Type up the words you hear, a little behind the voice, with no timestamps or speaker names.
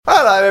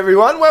Hello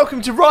everyone,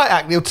 welcome to Right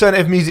Act, the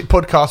alternative music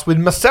podcast with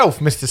myself,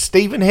 Mr.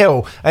 Stephen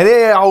Hill, and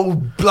here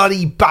old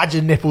bloody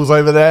badger nipples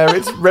over there,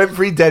 it's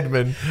Renfrey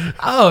Deadman.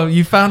 Oh,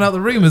 you found out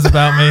the rumours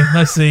about me.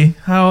 I see.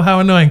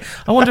 How annoying.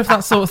 I wonder if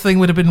that sort of thing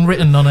would have been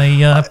written on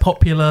a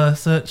popular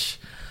search,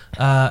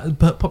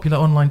 popular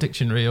online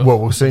dictionary. Or well,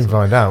 we'll soon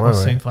find out, won't we?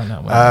 We'll soon find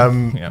out.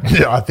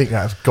 I think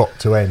that's got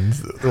to end,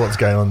 what's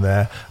going on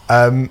there.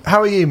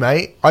 How are you,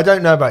 mate? I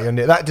don't know about your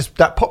nip.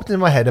 That popped into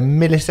my head a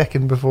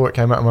millisecond before it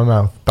came out of my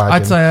mouth.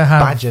 I'd say I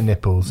have badger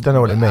nipples. Don't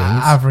know what it means.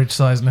 Average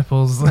size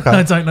nipples. Okay.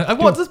 I don't know.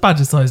 What does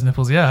badger size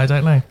nipples? Yeah, I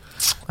don't know.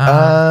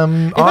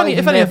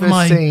 I've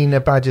never seen a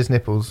badger's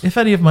nipples. If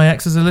any of my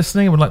exes are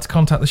listening and would like to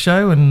contact the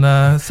show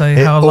and say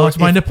how large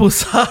my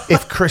nipples are.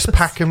 If Chris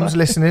Packham's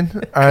listening,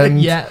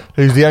 and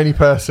who's the only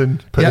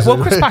person... Chris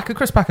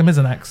Packham is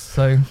an ex,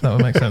 so that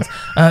would make sense.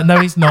 No,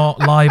 he's not.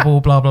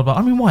 Libel, blah, blah, blah.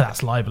 I mean, why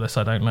that's libelous,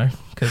 I don't know.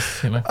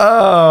 Because, you know.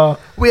 Oh,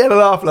 we had a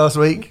laugh last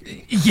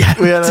week. Yeah,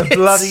 we had a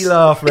bloody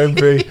laugh,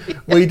 Renfrey.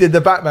 We did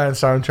the Batman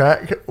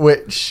soundtrack,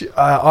 which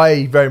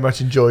I very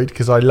much enjoyed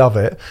because I love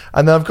it.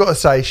 And then I've got to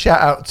say, shout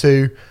out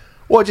to,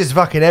 well, just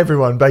fucking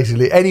everyone,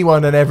 basically.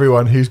 Anyone and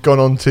everyone who's gone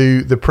on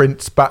to the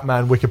Prince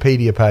Batman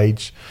Wikipedia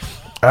page.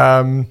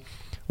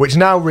 Which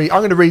now I'm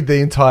going to read the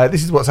entire.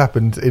 This is what's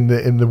happened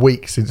in the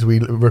week since we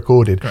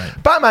recorded.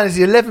 Great. Batman is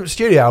the 11th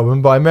studio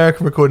album by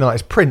American recording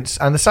artist Prince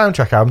and the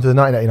soundtrack album to the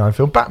 1989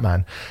 film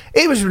Batman.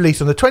 It was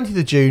released on the 20th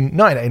of June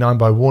 1989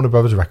 by Warner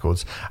Brothers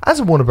Records. As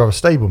a Warner Brothers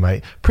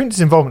stablemate,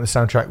 Prince's involvement in the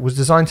soundtrack was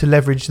designed to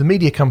leverage the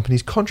media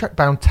company's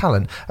contract-bound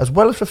talent as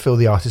well as fulfill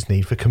the artist's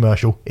need for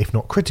commercial, if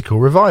not critical,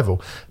 revival.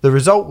 The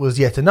result was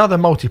yet another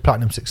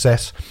multi-platinum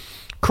success.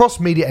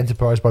 Cross-media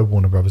enterprise by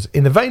Warner Brothers.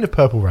 In the vein of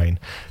Purple Rain,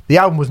 the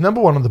album was number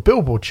one on the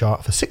Billboard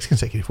chart for 6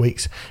 consecutive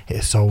weeks. It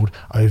has sold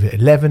over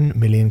 11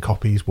 million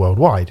copies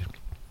worldwide.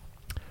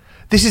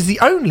 This is the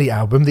only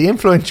album the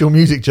influential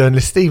music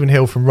journalist Stephen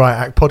Hill from Right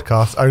Act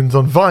Podcast owns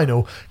on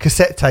vinyl,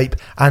 cassette tape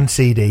and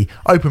CD,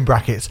 open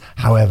brackets,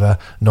 however,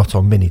 not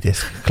on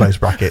mini-disc, close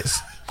brackets.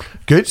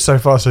 Good, so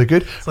far so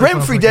good.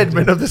 Renfrey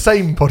Deadman of the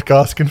same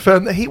podcast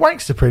confirmed that he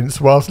wanks to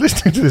Prince whilst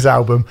listening to this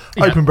album,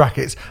 open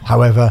brackets,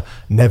 however,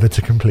 never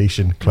to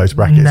completion, close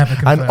brackets,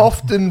 and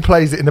often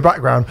plays it in the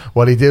background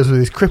while he deals with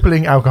his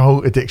crippling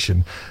alcohol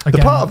addition.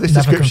 Again, the part of this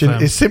description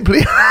is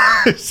simply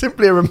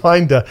a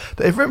reminder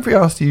that if Renfrey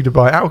asked you to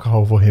buy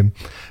alcohol for him,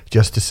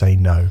 just to say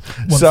no.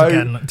 Once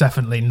again,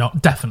 definitely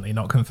not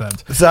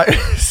confirmed.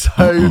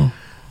 So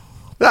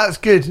that's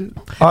good.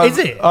 Is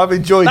it? I've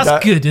enjoyed that.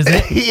 That's good, is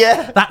it?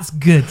 Yeah. That's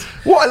good.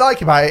 What I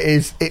like about it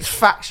is it's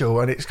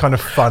factual and it's kind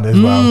of fun as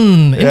well.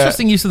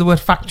 Interesting use of the word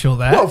factual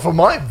there. Well,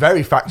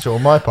 very factual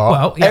on my part.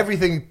 Well, yeah.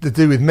 Everything to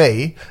do with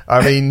me.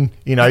 I mean,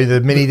 you know,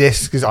 the mini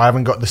disc, because I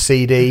haven't got the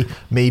CD,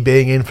 me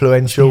being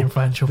influential. The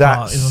influential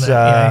part, isn't it?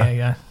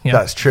 Yeah.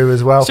 That's true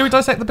as well. Shall we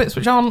dissect the bits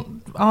which aren't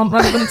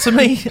relevant to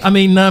me? I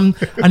mean,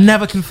 I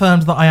never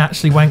confirmed that I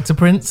actually wanked to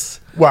Prince.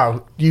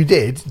 Well, you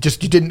did.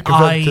 Just you didn't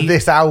confirm to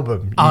this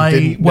album. You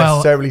didn't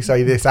necessarily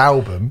say this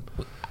album.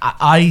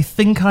 I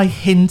think I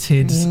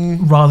hinted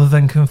rather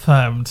than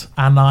confirmed,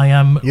 and I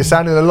am. You're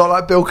sounding a lot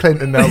like Bill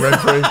Clinton now,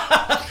 Renfrey.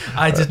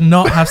 I did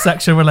not have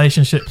sexual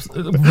relations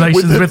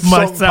with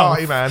myself.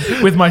 Party, man.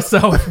 With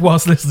myself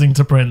whilst listening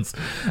to Prince.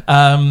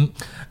 And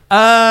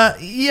what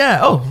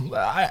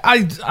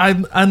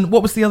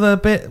was the other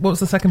bit? What was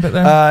the second bit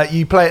there?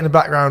 You play it in the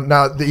background.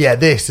 Now,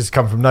 this has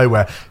come from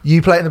nowhere.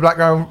 You play it in the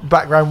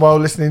background while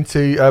listening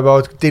to,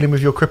 while dealing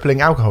with your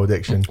crippling alcohol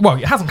addiction. Well,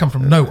 it hasn't come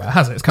from nowhere,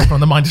 has it? It's come from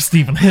the mind of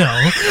Stephen Hill,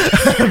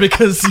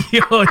 because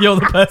you're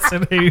the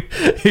person who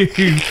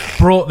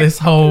brought this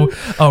whole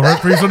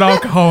Renfrey's an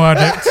alcohol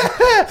addict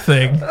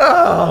thing.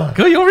 Oh,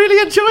 God, you're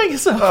really enjoying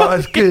yourself. Oh,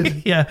 that's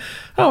good. Yeah.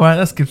 All right,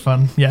 that's good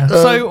fun. Yeah.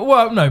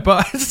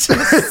 But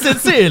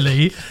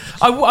sincerely,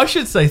 I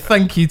should say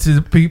thank you to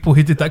the people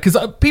who did that, because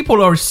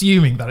people are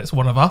assuming that it's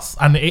one of us,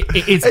 and it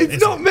is.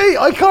 It's not me.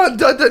 I don't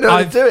know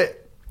how to do it.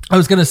 I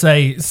was going to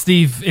say,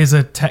 Steve is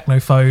a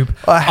technophobe.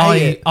 I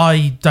hate it.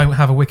 I don't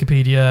have a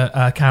Wikipedia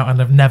account and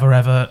have never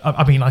ever...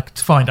 I mean, I could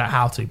find out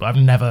how to, but I've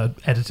never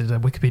edited a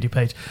Wikipedia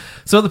page.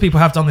 So other people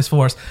have done this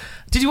for us.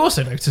 Did you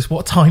also notice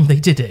what time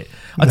they did it?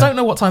 No. I don't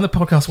know what time the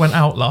podcast went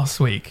out last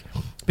week,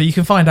 but you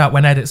can find out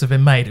when edits have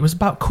been made. It was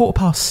about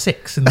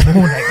 6:15 in the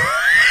morning.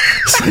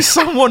 So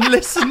someone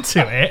listened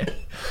to it.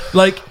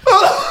 Like,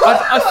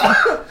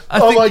 I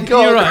think, my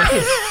God. You're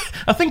right.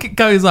 I think it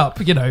goes up,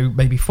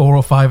 maybe 4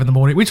 or 5 in the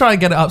morning. We try and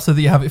get it up so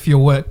that you have it for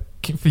your work,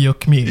 for your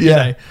commute, you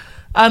know.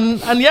 And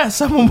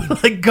someone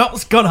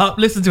got up,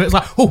 listened to it. It's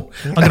like, I'm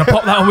going to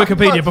pop that on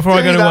Wikipedia before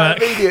I go to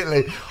work.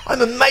 Immediately. I'm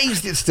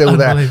amazed it's still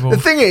there. The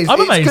thing is, it's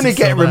going to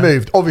get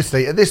removed. There.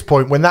 Obviously, at this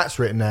point, when that's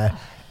written there,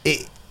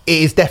 it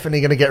is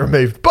definitely going to get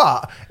removed.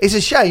 But it's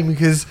a shame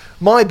because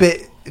my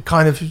bit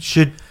kind of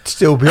should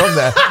still be on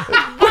there.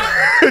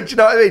 Do you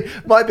know what I mean?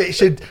 My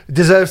bit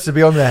deserves to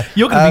be on there.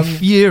 You're going to be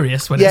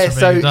furious when it's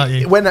removed, aren't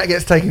you? When that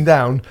gets taken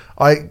down,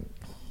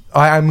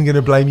 I am going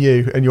to blame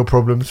you and your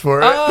problems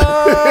for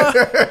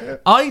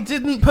it. I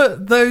didn't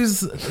put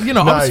those. You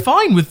know, No. I was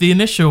fine with the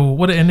initial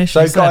what it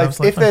initially So, said. I guys, was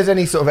like, if there's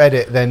any sort of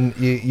edit, then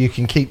you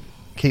can keep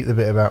the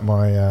bit about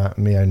my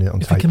me owning it on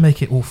if we tape. can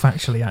make it all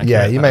factually accurate,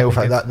 Yeah, you may all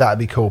that'd be fact good. that'd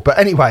be cool. But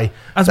anyway,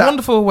 As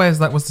wonderful a way as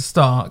that was to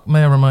start,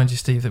 may I remind you,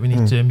 Steve, that we need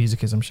to do a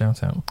musicism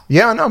shout out.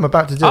 yeah, I know I'm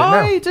about to do it now.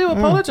 I do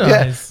apologise.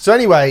 Yeah. So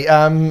anyway,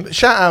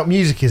 shout out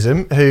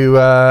Musicism who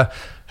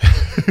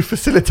who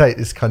facilitate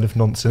this kind of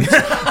nonsense.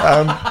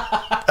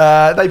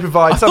 They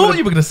provide. I thought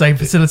you were going to say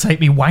facilitate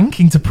me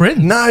wanking to Prince.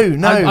 No,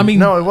 I mean,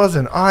 no, I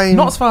wasn't.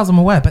 not as far as I'm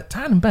aware. But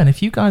Dan and Ben,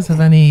 if you guys have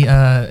any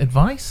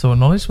advice or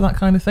knowledge for that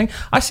kind of thing,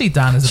 I see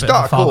Dan as a bit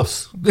of a Start a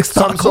course.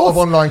 Some sort of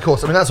online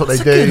course. I mean, that's what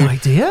That's they a do. good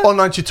idea.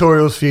 Online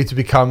tutorials for you to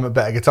become a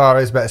better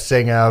guitarist, better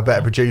singer,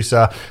 better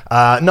producer.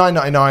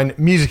 $9.99,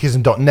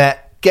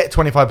 musicism.net. Get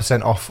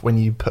 25% off when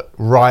you put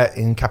Riot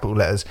in capital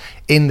letters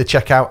in the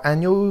checkout,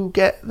 and you'll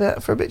get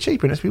that for a bit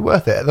cheaper, and it's be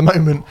worth it. At the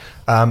moment,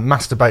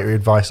 masturbatory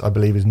advice, I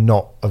believe, is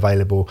not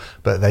available,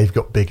 but they've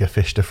got bigger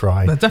fish to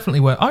fry. They're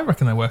definitely I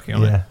reckon they're working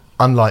on it.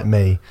 Unlike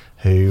me,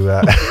 who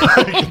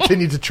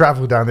continue to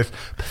travel down this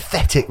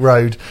pathetic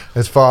road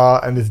as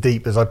far and as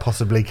deep as I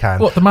possibly can.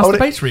 What, the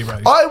masturbatory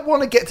road? I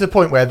want to get to the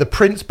point where the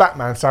Prince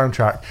Batman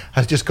soundtrack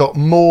has just got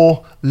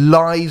more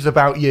lies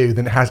about you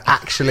than it has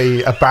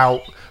actually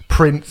about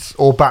Prince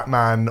or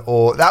Batman,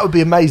 or that would be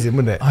amazing,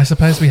 wouldn't it? I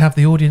suppose we have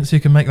the audience who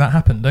can make that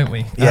happen, don't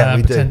we? Yeah,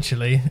 we do.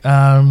 potentially.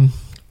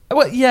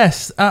 Well,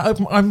 yes,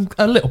 I'm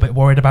a little bit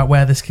worried about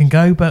where this can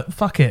go, but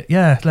fuck it.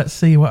 Yeah, let's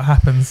see what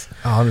happens.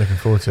 Oh, I'm looking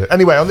forward to it.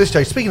 Anyway, on this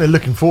show, speaking of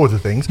looking forward to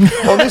things,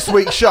 on this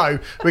week's show,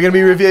 we're going to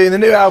be reviewing the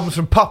new albums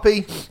from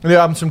Puppy, the new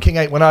albums from King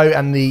 810,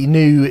 and the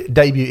new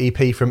debut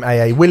EP from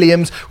AA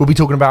Williams. We'll be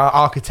talking about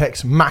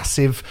Architect's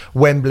massive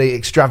Wembley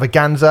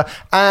extravaganza,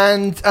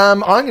 and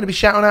I'm going to be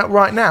shouting out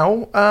right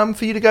now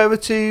for you to go over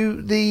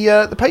to the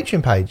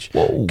Patreon page,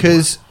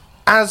 because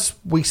as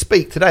we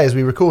speak today, as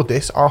we record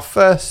this, our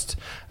first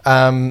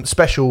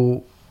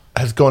special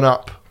has gone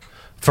up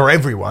for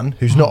everyone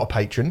who's not a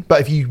patron.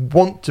 But if you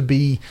want to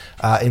be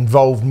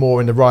involved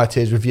more in the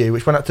Rioters review,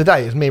 which went up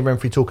today, is me and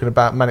Renfrey talking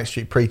about Manic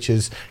Street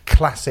Preacher's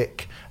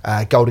classic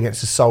Gold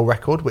Against the Soul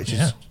record, which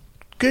is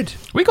good.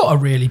 We got a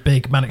really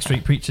big Manic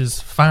Street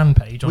Preachers fan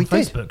page on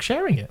Facebook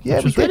sharing it,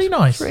 which was really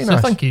nice. Really so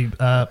nice. thank you.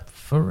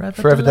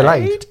 Forever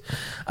delayed.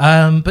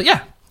 But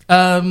yeah,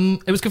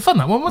 it was good fun,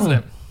 that one, wasn't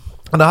it?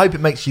 And I hope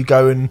it makes you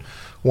go and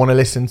want to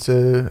listen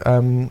to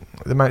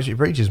the Manic Street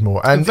Preachers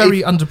more. And a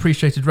very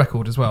underappreciated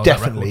record as well.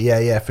 Definitely,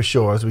 yeah, for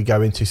sure, as we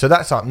go into. So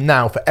that's up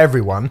now for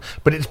everyone,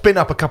 but it's been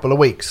up a couple of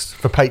weeks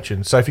for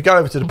patrons. So if you go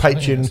over to the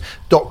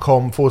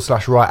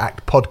patreon.com/Riot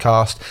Act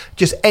podcast,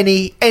 just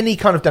any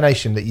kind of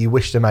donation that you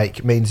wish to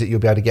make means that you'll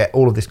be able to get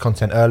all of this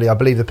content early. I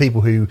believe the people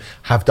who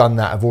have done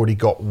that have already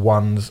got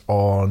ones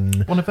on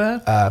Bon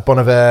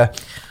Iver.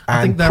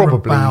 I think they're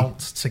probably about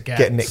to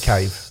get Nick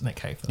Cave.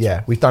 Yeah,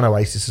 right. we've done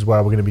Oasis as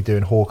well. We're going to be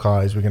doing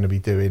Hawkeyes. We're going to be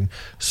doing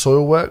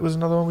Soilwork was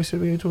another one we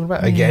said we were talking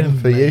about again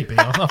for you.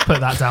 I'll put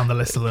that down the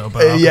list a little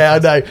bit. Yeah, I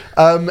know.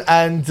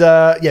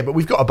 But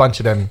we've got a bunch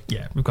of them.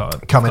 Yeah, we've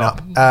got coming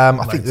up.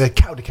 I think the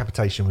Cow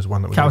Decapitation was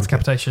one that we Cow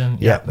Decapitation.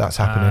 Yeah, that's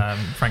happening.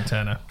 Frank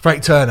Turner.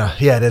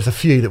 Yeah, there's a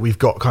few that we've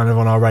got kind of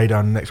on our radar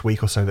in the next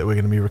week or so that we're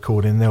going to be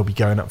recording. They'll be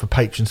going up for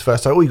patrons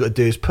first. So all you got to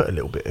do is put a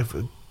little bit of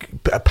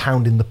a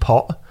pound in the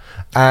pot.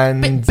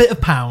 And bit of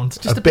pound,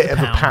 just a bit of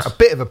pound. A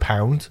bit of a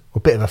pound, or a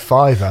bit of a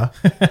fiver.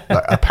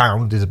 Like a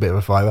pound is a bit of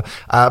a fiver.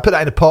 Put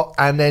that in a pot,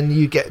 and then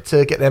you get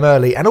to get them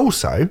early, and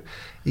also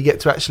you get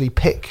to actually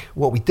pick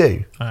what we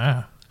do.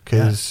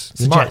 Because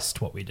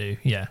suggest what we do.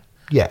 Yeah.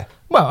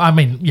 Well, I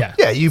mean, yeah.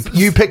 Yeah,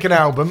 you pick an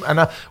album, and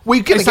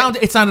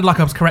it sounded like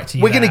I was correcting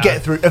you. We're going to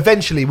get through.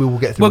 Eventually, we will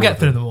get through. We'll get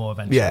through them all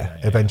eventually. Yeah,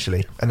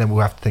 eventually, and then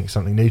we'll have to think of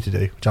something new to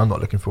do, which I'm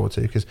not looking forward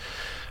to because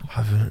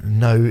I have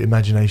no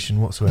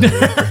imagination whatsoever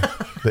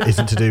that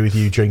isn't to do with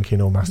you drinking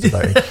or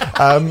masturbating.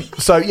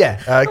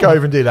 Go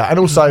over and do that. And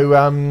also,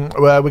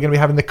 we're going to be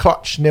having the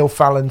Clutch Neil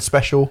Fallon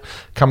special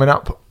coming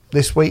up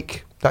this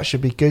week. That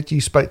should be good.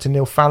 You spoke to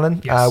Neil Fallon.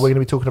 Yes. We're going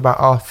to be talking about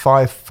our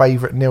 5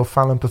 favourite Neil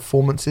Fallon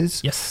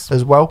performances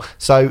as well.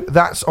 So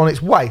that's on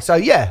its way. So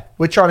yeah,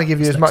 we're trying to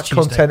give you as much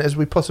content as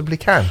we possibly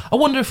can. I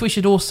wonder if we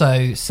should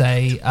also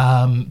say,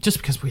 just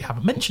because we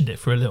haven't mentioned it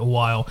for a little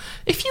while,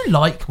 if you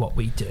like what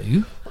we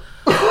do,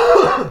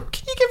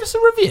 can you give us a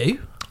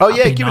review? Oh,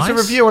 yeah, give us a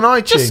review on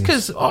iTunes. Just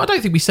because I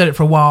don't think we said it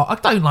for a while. I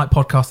don't like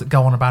podcasts that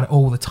go on about it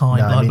all the time.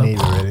 No, me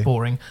neither, really.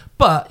 Boring.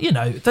 But,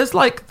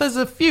 there's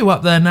a few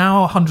up there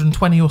now,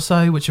 120 or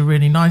so, which are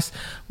really nice.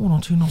 1 or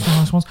 2 not so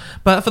nice ones.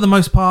 But for the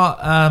most part,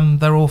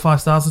 they're all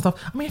 5 stars and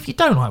stuff. I mean, if you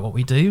don't like what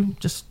we do,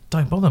 just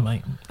don't bother,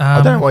 mate.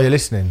 I don't know why you're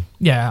listening.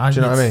 Yeah, I do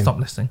you know what I mean? Stop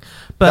listening.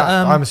 But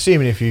I'm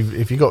assuming if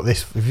you've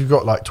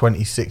got like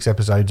 26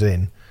 episodes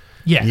in,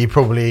 you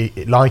probably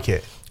like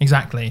it.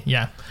 Exactly,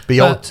 yeah. Be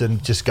odd to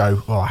just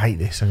go, I hate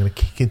this. I'm going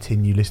to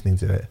continue listening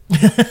to it.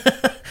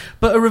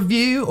 But a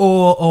review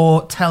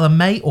or tell a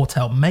mate or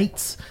tell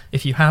mates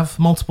if you have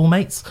multiple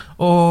mates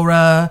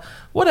or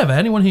whatever.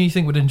 Anyone who you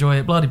think would enjoy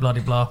it, blah blah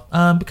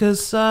blah.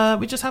 Because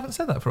we just haven't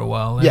said that for a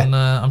while, and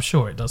I'm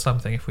sure it does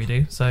something if we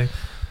do. So,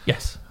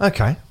 yes.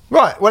 Okay.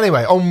 Right. Well,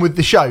 anyway, on with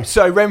the show.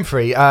 So,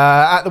 Renfrey,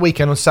 at the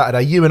weekend on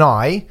Saturday, you and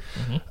I,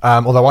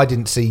 although I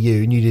didn't see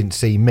you and you didn't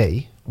see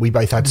me, we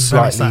both had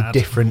slightly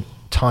different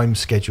time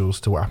schedules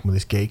to what happened with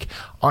this gig.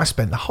 I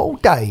spent the whole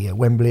day at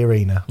Wembley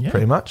Arena,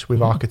 pretty much,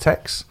 with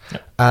Architects,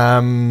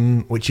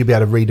 which you'll be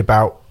able to read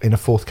about in a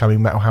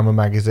forthcoming Metal Hammer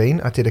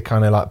magazine. I did a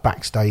kind of like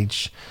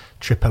backstage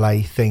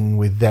AAA thing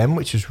with them,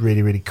 which was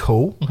really, really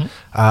cool.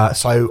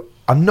 So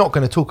I'm not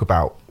going to talk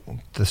about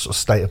the sort of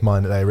state of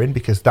mind that they're in,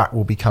 because that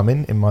will be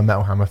coming in my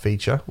Metal Hammer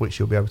feature, which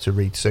you'll be able to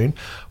read soon.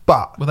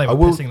 But well, they were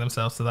pissing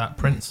themselves to that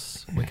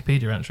Prince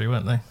Wikipedia entry,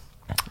 weren't they?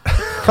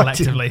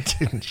 Collectively.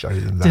 Didn't show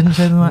them that. Didn't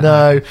show them that?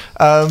 No.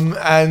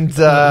 And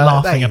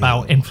laughing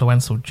about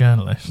influential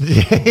journalists.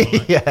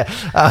 Yeah,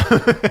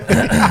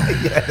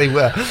 they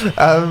were.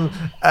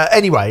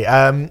 Anyway,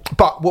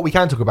 but what we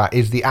can talk about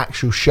is the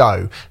actual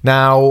show.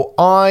 Now,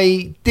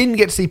 I didn't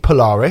get to see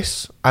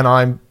Polaris, and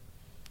I'm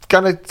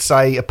going to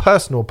say a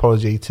personal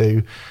apology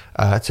to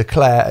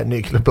Claire at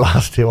Nuclear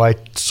Blast, who I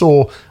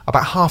saw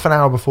about half an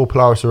hour before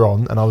Polaris were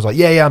on, and I was like,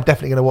 yeah, I'm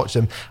definitely going to watch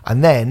them.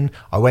 And then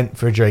I went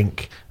for a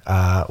drink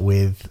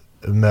with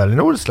Merlin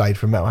Alderslade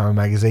from Metal Hammer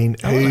magazine,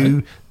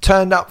 who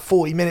turned up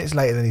 40 minutes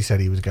later than he said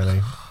he was going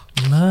to.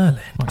 Merlin.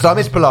 So I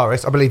missed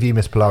Polaris. I believe you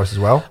missed Polaris as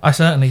well. I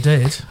certainly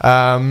did.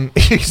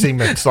 You seem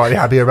slightly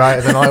happier about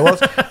it than I was.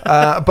 But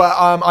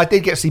I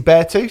did get to see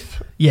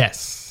Beartooth.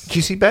 Yes. Did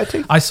you see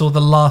Beartooth? I saw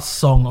the last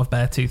song of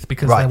Beartooth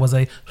because there was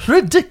a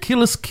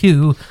ridiculous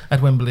queue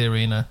at Wembley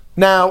Arena.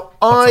 Now,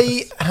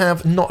 I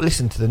have not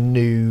listened to the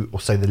new,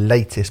 or say the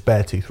latest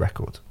Beartooth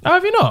record. Oh,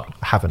 have you not?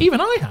 I haven't. Even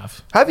I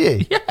have. Have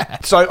you? Yeah.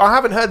 So I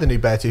haven't heard the new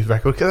Beartooth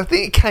record, because I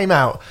think it came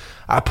out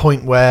at a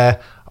point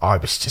where I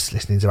was just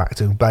listening to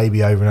Acting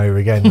Baby over and over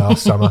again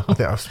last summer. I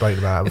think I've spoken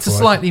about it before. It's a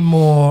slightly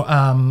more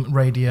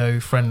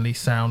radio-friendly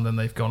sound than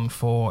they've gone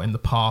for in the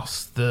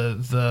past.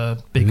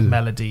 The big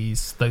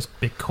melodies, those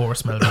big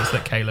chorus melodies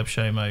that Caleb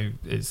Shomo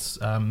is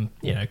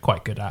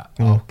quite good at,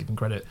 I'll give him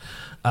credit,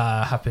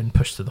 have been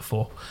pushed to the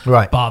fore.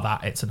 Right. Bar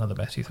that, it's another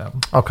Beartooth album.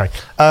 Okay.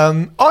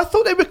 I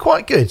thought they were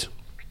quite good.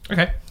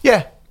 Okay.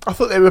 Yeah. I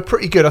thought they were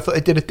pretty good. I thought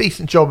they did a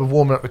decent job of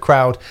warming up the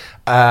crowd,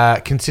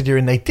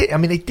 considering they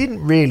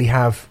didn't really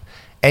have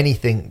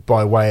anything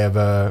by way of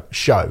a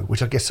show,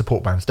 which I guess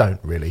support bands don't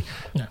really.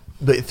 Yeah.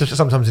 But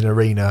sometimes in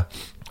arena,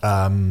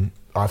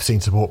 I've seen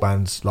support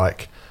bands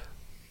like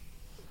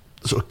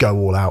sort of go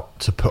all out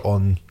to put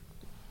on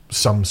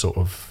some sort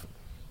of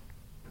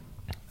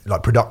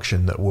like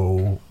production that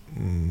will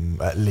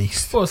at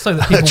least so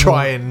that people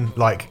try and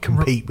like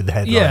compete with the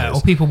headliners. Yeah,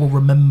 or people will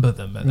remember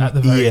them at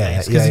the very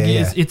least.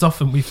 Because it's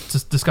often, we've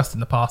just discussed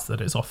in the past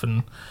that it's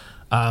often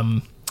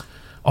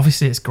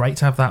obviously it's great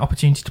to have that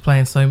opportunity to play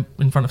in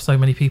front of so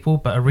many people,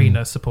 but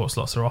arena support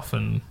slots are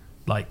often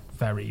like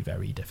very,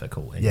 very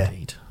difficult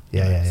indeed.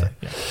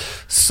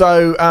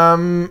 So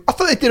I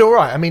thought they did all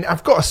right. I mean,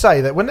 I've got to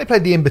say that when they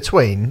played the In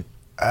Between,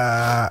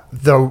 the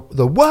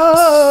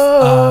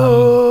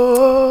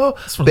whoa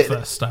bit, the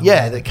first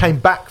that came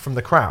back from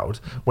the crowd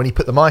when he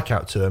put the mic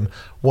out to him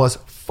was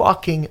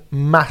fucking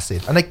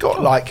massive, and they got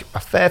like a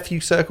fair few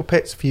circle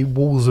pits, a few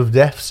walls of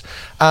deaths.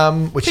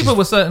 Which people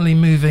were certainly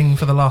moving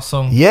for the last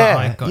song.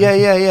 Yeah.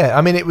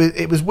 I mean,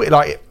 it was weird.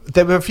 Like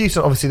there were a few.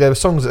 Obviously, there were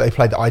songs that they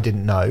played that I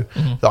didn't know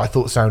that I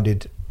thought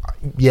sounded.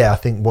 Yeah, I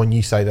think when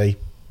you say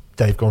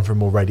they've gone for a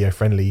more radio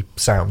friendly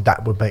sound,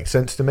 that would make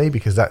sense to me,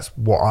 because that's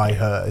what I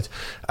heard.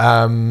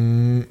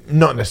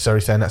 Not necessarily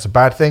saying that's a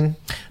bad thing.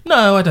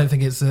 No, I don't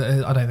think it's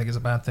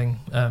a bad thing.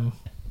 But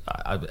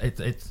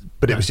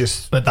that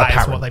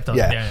is what they've done.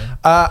 Yeah.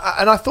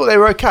 And I thought they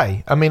were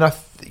okay. I mean, I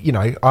think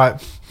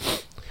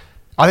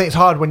it's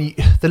hard when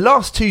the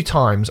last two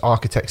times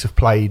Architects have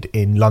played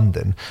in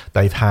London,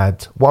 they've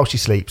had While She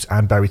Sleeps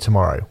and Bury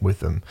Tomorrow with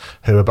them,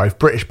 who are both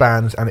British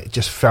bands, and it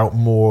just felt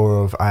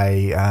more of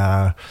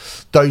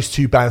those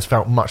two bands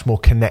felt much more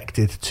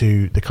connected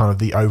to the kind of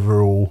the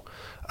overall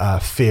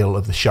feel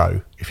of the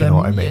show, if you know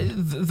what I mean.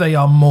 They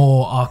are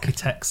more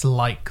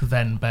Architects-like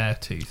than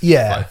Beartooth.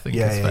 Yeah, I think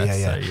it's fair to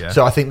say.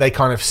 So I think they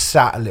kind of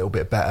sat a little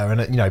bit better,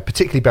 and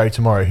particularly Bury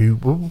Tomorrow, who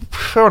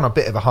were on a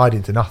bit of a hide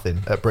into nothing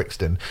at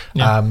Brixton,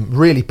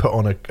 really put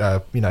on it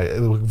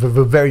was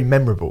very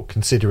memorable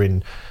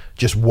considering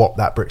just what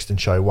that Brixton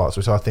show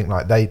was. So I think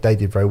like they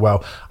did very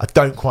well. I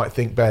don't quite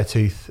think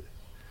Beartooth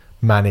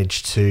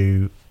managed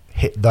to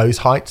hit those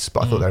heights,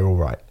 but I thought they were all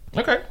right.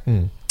 Okay.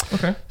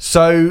 Okay.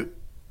 So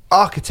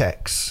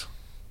Architects.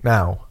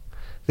 Now,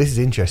 this is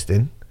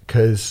interesting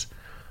because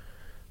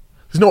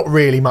there's not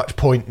really much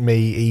point me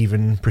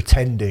even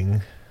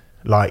pretending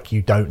like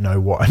you don't know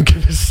what I'm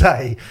going to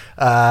say.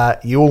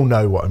 You all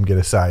know what I'm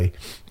going to say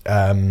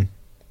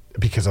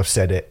because I've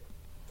said it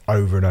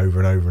over and over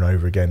and over and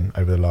over again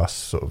over the last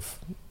sort of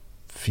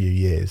few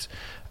years.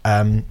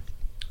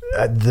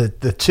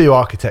 The two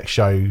Architect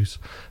shows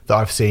that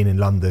I've seen in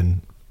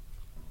London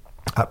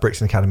at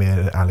Brixton Academy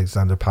and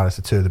Alexandra Palace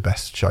are two of the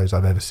best shows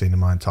I've ever seen in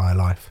my entire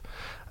life.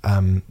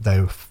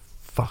 They were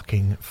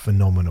fucking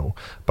phenomenal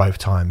both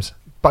times.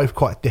 Both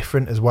quite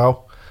different as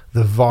well.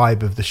 The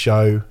vibe of the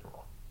show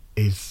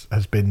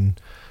has been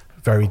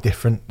very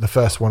different. The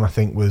first one I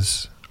think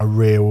was a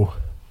real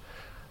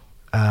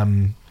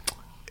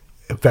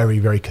very,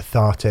 very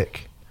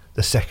cathartic.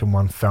 The second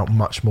one felt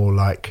much more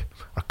like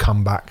a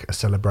comeback, a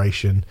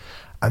celebration,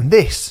 and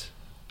this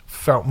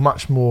felt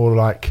much more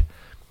like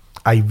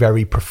a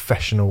very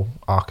professional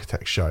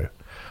architect show.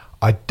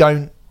 I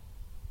don't.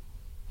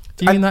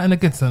 Do you mean that in a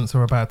good sense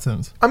or a bad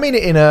sense? I mean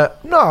it in a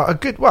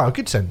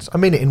good sense. I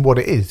mean it in what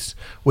it is,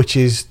 which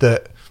is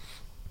that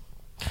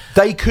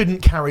they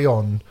couldn't carry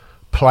on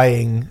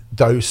playing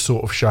those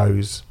sort of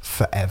shows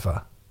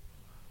forever.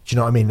 Do you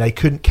know what I mean? They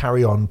couldn't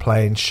carry on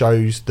playing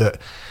shows that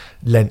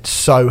lent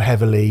so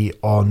heavily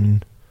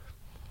on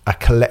a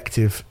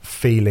collective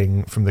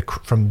feeling from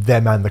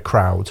them and the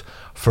crowd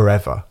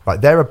forever.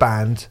 Like, they're a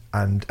band,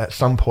 and at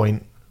some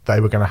point they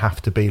were going to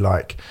have to be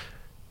like,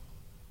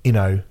 you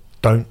know,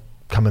 don't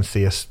come and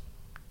see us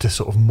to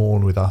sort of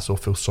mourn with us or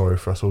feel sorry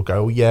for us or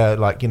go, oh yeah,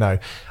 like, you know,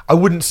 I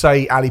wouldn't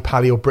say Ali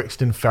Pali or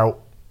Brixton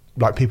felt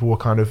like people were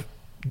kind of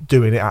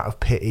doing it out of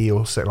pity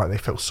or saying like they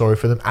felt sorry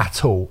for them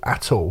at all,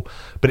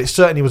 but it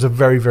certainly was a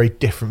very, very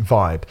different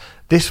vibe.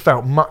 This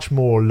felt much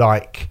more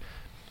like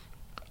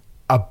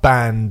a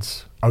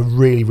band, a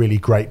really, really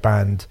great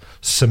band,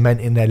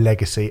 cementing their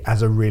legacy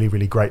as a really,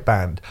 really great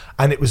band.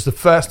 And it was the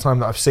first time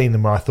that I've seen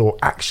them where I thought,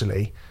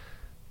 actually,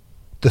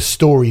 the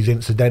story's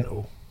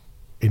incidental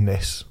in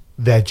this.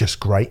 They're just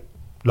great.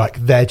 Like,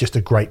 they're just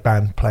a great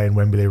band playing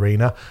Wembley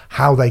Arena.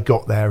 How they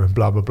got there and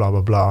blah, blah, blah,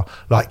 blah, blah.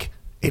 Like,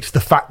 it's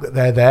the fact that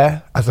they're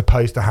there as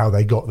opposed to how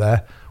they got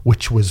there,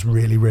 which was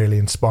really, really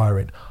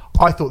inspiring.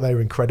 I thought they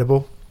were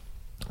incredible.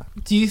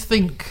 Do you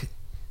think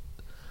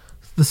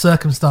the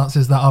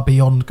circumstances that are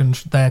beyond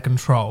their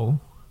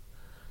control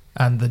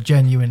and the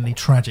genuinely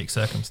tragic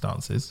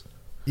circumstances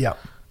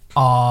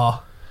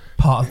are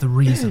part of the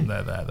reason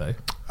they're there,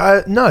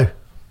 though? No,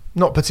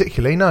 not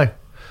particularly, no.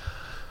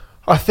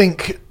 I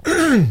think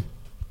the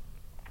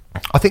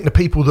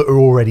people that are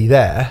already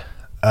there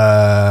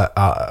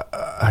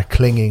are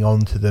clinging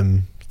on to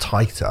them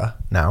tighter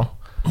now.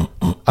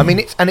 I mean,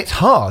 it's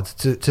hard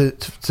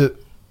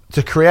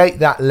to create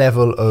that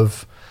level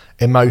of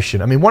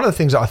emotion. I mean, one of the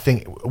things that I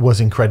think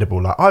was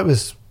incredible, like, I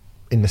was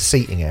in the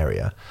seating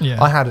area. Yeah.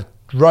 I had a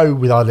row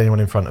with hardly anyone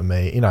in front of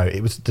me. You know,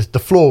 it was the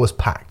floor was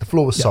packed. The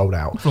floor was sold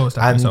out. The floor was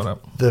definitely sold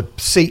out. The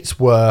seats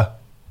were,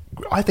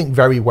 I think,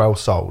 very well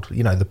sold.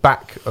 You know, the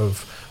back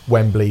of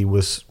Wembley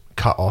was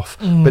cut off,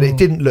 but it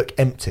didn't look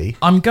empty.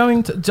 I'm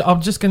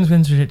just going to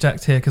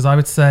interject here, because I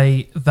would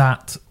say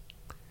that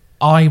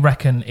I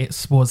reckon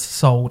it was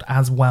sold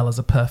as well as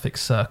a Perfect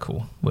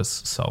Circle was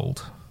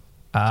sold,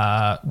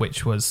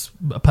 which was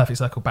a Perfect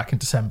Circle back in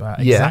December at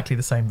exactly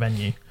the same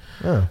venue.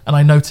 Oh. And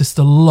I noticed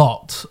a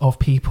lot of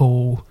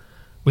people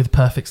with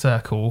Perfect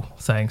Circle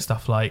saying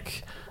stuff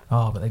like,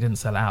 oh, but they didn't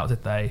sell it out,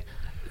 did they?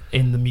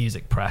 In the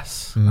music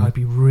press. I'd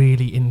be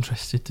really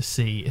interested to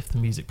see if the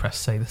music press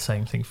say the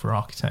same thing for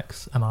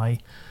Architects, and I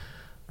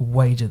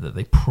wager that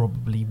they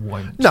probably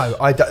won't. No,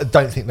 I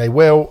don't think they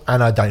will,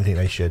 and I don't think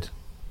they should.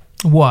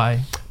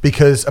 Why?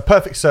 Because a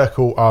Perfect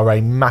Circle are a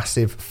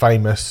massive,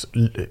 famous,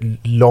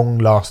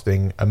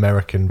 long-lasting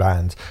American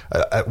band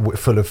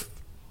full of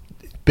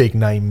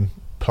big-name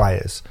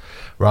players,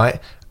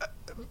 right?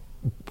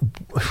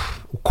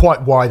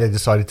 Quite why they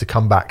decided to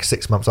come back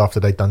 6 months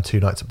after they'd done 2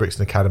 nights at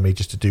Brixton Academy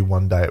just to do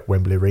one day at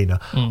Wembley Arena,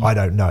 I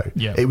don't know.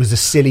 Yeah. It was a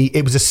silly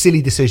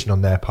decision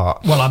on their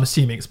part. Well, I'm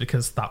assuming it's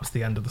because that was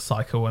the end of the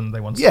cycle and they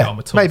wanted to get on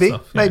with tour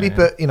stuff. Maybe,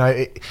 but you know,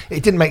 it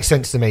didn't make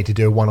sense to me to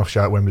do a one-off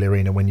show at Wembley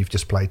Arena when you've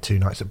just played 2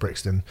 nights at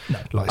Brixton. No,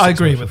 like I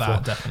agree with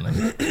that,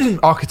 definitely.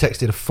 Architects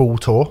did a full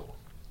tour.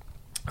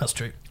 That's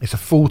true. It's a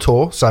full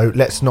tour, so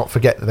let's not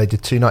forget that they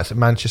did 2 nights at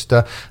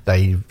Manchester.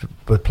 They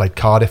played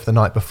Cardiff the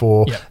night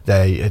before. Yeah.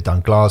 They had done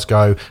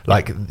Glasgow.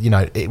 Like, you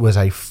know, it was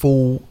a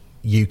full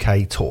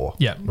UK tour.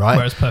 Yeah, right.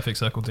 Whereas Perfect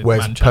Circle did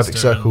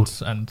Manchester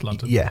and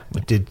London. Yeah,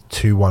 did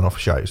 2 one-off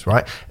shows.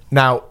 Right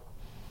now,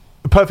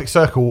 Perfect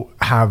Circle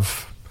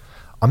have.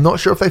 I'm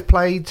not sure if they've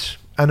played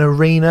an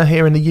arena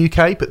here in the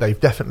UK, but they've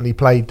definitely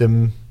played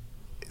them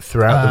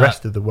throughout the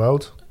rest of the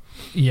world.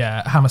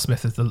 Yeah,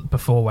 Hammersmith is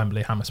before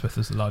Wembley. Hammersmith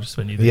is the largest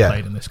venue they've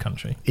played in this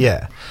country.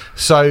 Yeah,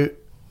 so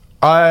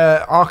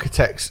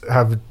Architects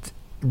have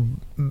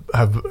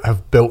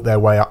built their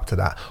way up to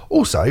that.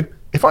 Also,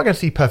 if I go to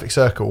see Perfect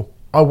Circle,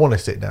 I want to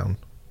sit down.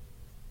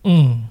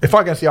 If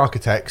I go to see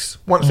Architects,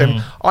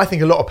 I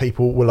think a lot of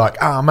people were like,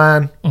 "Ah,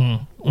 man!"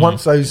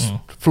 Once those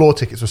floor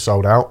tickets were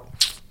sold out.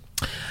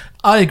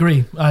 I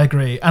agree,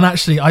 and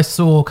actually, I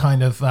saw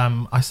kind of.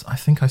 I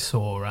think I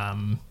saw.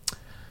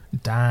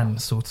 Dan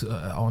sort of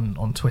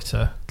on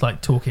Twitter,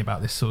 like, talking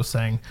about this, sort of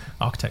saying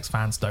Architects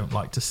fans don't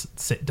like to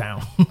sit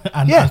down,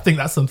 and I think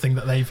that's something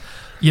that they've,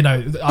 you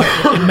know,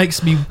 it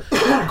makes me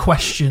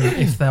question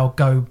if they'll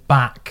go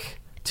back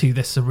to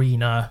this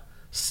arena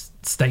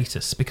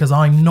status, because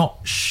I'm not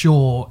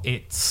sure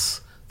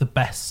it's the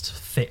best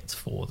fit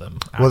for them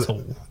at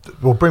all.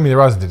 Well, Bring Me the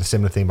Horizon did a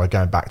similar thing by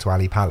going back to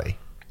Ali Pali.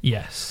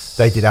 Yes.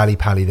 They did Ali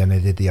Pali, then they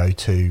did the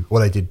O2.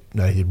 Well, they did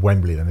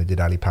Wembley, then they did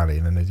Ali Pali,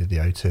 and then they did the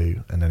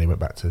O2, and then they went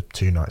back to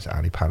 2 nights at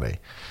Ali Pali.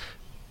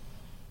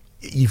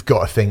 You've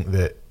got to think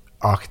that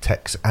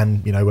Architects,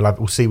 and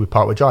we'll see with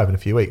Parkway Drive in a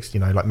few weeks.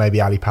 Like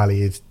maybe Ali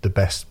Pali is the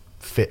best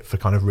fit for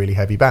kind of really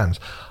heavy bands.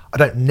 I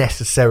don't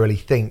necessarily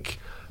think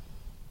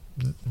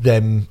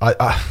them. Do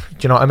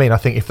you know what I mean? I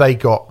think if they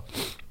got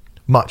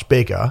much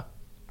bigger,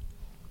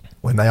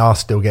 when they are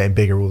still getting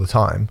bigger all the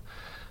time,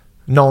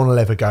 no one will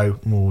ever go,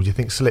 do you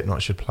think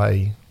Slipknot should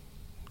play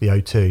the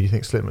O2? Do you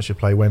think Slipknot should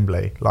play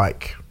Wembley?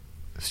 Like,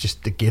 it's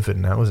just a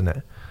given now, isn't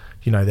it?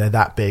 They're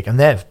that big, and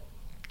they're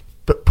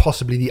but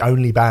possibly the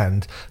only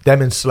band,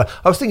 them and Slayer.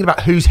 I was thinking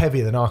about who's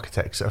heavier than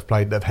Architects that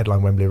have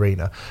headlined Wembley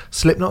Arena.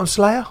 Slipknot and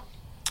Slayer?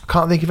 I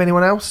can't think of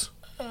anyone else.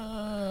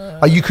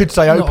 You could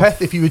say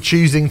Opeth if you were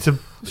choosing to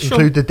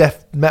include the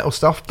death metal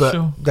stuff,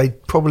 but they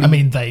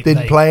probably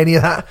didn't play any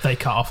of that. They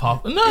cut off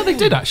half. No, they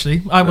did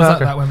actually. I was at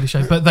that Wembley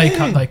show, but they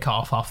cut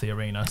off half the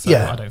arena, so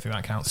I don't think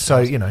that counts.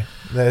 So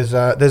there's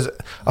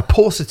a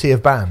paucity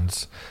of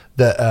bands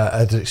that are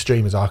as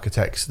extreme as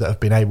Architects that have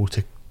been able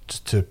to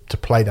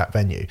play that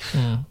venue.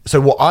 So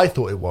what I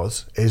thought it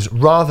was is,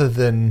 rather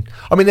than,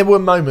 there were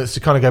moments to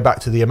kind of go back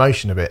to the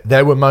emotion of it.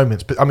 There were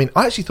moments, but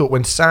I actually thought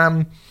when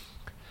Sam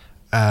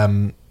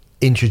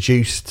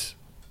introduced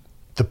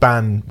the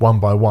band one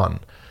by one,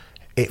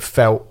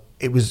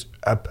 it was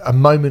a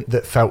moment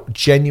that felt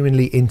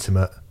genuinely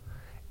intimate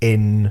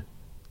in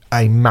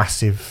a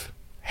massive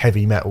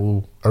heavy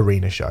metal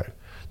arena show.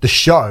 The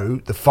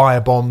show, the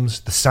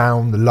firebombs, the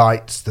sound, the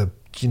lights, the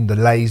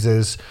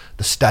lasers,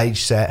 the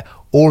stage set,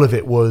 all of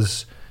it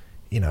was,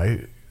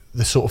 the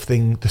sort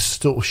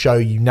of show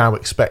you now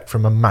expect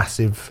from a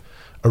massive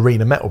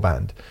arena metal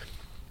band.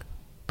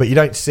 But you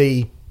don't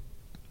see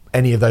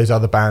any of those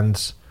other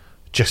bands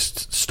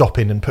just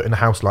stopping and putting the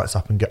house lights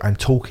up and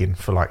talking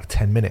for like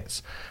 10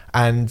 minutes.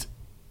 And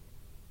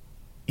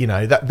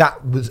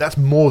that's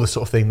more the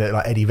sort of thing that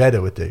like Eddie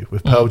Vedder would do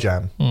with Pearl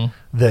Jam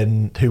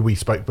than who we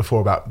spoke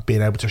before about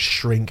being able to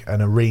shrink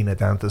an arena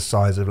down to the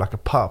size of like a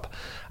pub.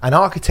 And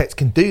Architects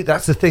can do,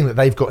 that's the thing that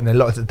they've got in their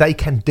lives, that they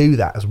can do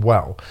that as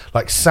well.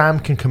 Like Sam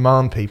can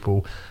command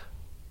people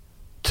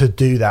to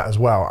do that as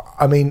well.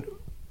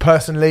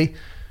 Personally,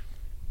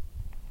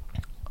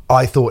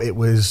 I thought it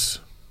was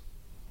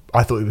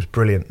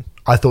brilliant.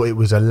 I thought it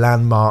was a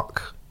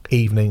landmark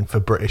evening for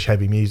British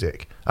heavy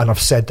music, and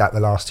I've said that the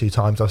last 2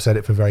 times. I've said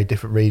it for very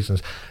different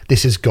reasons.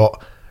 This has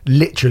got,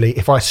 literally,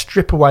 if I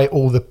strip away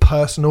all the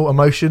personal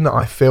emotion that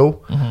I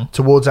feel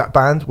towards that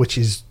band, which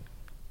is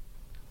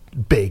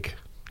big,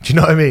 do you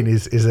know what I mean,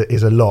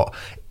 is a lot.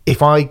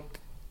 If I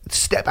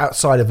step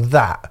outside of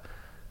that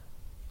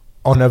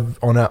on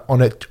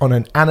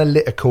an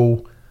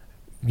analytical,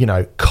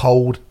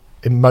 cold,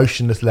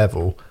 emotionless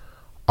level,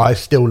 I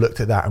still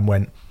looked at that and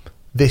went,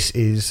 this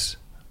is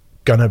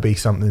gonna be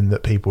something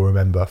that people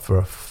remember for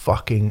a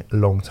fucking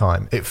long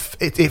time. It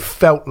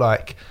felt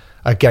like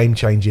a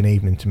game-changing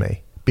evening to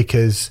me,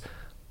 because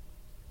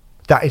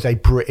that is a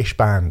British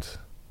band.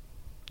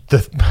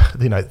 The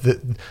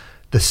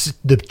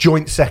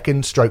joint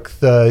second stroke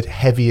third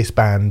heaviest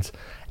band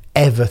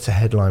ever to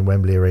headline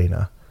Wembley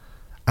Arena,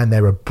 and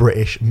they're a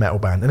British metal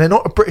band, and they're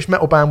not a British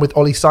metal band with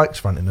Ollie Sykes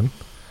fronting them.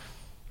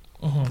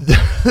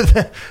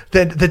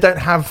 They don't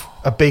have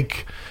a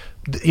big,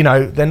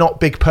 they're not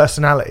big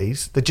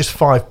personalities. They're just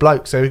 5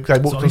 blokes. So they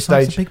walked on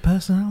stage. A big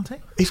personality.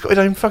 He's got his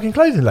own fucking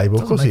clothing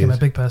label. Of course, he is. A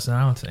big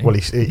personality. Well,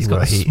 he's got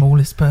the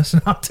smallest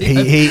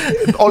personality.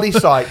 Ollie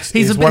Sykes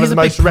is one of the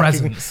most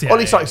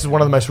Ollie Sykes is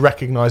one of the most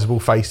recognisable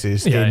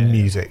faces in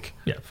music.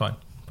 Yeah, fine.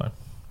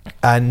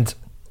 And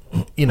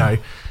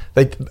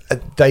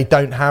they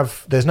don't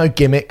have. There's no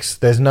gimmicks.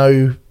 There's no.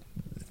 Do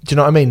you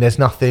know what I mean? There's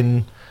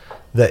nothing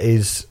that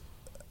is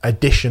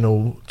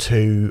additional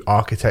to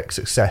Architect's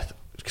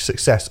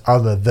success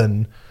other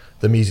than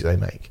the music they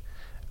make.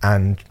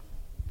 And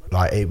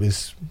like it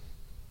was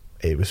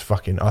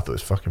fucking, I thought it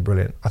was fucking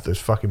brilliant.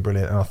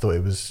 And I thought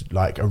it was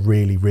like a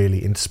really,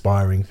 really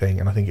inspiring thing.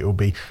 And I think it will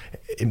be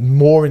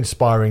more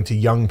inspiring to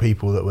young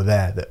people that were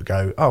there, that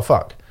go, oh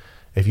fuck,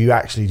 if you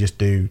actually just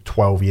do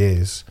 12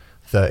 years,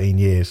 13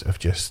 years of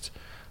just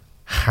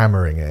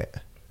hammering it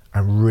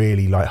and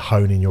really like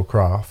honing your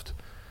craft,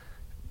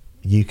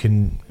 you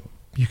can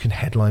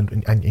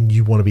headline, and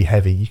you want to be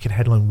heavy, you can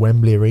headline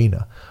Wembley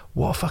Arena.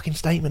 What a fucking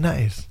statement that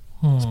is.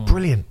 It's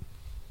brilliant.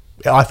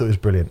 I thought it was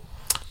brilliant.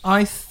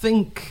 I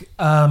think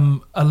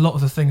a lot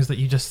of the things that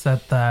you just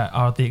said there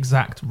are the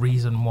exact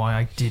reason why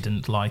I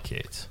didn't like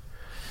it.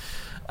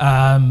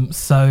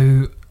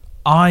 So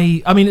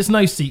I mean, it's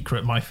no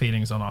secret my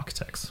feelings on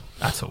Architects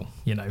at all.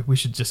 We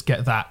should just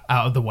get that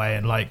out of the way.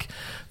 And like,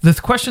 the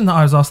question that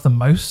I was asked the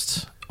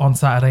most on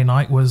Saturday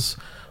night was,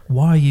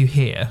 why are you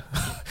here?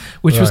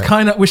 which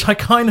I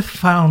kind of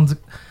found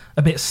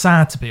a bit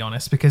sad, to be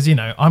honest, because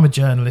I'm a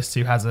journalist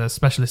who has a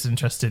specialist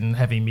interest in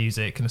heavy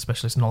music and a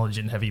specialist knowledge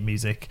in heavy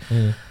music.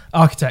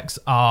 Architects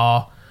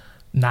are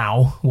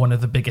now one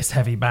of the biggest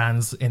heavy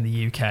bands in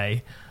the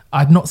UK.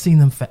 I'd not seen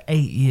them for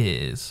 8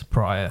 years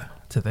prior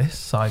to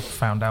this. I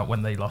found out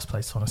when they last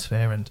played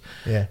Sonosphere, and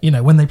Yeah. you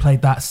know, when they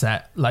played that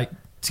set, like,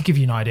 to give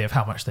you an idea of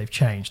how much they've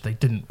changed, they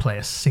didn't play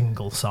a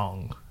single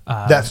song.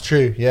 That's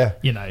true, yeah.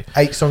 You know,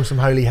 8 songs from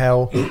Holy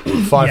Hell,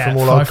 5 from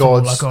All Our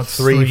Gods,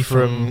 3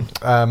 from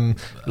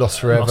Lost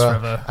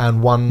Forever,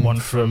 and 1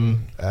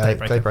 from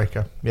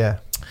Daybreaker. Yeah.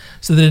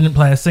 So they didn't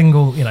play a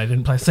single,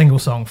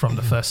 song from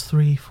the first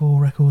 3-4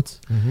 records.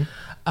 Mm-hmm.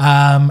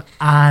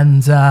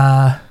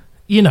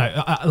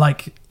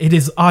 It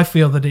is. I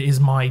feel that it is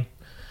my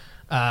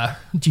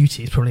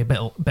duty. Is probably a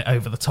bit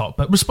over the top,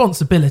 but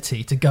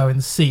responsibility to go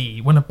and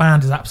see when a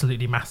band is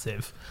absolutely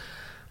massive,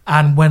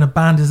 and when a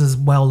band is as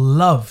well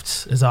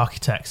loved as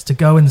Architects, to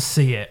go and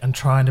see it and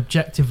try and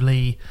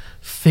objectively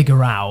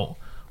figure out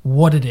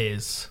what it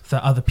is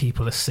that other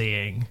people are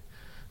seeing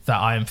that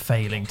I am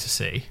failing to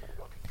see.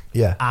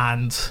 Yeah.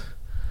 And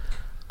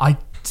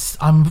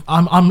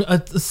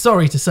I'm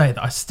sorry to say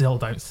that I still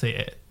don't see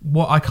it.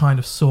 What I kind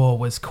of saw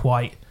was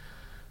quite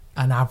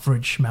an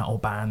average metal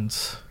band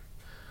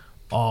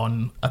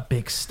on a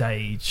big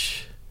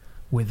stage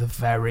with a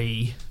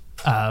very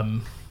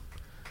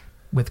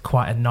with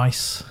quite a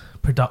nice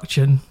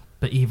production,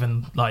 but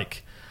even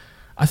like,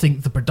 I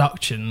think the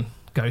production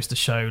goes to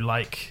show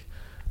like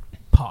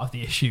part of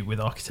the issue with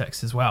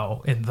Architects as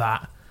well, in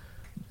that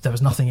there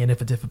was nothing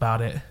innovative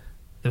about it.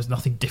 There was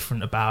nothing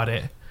different about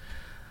it.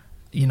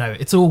 You know,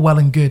 it's all well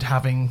and good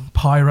having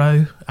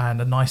pyro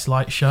and a nice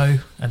light show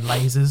and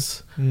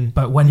lasers,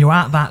 but when you're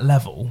at that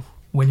level,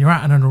 when you're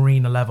at an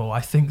arena level,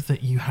 I think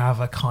that you have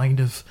a kind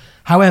of,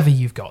 however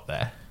you've got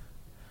there,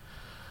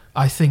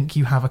 I think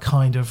you have a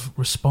kind of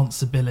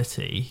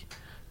responsibility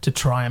to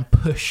try and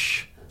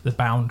push the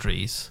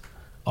boundaries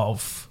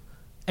of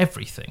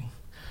everything.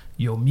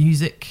 Your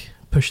music,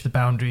 push the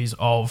boundaries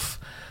of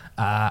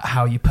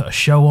how you put a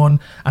show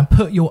on, and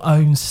put your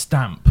own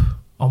stamp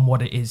on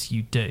what it is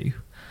you do.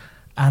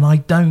 And I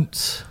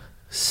don't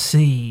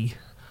see,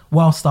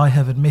 whilst I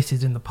have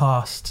admitted in the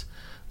past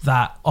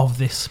that of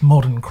this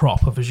modern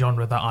crop of a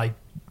genre that I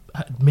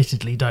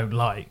admittedly don't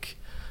like,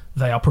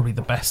 they are probably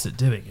the best at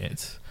doing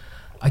it.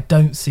 I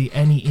don't see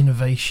any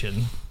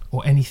innovation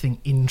or anything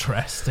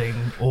interesting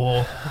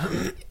or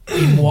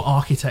in what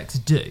Architects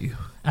do.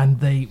 And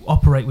they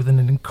operate within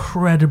an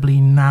incredibly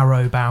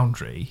narrow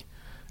boundary,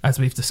 as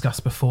we've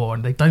discussed before,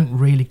 and they don't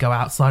really go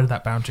outside of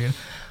that boundary. And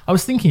I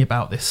was thinking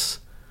about this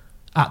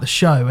at the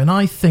show, and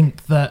I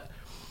think that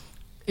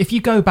if you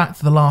go back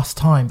to the last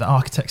time that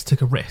Architects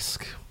took a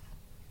risk,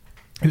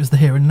 it was the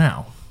Here and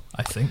Now,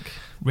 I think,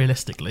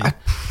 realistically.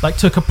 Like,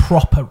 took a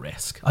proper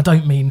risk. I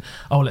don't mean,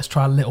 let's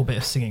try a little bit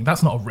of singing.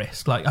 That's not a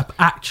risk. Like, an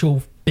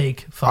actual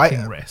big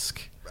fucking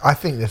risk. I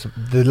think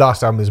the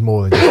last album is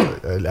more than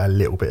just a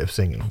little bit of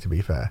singing, to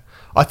be fair.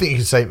 I think you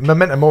could say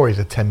Memento Mori is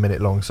a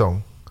 10-minute long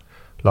song.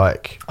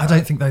 Like, I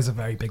don't think those are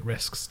very big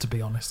risks, to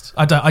be honest.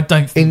 I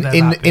don't think they're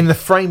that big. In the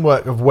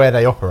framework of where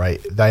they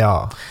operate, they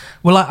are.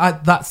 Well,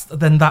 that's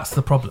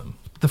the problem.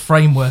 The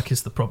framework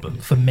is the problem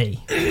for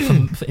me,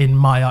 in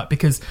my eye,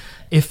 because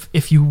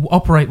if you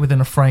operate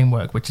within a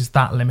framework which is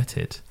that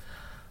limited,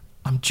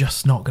 I'm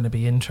just not going to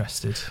be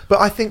interested. But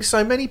I think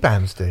so many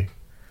bands do.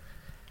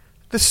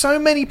 There's so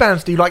many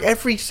bands do. Like,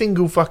 every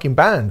single fucking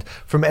band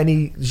from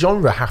any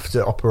genre have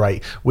to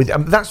operate with.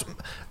 That's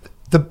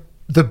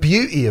the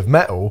beauty of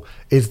metal,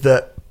 is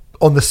that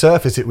on the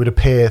surface it would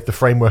appear the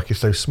framework is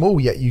so small,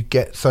 yet you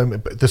get so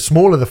much. The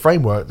smaller the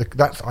framework,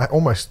 I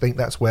almost think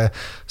that's where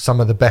some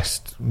of the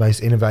best, most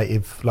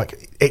innovative,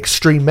 like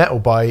extreme metal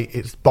by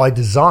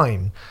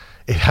design,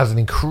 it has an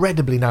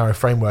incredibly narrow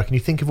framework. And you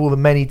think of all the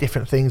many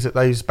different things that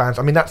those bands,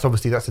 I mean, that's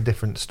a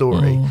different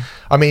story.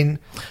 I mean,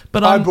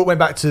 but I went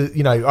back to,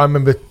 I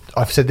remember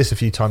I've said this a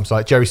few times,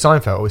 like Jerry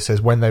Seinfeld always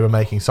says, when they were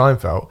making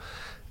Seinfeld,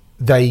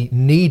 they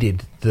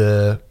needed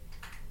the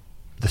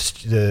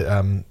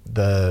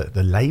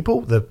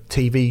label, the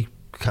TV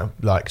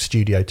like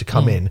studio to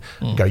come in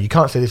and go, you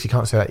can't say this, you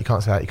can't say that, you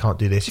can't say that, you can't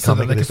do this, you can't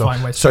make this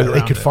song, so that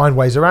they could find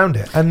ways around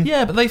it. And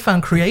yeah, but they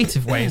found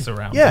creative ways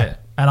around it,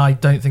 and I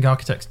don't think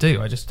Architects do.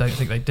 I just don't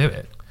think they do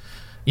it.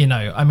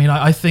 I mean,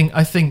 I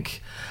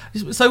think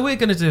so. We're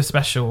going to do a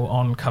special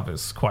on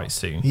covers quite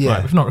soon. Yeah,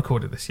 right? We've not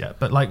recorded this yet,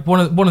 but like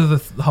one of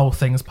the whole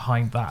things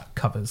behind that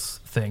covers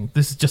thing,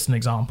 this is just an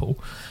example.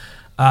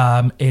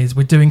 Is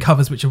we're doing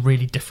covers which are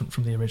really different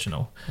from the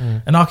original.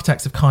 And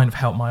Architects have kind of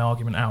helped my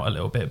argument out a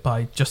little bit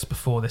by just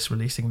before this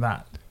releasing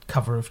that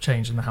cover of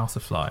Change in the House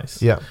of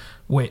Flies,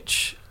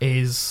 which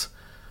is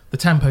the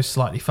tempo's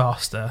slightly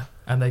faster,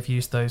 and they've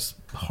used those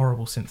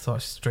horrible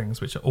synthesized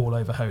strings which are all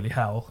over Holy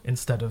Hell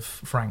instead of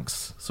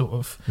Frank's sort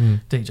of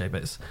DJ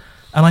bits.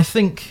 And I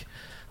think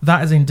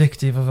that is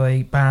indicative of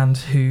a band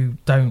who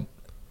don't,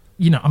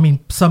 I mean,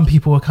 some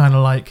people are kind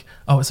of like,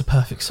 it's a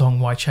perfect song,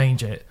 why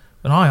change it?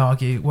 And I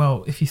argue,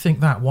 well, if you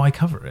think that, why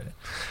cover it?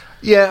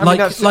 Yeah, I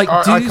mean,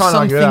 do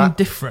something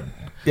different.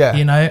 Yeah,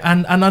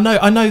 and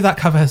I know that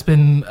cover has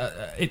been,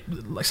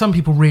 like, some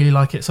people really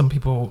like it. Some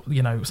people,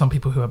 some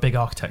people who are big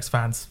Architects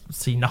fans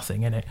see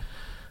nothing in it.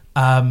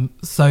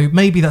 So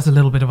maybe that's a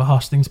little bit of a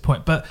harsh thing to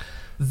point. But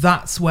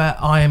that's where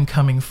I am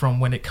coming from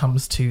when it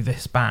comes to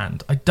this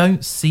band. I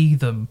don't see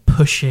them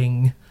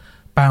pushing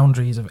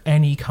boundaries of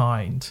any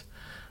kind.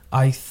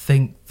 I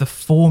think the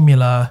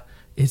formula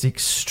is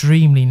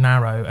extremely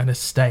narrow and has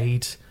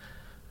stayed.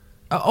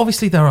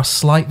 Obviously, there are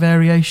slight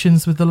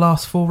variations with the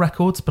last 4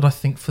 records, but I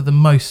think for the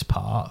most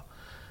part,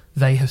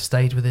 they have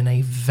stayed within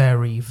a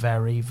very,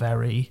 very,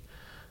 very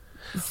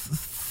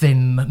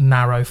thin,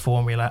 narrow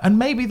formula. And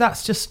maybe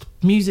that's just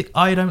music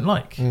I don't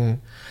like.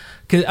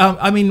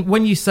 I mean,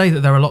 when you say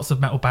that there are lots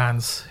of metal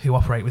bands who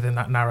operate within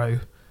that narrow,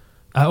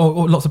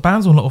 or lots of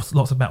bands or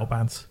lots of metal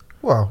bands?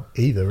 Well,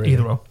 either, really.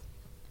 Either or.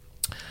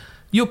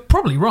 You're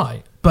probably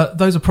right, but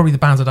those are probably the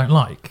bands I don't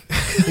like.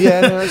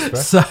 Yeah, no,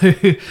 that's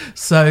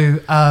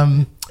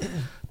fair.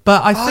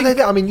 But I think...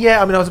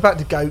 I was about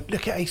to go,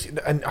 look at AC...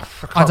 And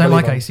I don't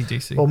like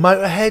AC/DC. Or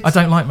Motorhead. I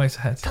don't like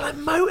Motorhead. Don't like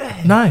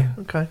Motorhead? No.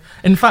 Okay.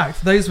 In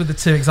fact, those were the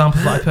 2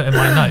 examples that I put in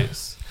my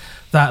notes.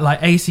 That,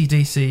 like,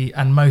 AC/DC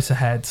and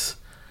Motorhead,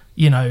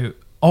 you know,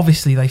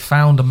 obviously they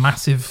found a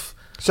massive...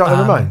 So the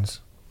Ramones?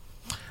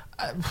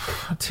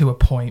 To a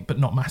point, but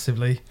not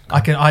massively.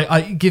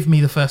 I give me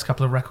the first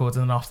couple of records,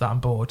 and then after that I'm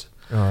bored.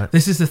 All right.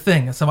 This is the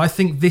thing. So I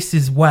think this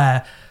is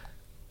where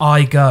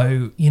I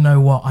go, you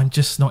know what, I'm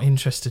just not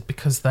interested,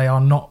 because they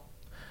are not,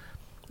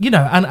 you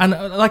know, and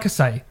like I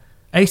say,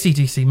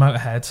 AC/DC,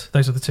 Motorhead,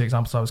 those are the 2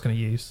 examples I was going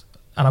to use,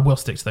 and I will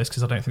stick to those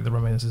because I don't think the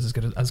Ramones is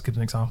as good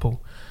an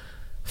example.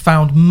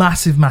 Found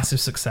massive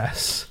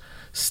success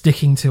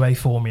sticking to a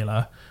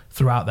formula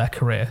throughout their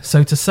career.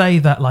 So to say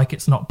that, like,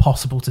 it's not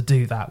possible to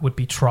do that would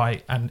be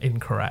trite and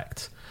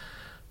incorrect.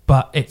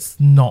 But it's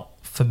not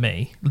for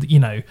me. You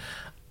know,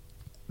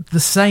 the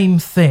same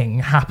thing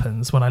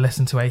happens when I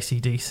listen to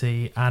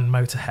AC/DC and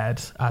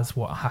Motorhead as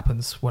what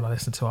happens when I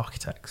listen to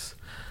Architects.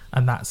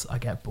 And that's, I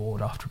get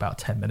bored after about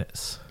 10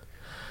 minutes.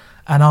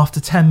 And after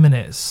 10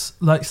 minutes,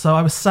 like, so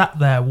I was sat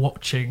there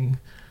watching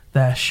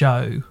their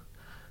show,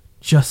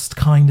 just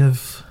kind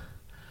of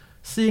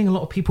seeing a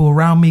lot of people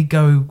around me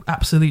go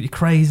absolutely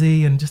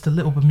crazy and just a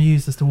little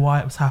bemused as to why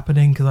it was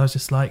happening, because I was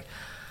just like,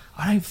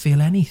 I don't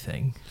feel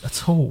anything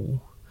at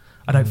all.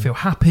 I don't feel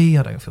happy,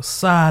 I don't feel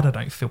sad, I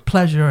don't feel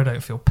pleasure, I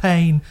don't feel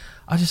pain.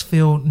 I just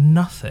feel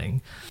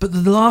nothing. But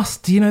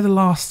do you know the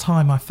last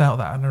time I felt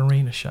that at an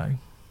arena show?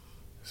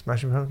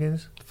 Smashing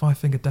Pumpkins? Five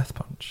Finger Death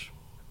Punch.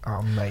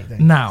 Oh, mate.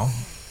 Now,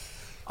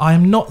 I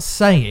am not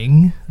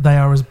saying they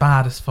are as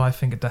bad as Five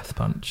Finger Death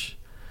Punch,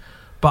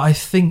 but I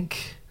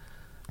think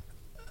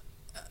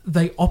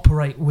they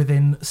operate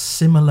within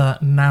similar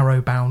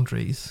narrow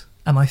boundaries,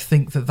 and I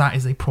think that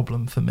is a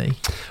problem for me.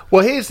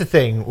 Well, here's the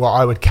thing, what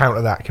I would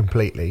counter that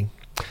completely,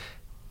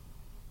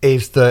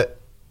 is that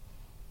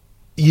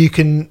you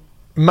can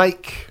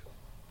make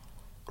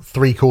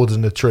 3 Chords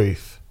and the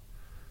Truth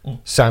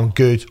sound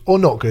good or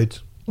not good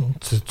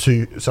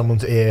to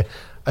someone's ear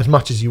as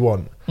much as you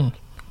want.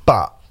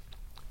 But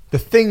the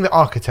thing that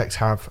Architects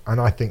have,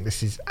 and I think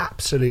this is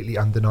absolutely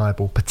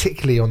undeniable,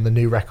 particularly on the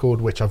new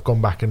record, which I've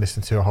gone back and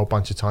listened to a whole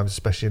bunch of times,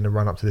 especially in the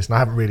run-up to this, and I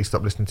haven't really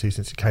stopped listening to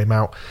since it came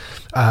out.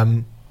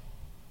 And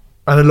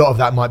a lot of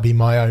that might be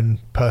my own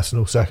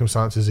personal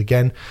circumstances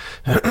again.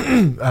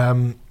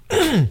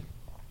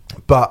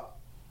 But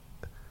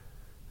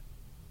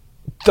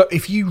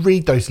if you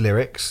read those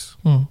lyrics,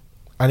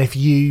 and if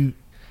you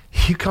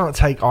can't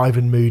take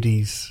Ivan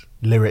Moody's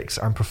lyrics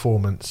and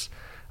performance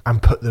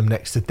and put them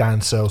next to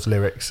Dan Searle's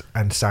lyrics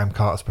and Sam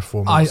Carter's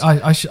performance.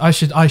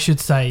 I should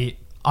say,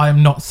 I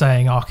am not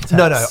saying Architects.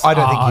 No, I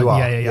don't think you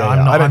are. Yeah.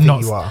 I don't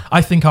think you are.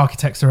 I think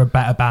Architects are a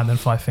better band than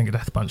Five Finger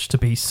Death Punch, to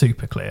be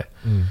super clear.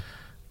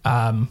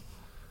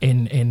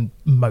 In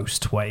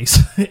most ways,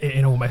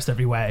 in almost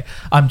every way.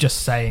 I'm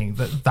just saying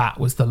that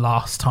was the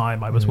last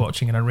time I was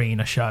watching an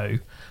arena show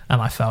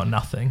and I felt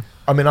nothing.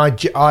 I mean,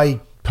 I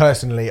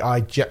personally,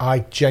 I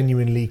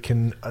genuinely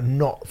can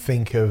not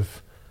think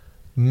of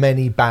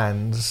many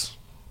bands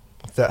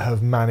that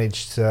have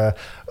managed to...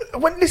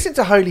 Listen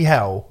to Holy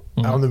Hell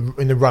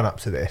in the run-up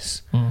to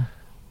this.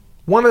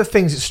 One of the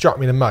things that struck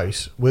me the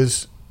most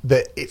was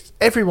that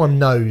everyone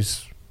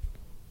knows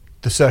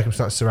the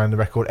circumstances around the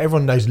record.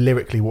 Everyone knows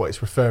lyrically what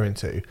it's referring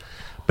to.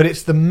 But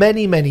it's the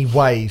many, many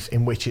ways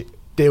in which it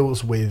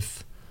deals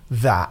with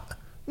that.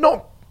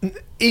 Not...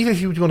 Even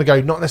if you want to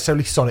go, not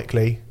necessarily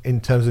sonically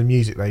in terms of the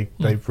music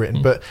they've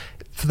written, but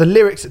for the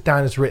lyrics that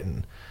Dan has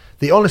written,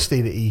 the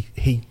honesty that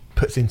he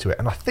puts into it,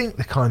 and I think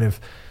the kind of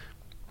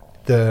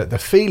the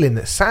feeling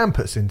that Sam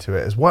puts into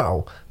it as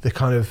well, the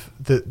kind of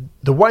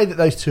the way that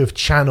those two have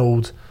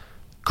channeled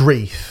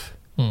grief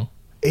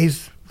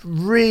is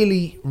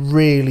really,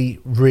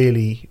 really,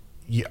 really,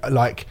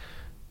 like,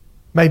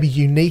 maybe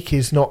unique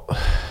is not,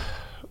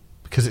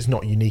 because it's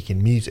not unique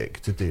in music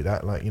to do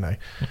that, like, you know,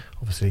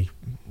 obviously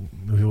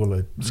we're all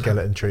a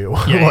skeleton tree or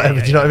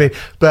whatever, do you know what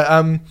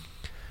I mean?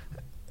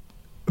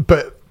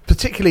 But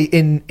particularly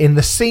in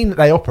the scene that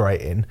they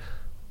operate in,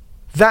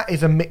 that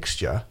is a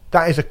mixture,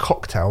 that is a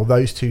cocktail,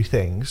 those two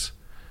things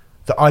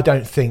that I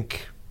don't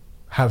think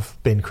have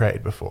been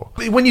created before.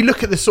 When you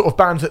look at the sort of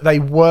bands that they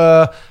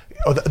were,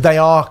 or that they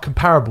are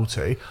comparable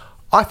to,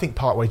 I think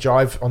Parkway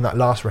Drive on that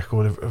last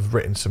record have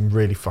written some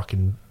really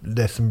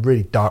there's some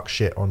really dark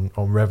shit on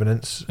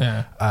Revenants,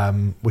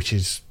 which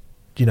is,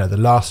 you know, the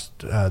last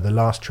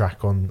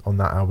track on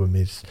that album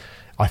is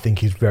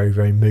very,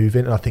 very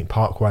moving. And I think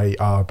Parkway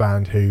are a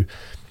band who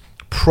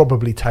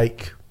probably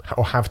take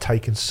or have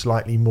taken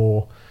slightly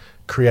more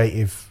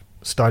creative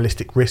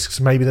stylistic risks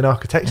maybe than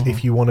Architects,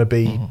 if you want to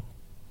be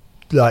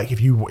like,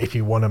 if you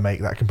want to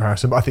make that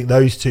comparison. But I think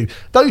those two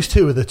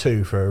are the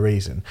two for a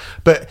reason.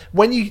 But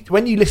when you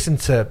listen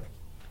to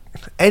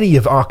any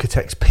of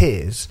Architects'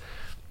 peers,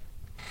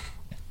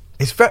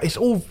 it's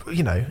all,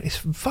 you know,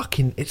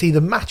 it's either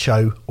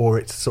macho or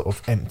it's sort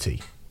of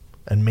empty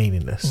and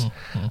meaningless.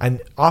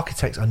 And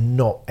Architects are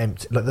not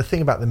empty. Like, the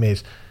thing about them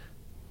is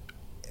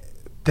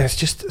there's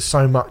just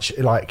so much,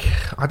 like,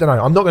 I don't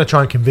know, I'm not going to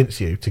try and convince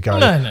you to go,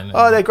 no.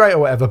 Oh, they're great or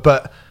whatever,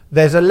 but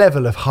there's a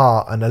level of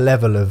heart and a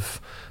level of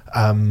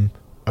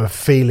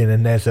feeling,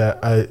 and there's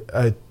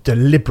a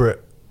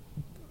deliberate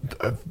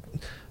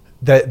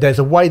there's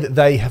a way that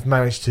they have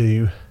managed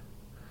to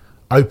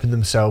open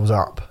themselves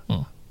up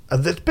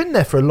that's been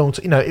there for a long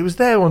time. You know, it was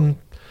there when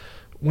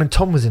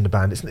Tom was in the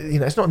band. It's, you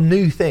know, it's not a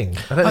new thing.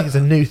 I don't think it's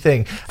a new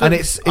thing, and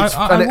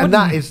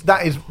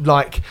that is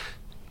like,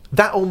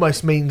 that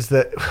almost means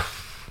that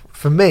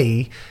for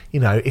me, you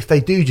know, if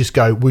they do just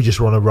go, we just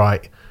want to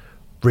write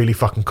really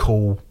fucking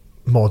cool,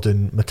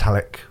 modern,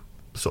 metallic,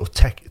 sort of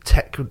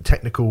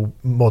technical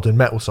modern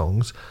metal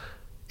songs,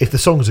 if the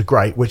songs are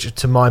great, which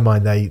to my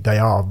mind they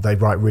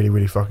write really,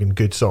 really fucking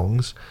good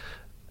songs,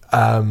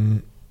 they're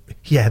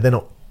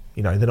not,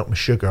 you know, they're not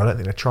Meshuggah. I don't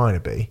think they're trying to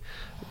be,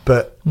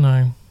 but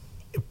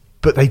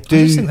they do.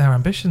 I just think their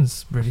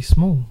ambition's really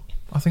small.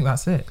 I think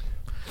that's it.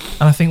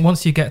 And I think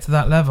once you get to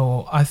that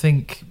level, I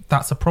think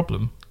that's a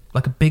problem,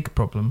 like a big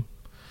problem.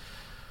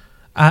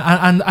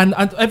 And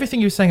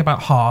everything you were saying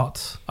about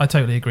heart, I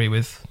totally agree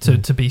with,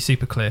 to be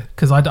super clear,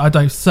 because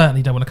I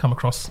certainly don't want to come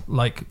across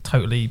like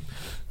totally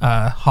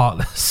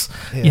heartless.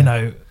 You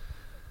know,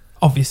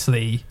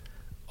 obviously,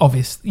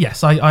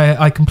 yes,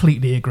 I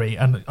completely agree.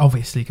 And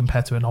obviously,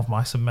 compared to an Of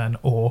Mice and Men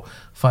or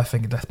Five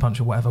Finger Death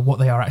Punch or whatever, what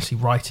they are actually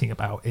writing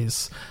about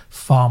is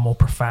far more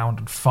profound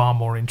and far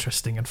more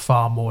interesting and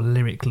far more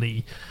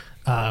lyrically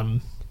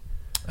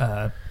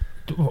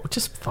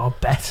just far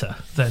better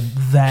than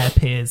their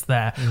peers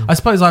there. I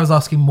suppose I was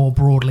asking more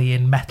broadly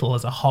in metal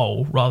as a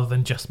whole rather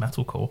than just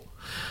metalcore.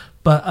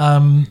 But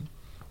in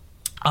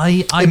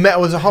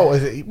metal as a whole,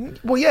 is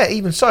it? Well, yeah,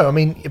 even so. I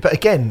mean, but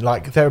again,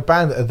 like, they're a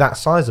band that are that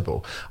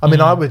sizable. I mean,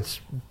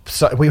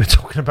 we were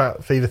talking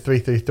about Fever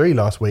 333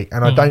 last week,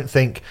 and I don't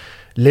think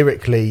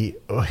lyrically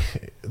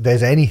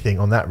there's anything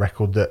on that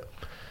record that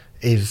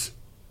is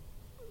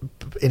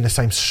in the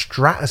same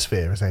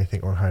stratosphere as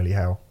anything on Holy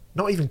Hell.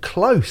 Not even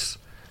close.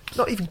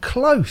 Not even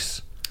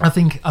close. I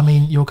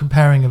mean, you're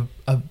comparing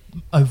a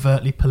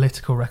overtly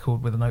political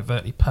record with an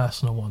overtly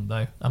personal one,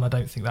 though, and I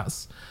don't think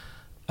that's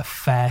a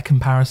fair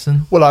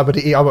comparison. Well, I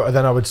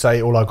would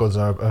say All Our Gods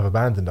Have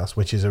Abandoned Us,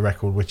 which is a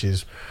record which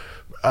is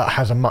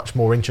has a much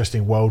more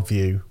interesting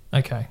worldview.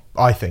 Okay,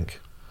 I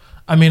think.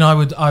 I mean, I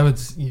would,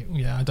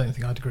 yeah. I don't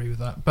think I'd agree with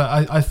that,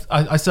 but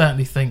I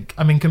certainly think.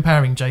 I mean,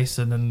 comparing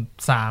Jason and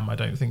Sam, I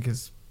don't think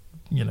is,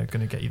 you know,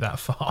 going to get you that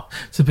far,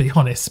 to be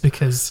honest,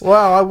 because...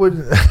 Well, I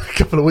wouldn't... A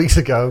couple of weeks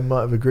ago, I might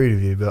have agreed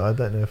with you, but I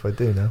don't know if I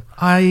do now.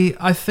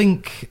 I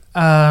think...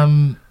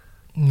 I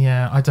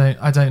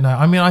don't know.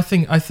 I mean, I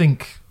think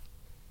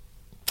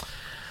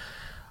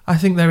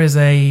there is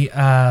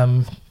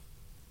a...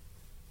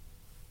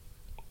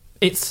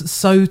 it's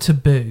so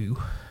taboo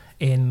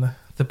in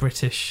the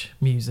British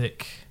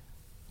music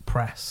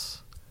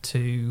press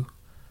to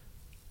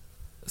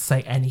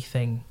say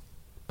anything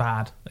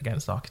bad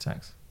against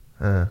Architects.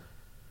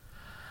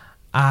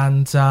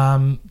 And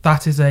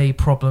that is a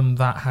problem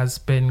that has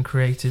been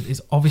created,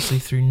 is obviously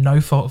through no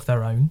fault of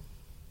their own.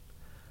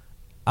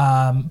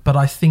 But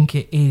I think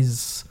it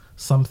is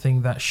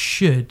something that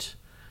should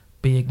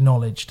be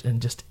acknowledged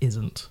and just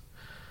isn't.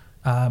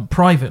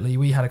 Privately,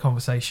 we had a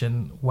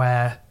conversation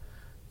where,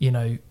 you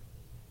know,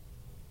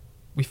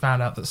 we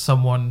found out that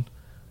someone,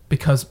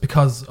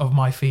 because of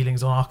my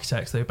feelings on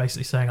Architects, they were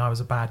basically saying I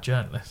was a bad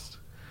journalist,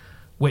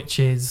 which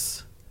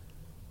is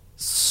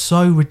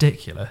so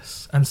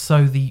ridiculous and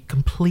so the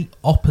complete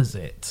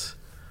opposite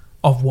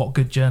of what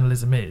good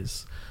journalism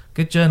is.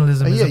 Good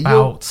journalism is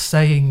about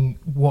saying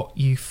what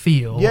you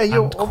feel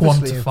and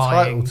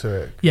quantifying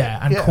to it.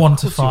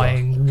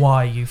 Quantifying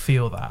why you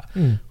feel that,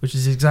 which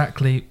is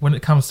exactly, when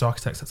it comes to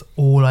Architects, that's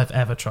all I've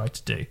ever tried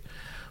to do.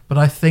 But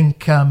I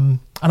think, and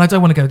I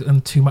don't want to go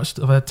on too much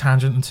of a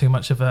tangent and too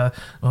much of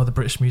the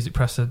British music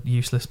press are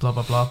useless, blah,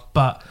 blah, blah.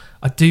 But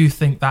I do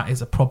think that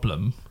is a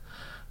problem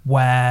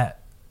where,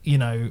 you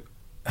know,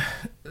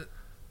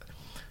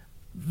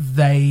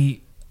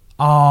 they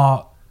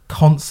are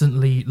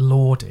constantly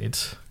lauded,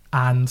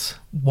 and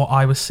what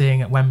I was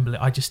seeing at Wembley,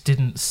 I just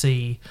didn't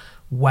see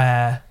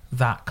where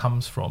that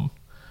comes from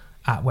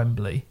at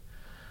Wembley.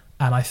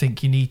 And I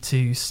think you need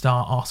to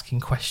start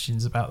asking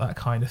questions about that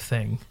kind of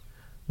thing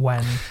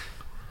when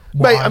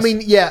Mate, I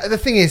mean, yeah, the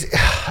thing is,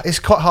 it's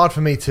quite hard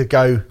for me to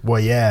go, well,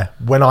 yeah,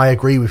 when I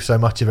agree with so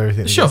much of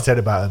everything that you said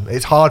about them.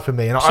 It's hard for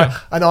me. And,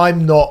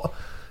 I'm not,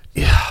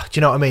 do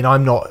you know what I mean?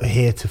 I'm not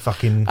here to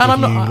fucking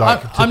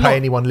pay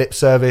anyone lip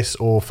service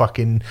or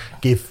fucking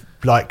give,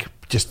 like,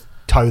 just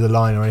toe the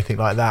line or anything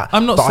like that.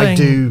 I'm not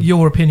saying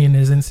your opinion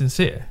is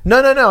insincere. No,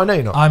 I know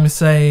you're not. I'm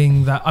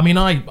saying that, I mean,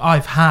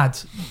 I've had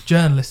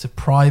journalists have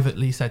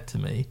privately said to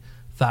me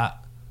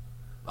that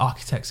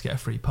architects get a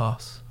free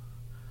pass.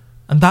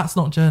 And that's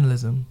not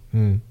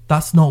journalism.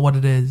 That's not what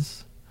it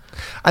is.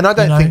 And I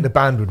don't think the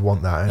band would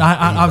want that.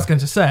 I was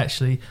going to say,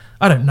 actually,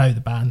 I don't know the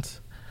band,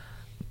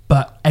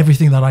 but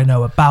everything that I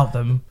know about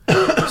them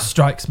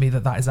strikes me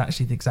that is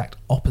actually the exact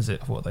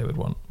opposite of what they would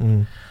want.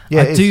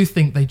 Yeah, I do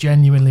think they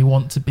genuinely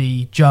want to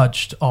be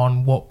judged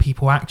on what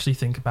people actually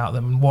think about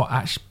them and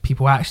what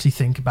people actually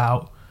think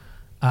about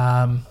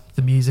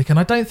the music. And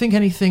I don't think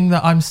anything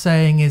that I'm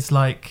saying is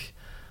like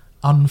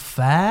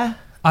unfair.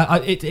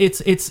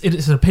 It's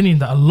an opinion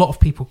that a lot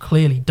of people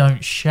clearly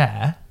don't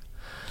share,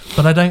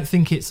 but I don't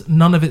think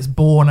none of it's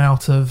born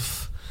out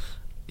of,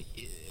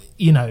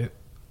 you know,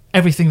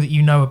 everything that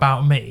you know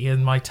about me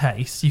and my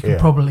tastes. You can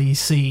probably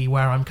see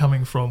where I'm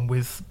coming from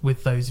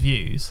with those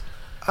views.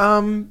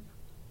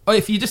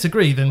 If you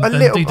disagree, then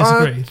do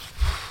disagree.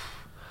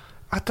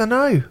 I don't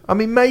know. I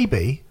mean,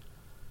 maybe.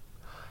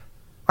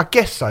 I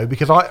guess so,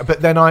 because I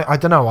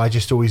don't know. I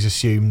just always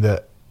assume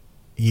that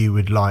you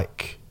would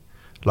like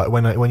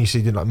when you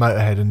see did like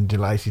Motorhead and did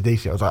like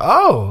AC/DC, I was like,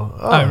 oh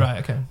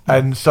right, okay.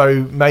 And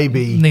so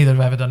maybe neither have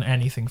ever done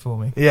anything for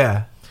me.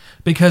 Yeah,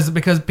 because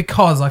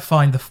I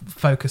find the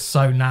focus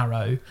so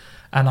narrow,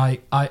 and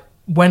I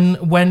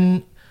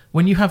when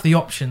you have the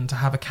option to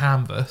have a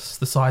canvas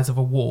the size of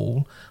a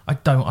wall, I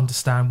don't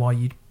understand why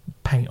you'd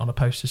paint on a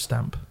postage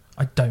stamp.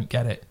 I don't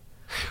get it.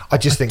 I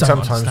just think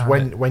sometimes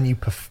when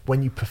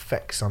you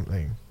perfect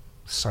something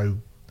so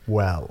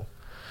well.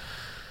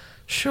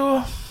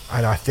 Sure.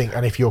 And I think,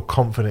 and if you're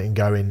confident in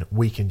going,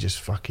 we can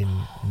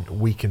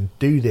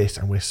do this,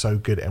 and we're so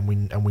good, and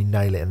we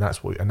nail it, and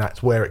that's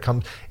where it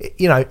comes.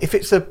 You know, if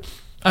it's this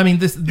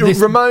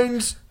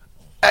Ramones,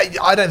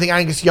 I don't think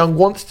Angus Young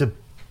wants to.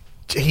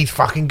 He's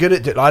fucking good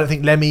at it. I don't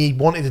think Lemmy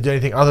wanted to do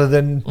anything other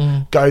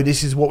than go,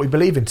 this is what we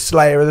believe in.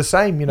 Slayer are the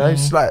same, you know.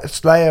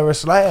 Slayer are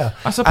Slayer.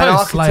 I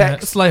suppose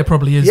Slayer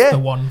probably is the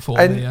one for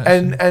me.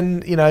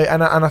 And you know,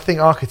 and I think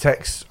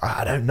Architects,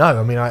 I don't know.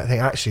 I mean, I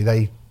think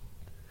actually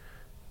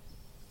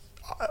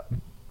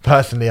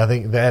personally, I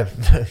think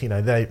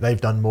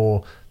they've done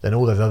more than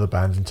all those other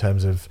bands in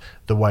terms of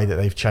the way that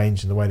they've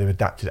changed and the way they've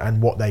adapted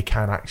and what they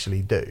can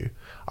actually do.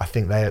 I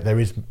think there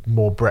is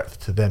more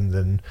breadth to them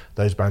than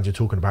those bands you're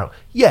talking about.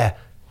 Yeah,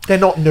 they're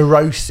not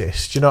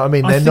Neurosis. Do you know what I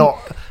mean?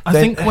 I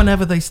think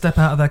whenever they step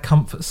out of their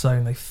comfort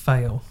zone, they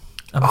fail,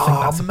 and I think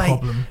that's a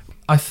problem.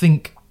 I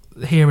think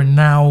Here and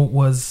Now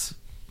was,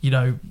 you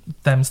know,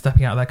 them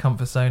stepping out of their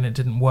comfort zone. It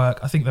didn't work.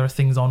 I think there are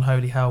things on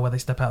Holy Hell where they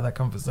step out of their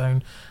comfort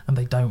zone and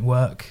they don't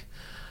work.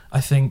 I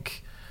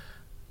think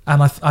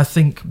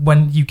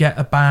when you get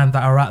a band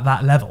that are at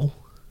that level,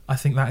 I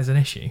think that is an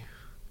issue.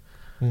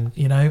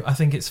 You know, I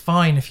think it's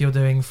fine if you're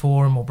doing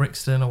Forum or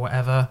Brixton or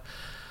whatever,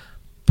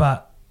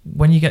 but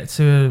when you get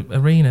to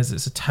arenas,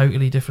 it's a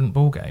totally different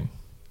ballgame.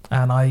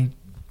 And I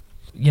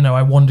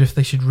wonder if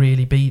they should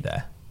really be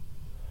there.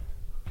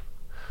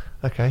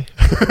 Okay.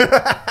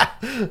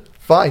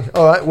 Fine.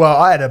 All right. Well,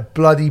 I had a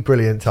bloody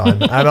brilliant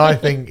time, and I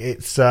think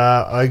it's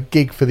a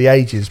gig for the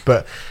ages.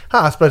 But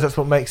I suppose that's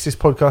what makes this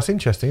podcast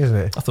interesting, isn't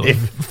it? I thought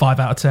 5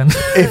 out of 10.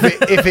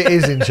 if it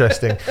is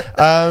interesting.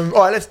 All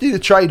right, let's do the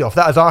trade-off.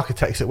 That was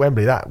Architects at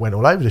Wembley. That went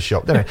all over the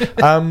shop, didn't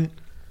it?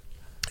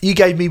 You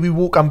gave me We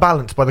Walk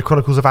Unbalanced by the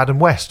Chronicles of Adam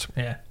West.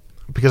 Yeah.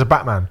 Because of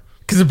Batman.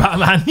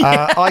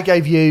 Yeah. I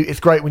gave you It's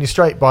Great When You're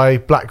Straight by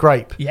Black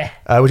Grape. Yeah.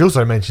 Which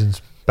also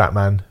mentions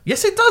Batman.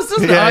 Yes, it does,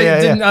 doesn't it? I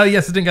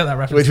didn't get that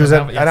reference. Which was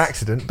an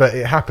accident, but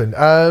it happened.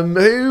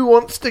 Who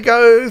wants to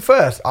go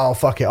first? Oh,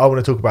 fuck it. I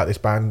want to talk about this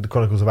band, The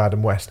Chronicles of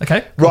Adam West.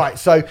 Okay. Right,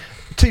 so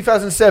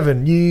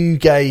 2007, you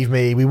gave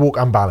me We Walk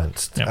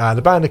Unbalanced. Yep.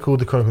 The band are called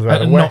The Chronicles of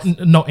Adam West.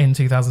 Not in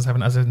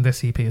 2007, as in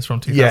this EP is from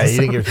 2007. Yeah,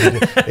 you didn't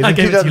give it to me. I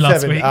gave it to you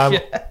last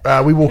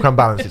week. We Walk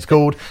Unbalanced, it's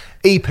called.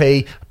 EP,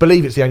 I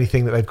believe it's the only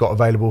thing that they've got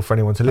available for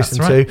anyone to listen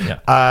to. Yeah.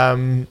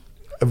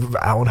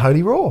 Out on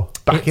Holy Raw,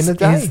 back in the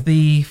day. It's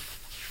the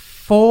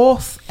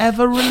 4th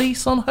ever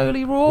release on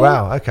Holy Raw.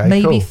 Wow, okay,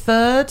 maybe cool.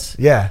 3rd.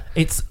 Yeah.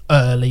 It's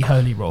early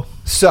Holy Raw.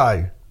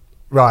 So,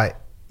 right,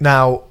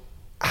 now,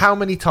 how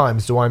many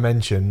times do I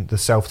mention the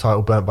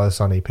self-titled Burnt by the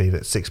Sun EP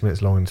that's 6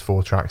 minutes long and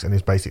 4 tracks and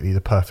is basically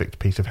the perfect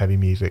piece of heavy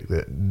music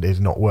that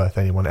is not worth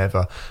anyone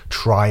ever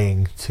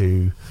trying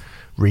to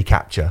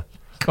recapture?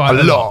 Quite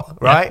a lot,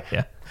 right?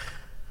 Yeah.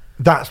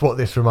 That's what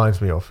this reminds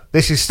me of.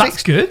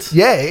 That's good.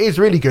 Yeah, it is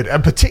really good.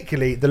 And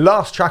particularly the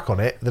last track on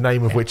it, the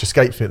name of which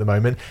escapes me at the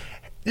moment,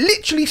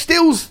 literally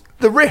steals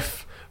the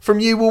riff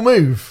from You Will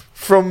Move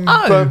from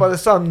Burnt by the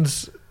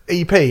Sun's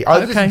EP.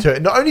 I listened to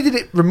it. Not only did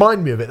it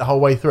remind me of it the whole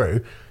way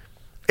through,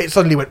 it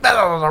suddenly went, and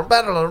I was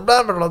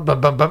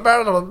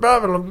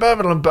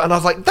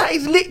like, that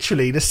is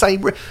literally the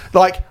same riff.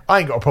 Like, I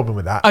ain't got a problem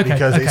with that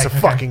because it's a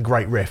fucking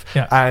great riff.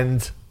 Yeah.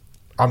 And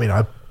I mean,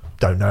 I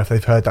don't know if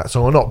they've heard that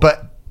song or not,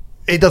 but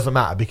it doesn't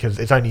matter because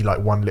it's only like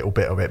one little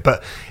bit of it,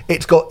 but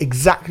it's got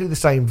exactly the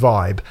same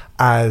vibe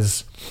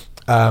as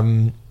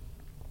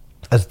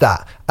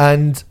that.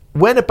 And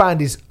when a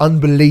band is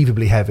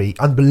unbelievably heavy,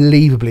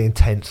 unbelievably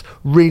intense,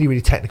 really,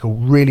 really technical,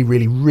 really,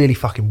 really, really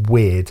fucking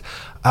weird,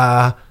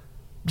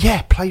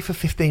 play for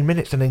 15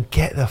 minutes and then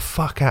get the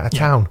fuck out of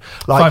town.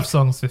 Like 5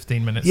 songs,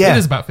 15 minutes. Yeah, it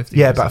is about 15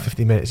 minutes. Yeah, about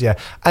 15 minutes, yeah.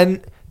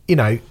 And, you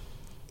know,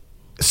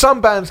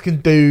 some bands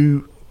can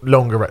do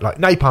longer, like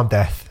Napalm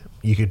Death,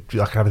 you could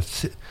like have a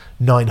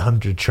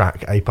 900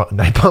 track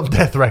Napalm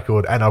Death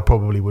record and I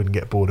probably wouldn't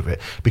get bored of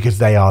it because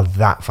they are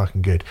that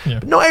fucking good. Yeah.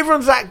 But not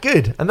everyone's that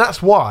good, and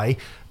that's why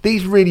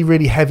these really,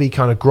 really heavy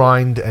kind of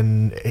grind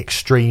and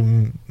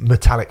extreme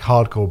metallic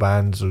hardcore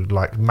bands, or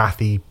like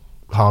mathy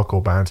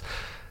hardcore bands,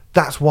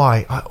 that's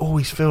why I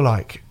always feel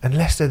like,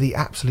 unless they're the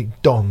absolute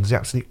dons, the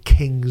absolute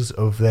kings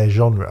of their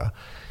genre,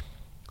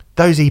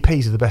 those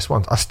EPs are the best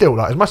ones. I still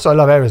like, as much as I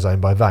love Aerozone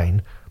by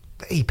Vane,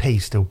 the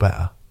EP's still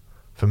better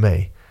for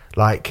me.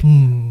 Like,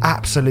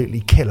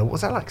 absolutely killer. What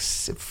was that, like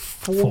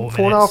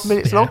 4.5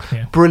 minutes long?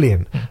 Yeah.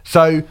 Brilliant.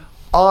 So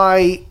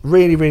I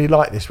really, really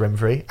like this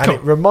Renfrey, and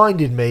it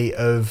reminded me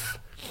of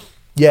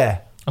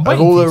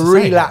all the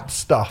relapse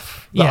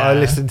stuff that I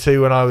listened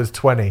to when I was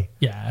 20.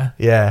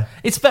 Yeah.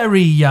 It's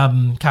very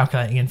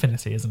Calculating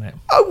Infinity, isn't it?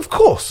 Oh, of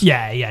course.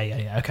 Yeah.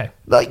 Okay.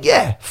 Like,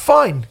 yeah,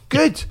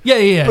 good.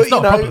 Yeah. But it's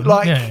not a problem.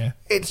 like,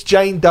 it's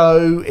Jane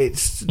Doe,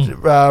 it's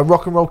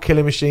Rock and Roll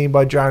Killing Machine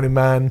by Drowning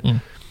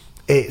Man.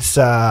 It's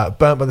Burnt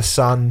by the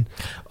Sun.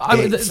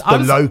 It's The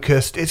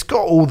Locust. It's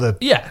got all the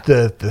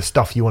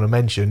stuff you want to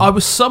mention. I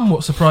was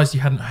somewhat surprised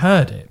you hadn't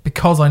heard it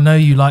because I know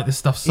you like this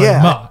stuff so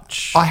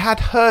much. I had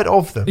heard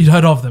of them. You'd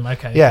heard of them,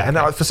 okay. Yeah, and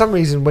for some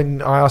reason,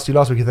 when I asked you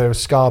last week if they were a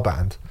ska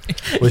band,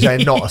 which they're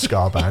not a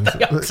ska band.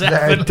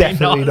 They're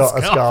definitely not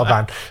a ska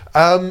band.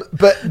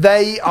 But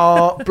they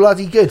are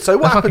bloody good. So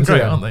what happened to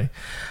them? Aren't they?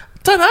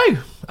 Don't know.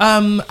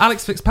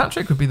 Alex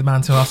Fitzpatrick would be the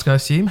man to ask, I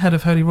assume, head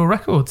of Holy Roll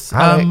Records.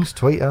 Alex,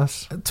 tweet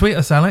us. Tweet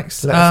us,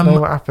 Alex. Let us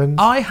know what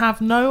happened. I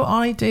have no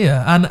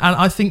idea. And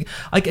I think,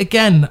 like,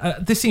 again,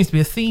 this seems to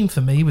be a theme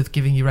for me with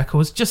giving you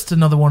records. Just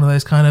another one of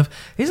those kind of,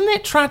 isn't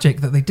it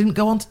tragic that they didn't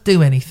go on to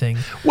do anything?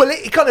 Well,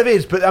 it kind of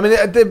is, but I mean,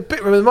 they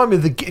remind me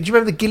of do you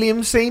remember the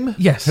Gilliam theme?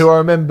 Yes. Who I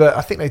remember,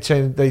 I think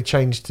they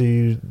changed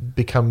to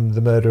become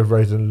the Murder of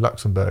Rosa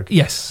Luxemburg.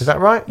 Yes. Is that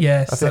right?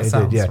 Yes, I think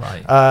that they did,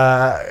 sounds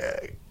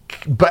right.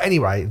 But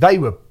anyway, they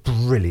were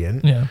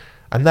brilliant. Yeah.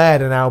 And they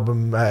had an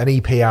album, an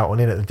EP out on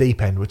In at the Deep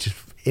End, which is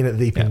In at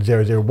the Deep End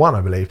 001,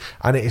 I believe.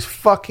 And it is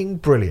fucking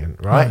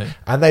brilliant, right?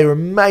 And they were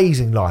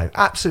amazing live.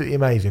 Absolutely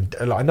amazing.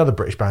 Like another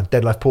British band,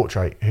 Dead Life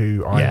Portrait,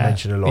 who I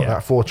mentioned a lot.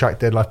 That 4-track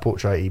Dead Life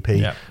Portrait EP.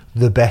 Yeah.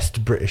 The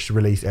best British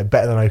release,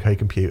 better than OK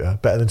Computer,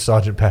 better than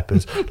Sgt.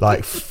 Pepper's,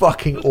 like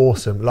fucking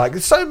awesome. Like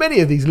there's so many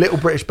of these little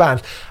British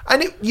bands,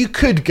 and you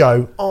could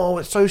go, oh,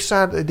 it's so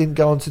sad that they didn't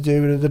go on to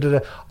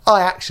do.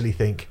 I actually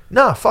think,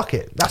 nah, fuck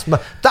it, that's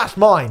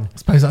mine. I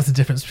suppose that's the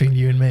difference between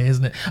you and me,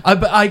 isn't it?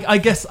 But I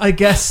guess.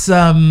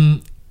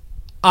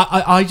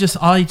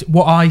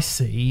 What I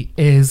see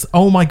is,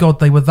 oh my god,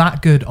 they were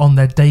that good on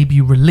their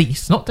debut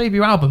release, not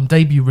debut album,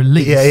 debut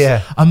release.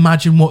 Yeah.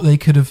 Imagine what they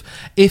could have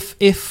if.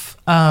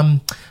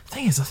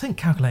 Thing is, I think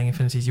Calculating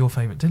Infinity is your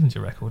favourite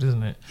Dillinger record,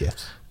 isn't it?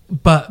 Yes.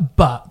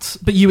 But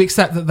you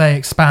accept that they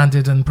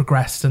expanded and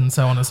progressed and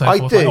so on and so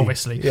forth. I do. Like,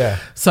 obviously. Yeah.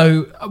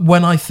 So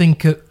when I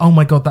think, oh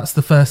my god, that's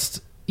the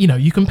first. You know,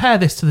 you compare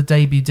this to the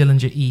debut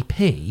Dillinger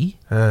EP.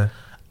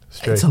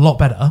 It's a lot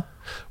better.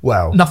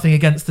 Well, nothing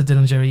against the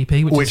Dillinger EP,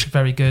 which is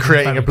very good.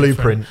 Creating a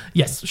blueprint.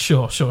 Yes,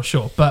 sure.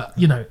 But,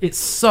 you know, it's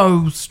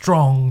so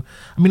strong.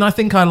 I mean, I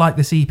think I like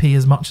this EP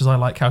as much as I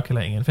like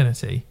Calculating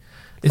Infinity.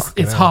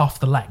 It's half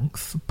the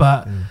length,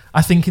 but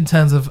I think in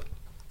terms of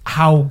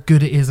how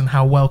good it is and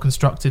how well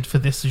constructed for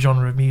this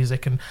genre of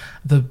music and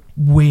the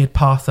weird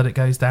path that it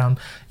goes down,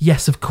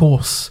 yes, of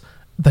course,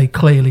 they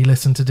clearly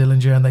listen to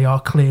Dillinger and they are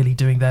clearly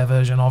doing their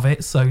version of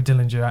it, so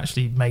Dillinger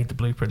actually made the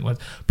blueprint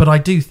with. But I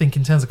do think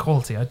in terms of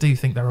quality, I do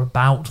think they're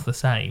about the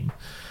same.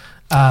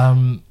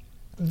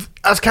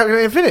 As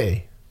Calculating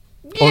Infinity?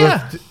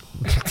 Yeah.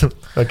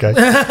 Okay.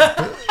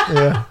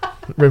 Yeah.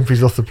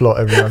 Renfrey's off the plot,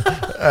 everyone.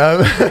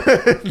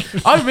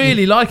 I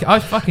really like it. I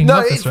fucking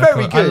love this record.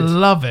 Very good. I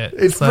love it.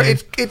 It's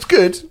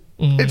good.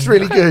 It's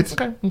really good.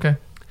 Okay.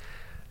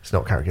 It's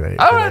not Calculating.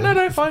 Oh, right,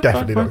 no, fine.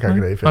 Definitely fine, not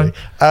Calculating. Fine.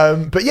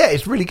 But yeah,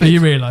 it's really good.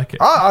 You really like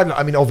it?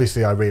 I mean,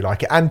 obviously, I really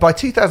like it. And by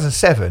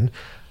 2007,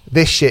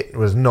 this shit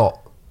was not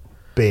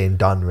being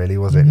done, really,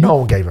 was it? No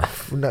one gave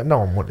no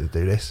one wanted to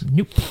do this.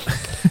 Nope. Do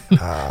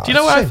you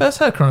know where I first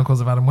heard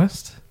Chronicles of Adam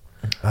West?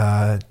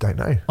 Don't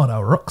know. On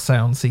a Rock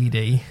Sound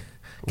CD.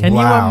 Can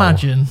you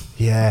imagine?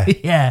 Yeah.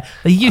 Yeah.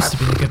 They used to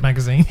be a good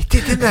magazine. They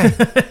did, didn't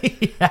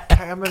they?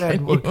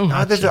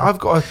 I've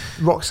got a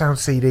Rock Sound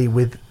CD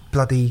with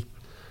bloody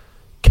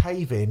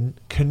Cave In,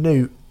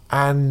 Canute,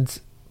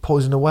 and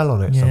Poison a Well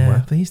on it Yeah,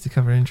 somewhere. they used to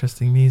cover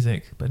interesting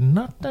music, but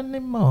not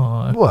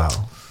anymore.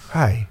 Well,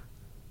 hey,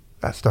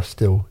 that stuff's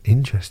still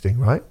interesting,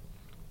 right?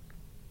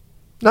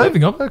 No?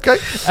 Moving on. Okay.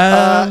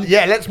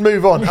 Yeah, let's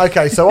move on.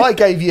 Okay, so I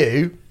gave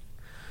you,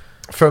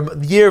 from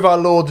the year of our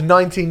Lord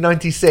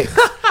 1996,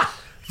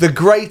 the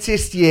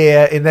greatest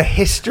year in the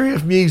history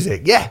of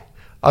music. Yeah,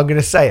 I'm going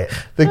to say it.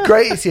 The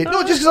greatest year.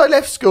 Not just because I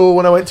left school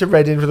when I went to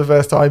Reading for the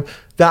first time.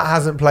 That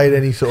hasn't played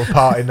any sort of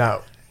part in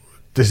that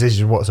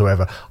decision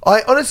whatsoever.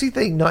 I honestly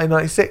think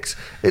 1996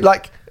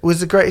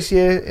 was the greatest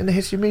year in the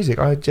history of music.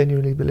 I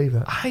genuinely believe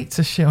that. I hate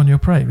to shit on your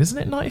parade. Isn't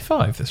it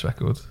 95, this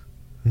record?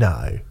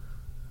 No,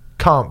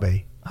 can't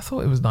be. I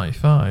thought it was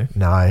 95.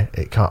 No,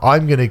 it can't.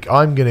 I'm gonna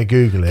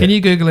Google it. Can you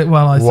Google it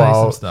while I say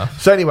some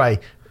stuff? So anyway,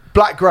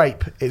 Black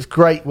Grape. It's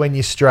great when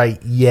you're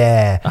straight.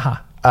 Yeah. Uh-huh.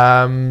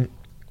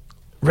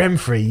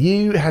 Remfry,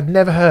 you had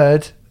never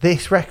heard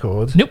this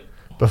record. Nope.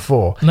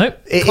 Before.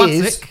 Nope.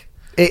 Classic.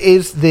 It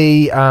is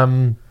the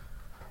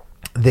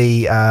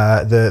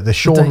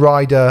Shaun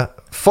Ryder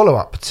follow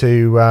up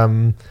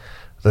to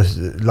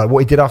what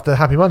he did after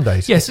Happy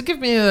Mondays. Yeah, so give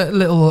me a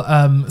little.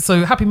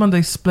 So Happy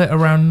Mondays split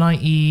around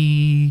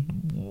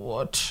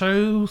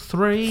 92,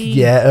 3.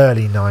 Yeah,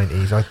 early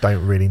 90s. I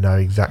don't really know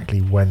exactly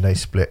when they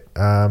split.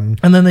 And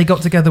then they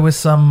got together with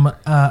some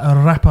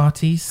rap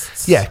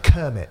artists. Yeah,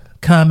 Kermit,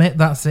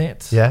 that's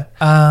it. Yeah.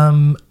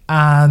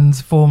 And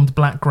formed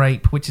Black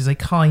Grape, which is a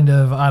kind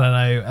of, I don't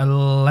know,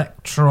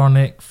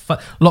 electronic,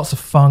 lots of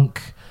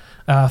funk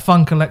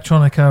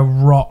electronica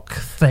rock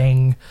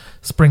thing,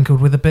 sprinkled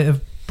with a bit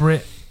of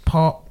Brit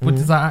pop.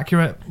 Is that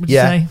accurate? Would you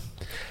say?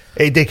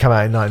 It did come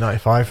out in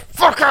 1995.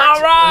 Fuck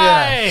all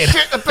right! Yeah.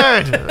 Shit the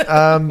bed!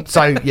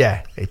 So,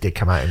 yeah, it did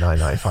come out in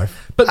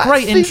 1995. But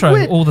great intro,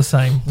 weird. all the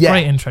same. Yeah,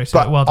 great intro to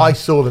but it. Well done. I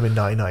saw them in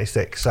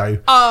 1996, so...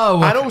 Oh,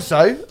 okay. And also,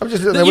 I'm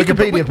just looking at their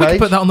Wikipedia we page. could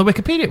put that on the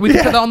Wikipedia. We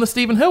could put that on the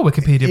Stephen Hill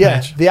Wikipedia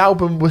page. The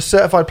album was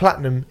certified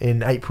platinum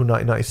in April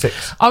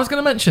 1996. I was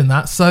going to mention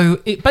that. So,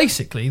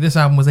 this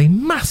album was a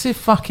massive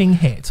fucking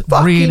hit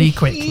really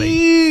quickly.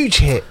 Huge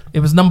hit. It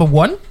was number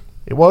 1.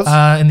 It was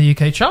in the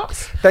UK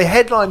charts. They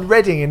headlined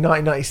Reading in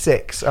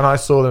 1996, and I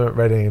saw them at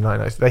Reading in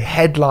 1996. They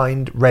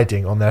headlined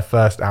Reading on their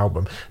first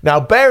album. Now,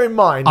 bear in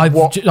mind,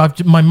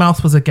 my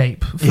mouth was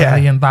agape for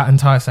that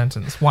entire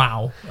sentence.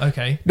 Wow.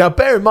 Okay. Now,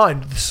 bear in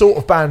mind the sort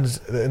of bands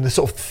and the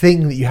sort of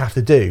thing that you have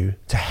to do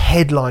to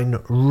headline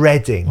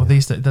Reading. Well,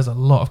 these days, there's a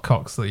lot of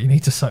cocks that you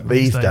need to suck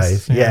these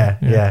days.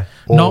 Yeah.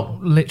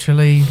 Not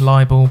literally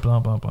libel, blah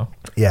blah blah.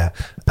 Yeah.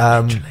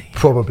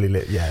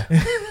 Probably yeah.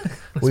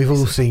 We've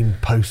all seen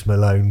Post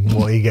Malone,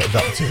 what he gets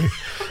up to.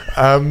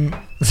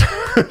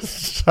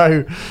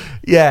 So,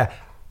 yeah.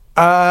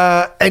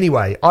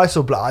 Anyway, I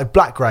saw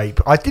Black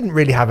Grape. I didn't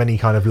really have any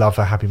kind of love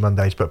for Happy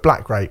Mondays, but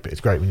Black Grape,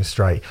 it's great when you're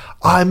straight.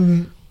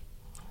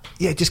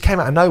 It just came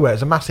out of nowhere. It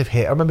was a massive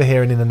hit. I remember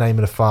hearing In the Name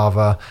of the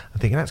Father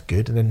and thinking, that's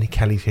good. And then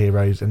Kelly's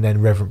Heroes and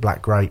then Reverend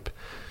Black Grape.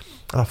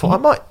 And I thought, I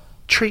might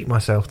treat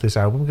myself to this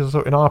album because I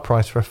saw it in our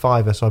price for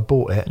 $5, so I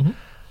bought it. Mm-hmm.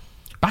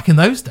 Back in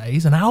those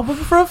days, an album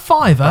for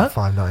 $5?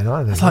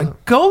 $5.99. It's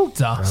like gold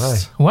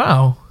dust.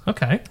 Wow.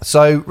 Okay.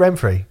 So,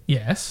 Remfry.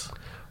 Yes.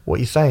 What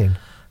are you saying?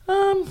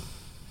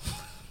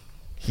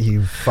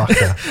 You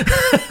fucker.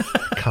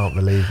 Can't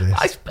believe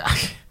this.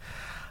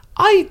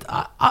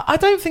 I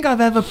don't think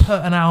I've ever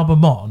put an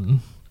album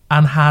on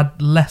and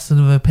had less of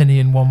an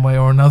opinion one way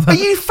or another. Are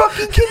you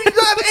fucking kidding? You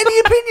don't have any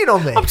opinion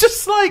on this? I'm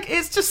just like,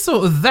 it's just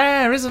sort of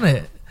there, isn't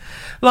it?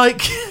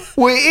 Like,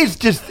 well, it is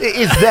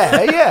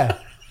there, yeah.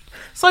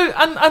 So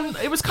and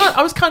it was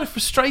I was kind of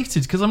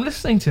frustrated because I'm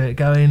listening to it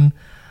going,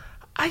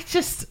 I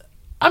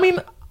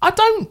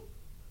don't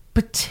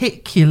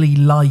particularly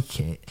like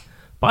it,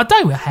 but I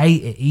don't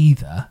hate it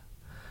either.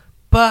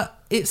 But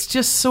it's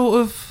just sort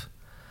of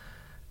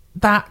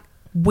that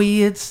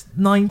weird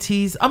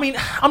 90s. I mean,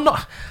 I'm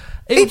not.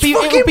 It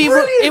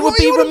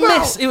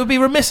would be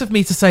remiss of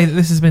me to say that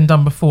this has been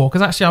done before,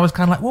 because actually I was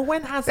kind of like, well,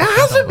 when has it? It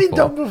hasn't been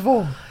done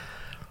before.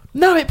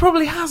 No, it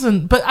probably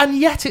hasn't. And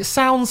yet it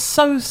sounds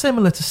so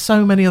similar to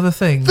so many other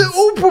things. That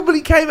all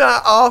probably came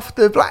out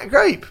after Black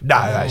Grape. No,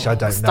 actually, I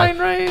don't know. Stone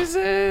Roses.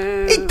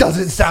 It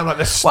doesn't sound like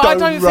the Stone Roses.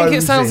 Well, I don't think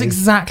it sounds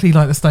exactly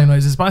like the Stone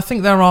Roses, but I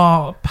think there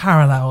are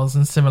parallels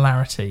and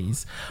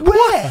similarities.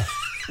 Where?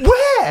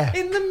 Where?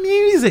 In the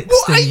music,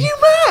 What, Steve. are you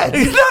mad?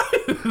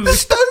 No. The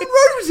Stone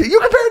Roses?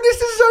 You're comparing this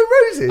to the Stone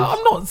Roses?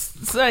 I'm not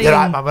saying... You're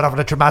like, Mum, we're having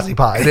a Tremazzi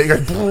party. And it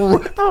goes...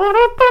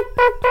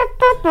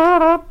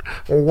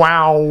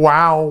 wow,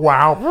 wow,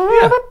 wow.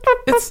 Yeah.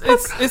 It's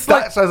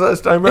like... That sounds like the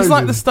Stone Roses. It's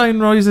like the Stone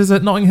Roses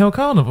at Notting Hill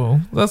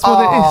Carnival. That's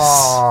what it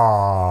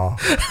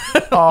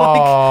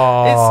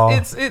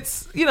is.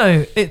 It's you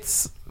know,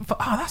 it's... Oh,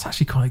 that's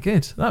actually quite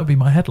good. That would be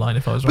my headline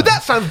if I was right. But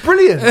that sounds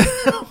brilliant.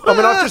 I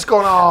mean, I've just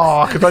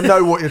gone, because I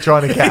know what you're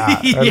trying to get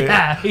at.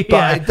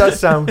 But it does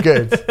sound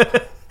good.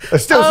 It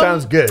still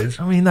sounds good.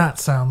 I mean, that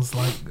sounds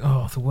like,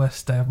 the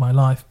worst day of my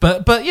life.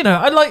 But you know,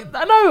 I don't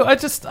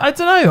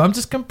know. I'm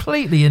just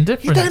completely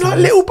indifferent. You don't like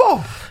Little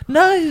Bob?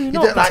 No, you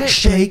don't like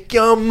Shake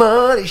Your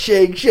Money,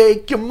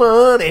 Shake your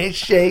money,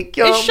 shake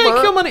your money.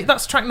 Shake Your Money.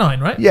 That's track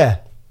 9, right? Yeah.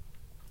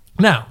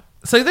 Now,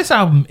 so this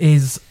album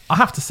is, I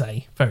have to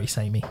say, very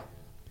samey.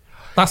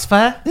 That's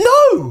fair? No!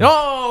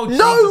 Oh, Jesus,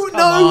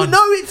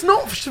 no, it's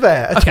not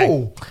fair at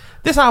all.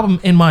 This album,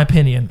 in my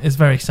opinion, is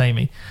very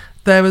samey.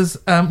 There was,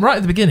 right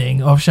at the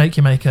beginning of Shake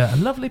Your Maker, a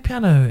lovely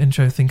piano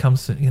intro thing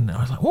comes to,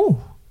 I was like,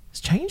 oh, it's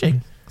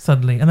changing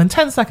suddenly. And then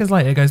 10 seconds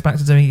later, it goes back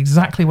to doing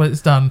exactly what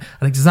it's done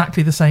at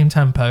exactly the same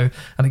tempo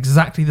and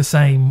exactly the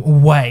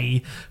same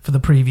way for the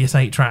previous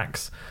 8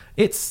 tracks.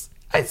 It's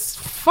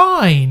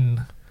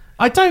fine.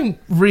 I don't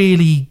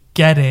really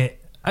get it.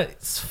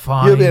 It's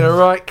fine. You're being a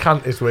right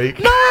cunt this week.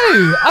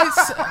 No,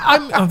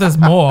 there's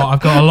more. I've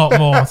got a lot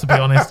more, to be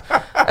honest.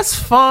 It's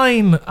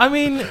fine. I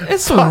mean,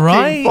 it's all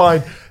right.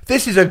 Fine.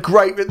 This is a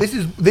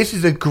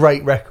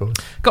great record.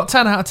 Got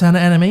 10 out of 10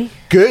 at Enemy.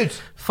 Good.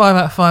 5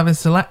 out of 5 in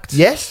Select.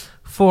 Yes.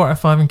 4 out of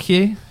 5 in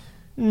Q.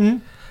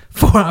 Mm.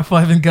 4 out of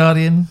 5 in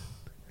Guardian.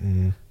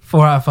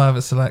 4 out of 5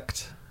 at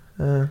Select.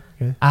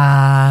 Okay.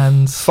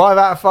 And 5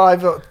 out of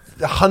 5.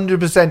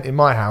 100% in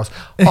my house.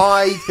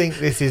 I think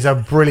this is a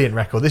brilliant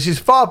record. This is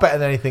far better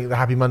than anything that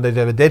Happy Mondays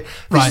ever did.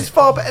 This is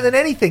far better than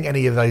anything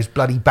any of those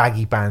bloody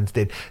baggy bands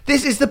did.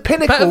 This is the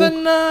pinnacle.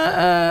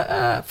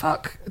 Better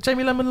than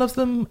Jamie Lemon loves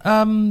them.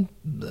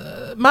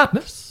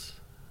 Madness.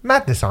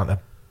 Madness aren't a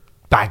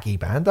baggy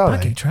band, are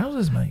Baggy they?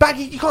 trousers, mate.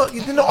 Baggy. You can't.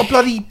 They're not a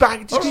bloody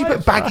bag. Just because you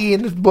put baggy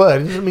in the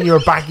word, it doesn't mean you're a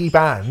baggy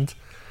band.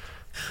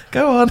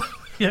 Go on.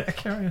 Yeah,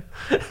 carry on.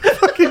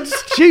 Fucking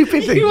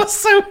stupid thing. You are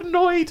so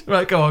annoyed.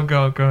 Right, go on.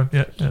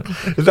 Yeah.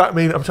 Does that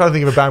mean I'm trying to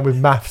think of a band with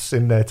maths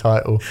in their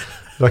title,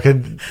 like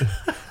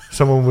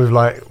someone with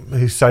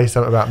who say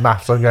something about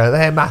maths? I'm going,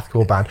 they're a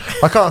mathcore band.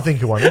 I can't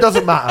think of one. It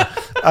doesn't matter,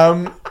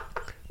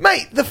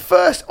 mate. I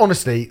would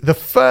say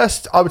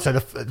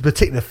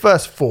particularly the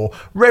first 4.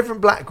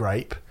 Reverend Black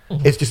Grape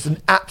is just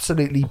an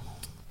absolutely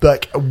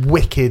a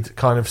wicked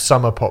kind of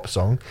summer pop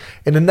song.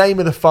 In the Name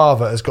of the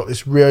Father has got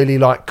this really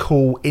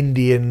cool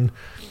Indian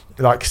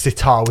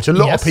sitar, which a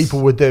lot of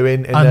people were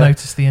doing. I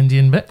noticed the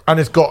Indian bit, and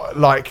it's got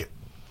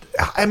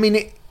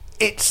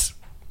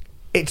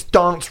it's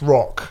dance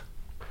rock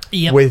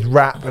with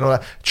rap and all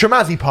that.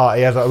 Tremazzi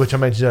Party, which I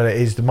mentioned earlier,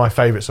 is my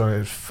favourite song.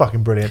 It's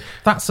fucking brilliant.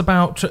 That's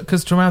about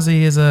because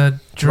Tremazzi is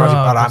a drug.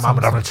 I'm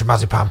having a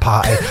Tremazzi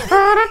party.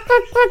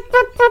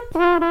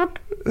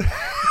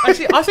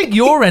 Actually, I think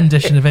your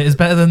rendition of it is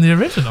better than the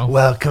original.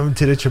 Welcome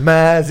to the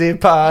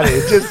Tremazzi party.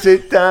 Just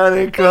sit down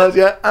and close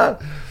your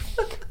eyes.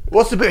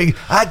 What's the bit?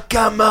 I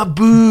got my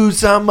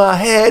boots on my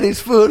head.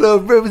 It's full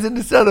of rivers in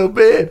the sun of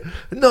bed.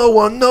 No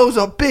one knows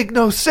how big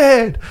no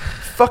said.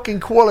 Fucking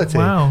quality.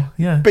 Wow,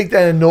 yeah. Big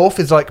Day in the North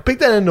is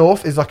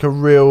like a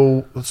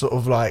real sort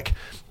of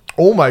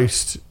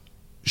almost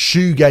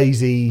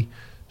shoegazy,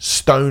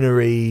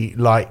 stonery,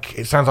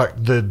 it sounds like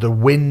the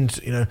wind,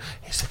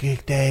 it's a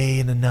big day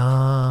in the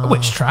north.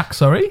 Which track,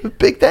 sorry?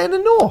 Big Day in the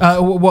North.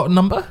 What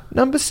number?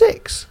 Number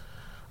 6.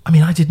 I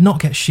mean, I did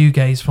not get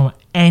shoegaze from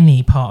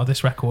any part of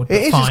this record.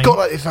 It is just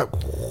got this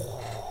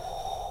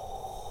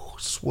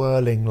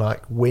swirling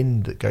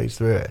wind that goes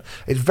through it.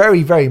 It's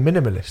very, very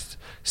minimalist.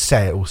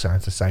 Say it all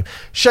sounds the same.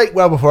 Shake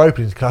well before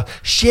opening class.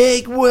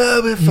 Shake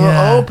well before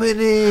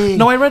opening.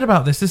 No, I read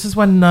about this. This is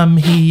when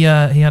he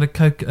had a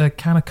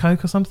can of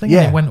Coke or something.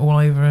 Yeah, and it went all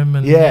over him.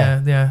 And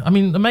yeah. I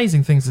mean,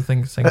 amazing things to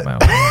think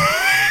about.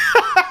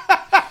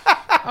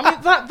 I mean,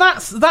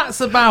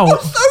 that's about.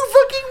 What's so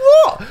fucking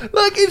what?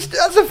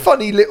 That's a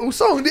funny little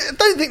song. I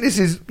don't think this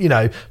is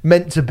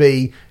meant to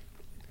be.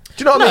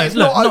 Do you know what I mean? It's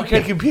not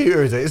OK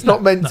Computer, is it? It's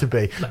not meant to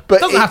be. No. But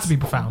it doesn't have to be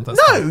profound. No,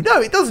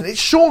 it doesn't. It's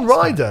Shaun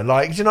Ryder.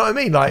 Do you know what I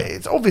mean?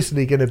 It's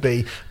obviously going to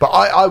be. But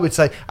I would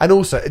say, and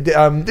also,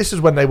 this is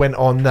when they went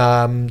on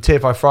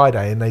TFI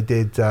Friday and they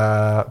did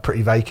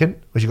Pretty Vacant,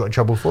 which you got in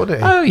trouble for,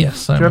 didn't you? Oh,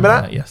 yes. Do you remember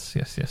that? Yes.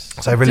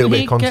 So every little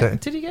bit of content.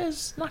 Did he get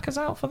his knackers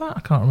out for that? I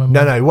can't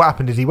remember. No. What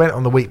happened is he went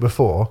on the week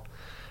before.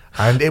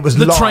 And it was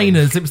the live.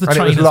 Trainers. It was the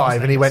trainers. It was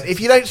live, and he went, "If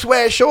you don't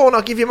swear, Sean,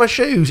 I'll give you my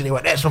shoes." And he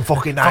went, "There's some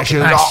fucking nice shoes."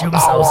 Nice shoes.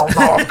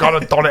 No, I've got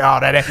to don it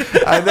out, Eddie.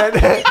 And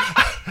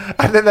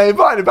then they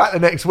invited him back the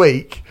next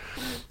week,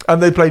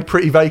 and they played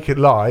Pretty Vacant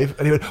live,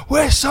 and he went,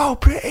 "We're so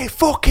pretty,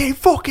 fucking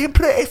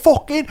pretty,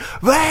 fucking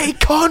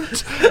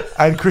vacant."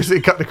 And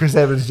it cut to Chris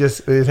Evans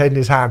just with his head in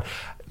his hand,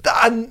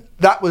 and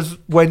that was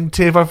when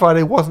TFI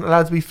Friday wasn't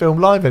allowed to be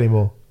filmed live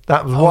anymore.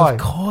 That was why. Of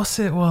course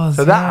it was.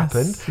 So that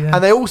happened. Yes.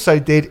 And they also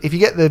did, if you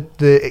get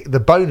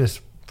the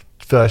bonus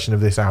version of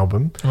this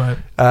album, right,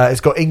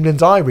 it's got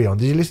England's Irie on.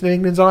 Did you listen to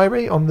England's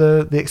Irie on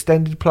the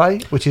extended play,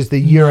 which is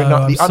the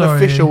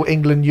unofficial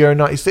England Euro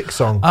 96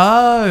 song?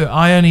 Oh,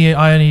 I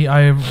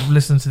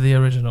listened to the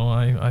original.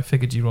 I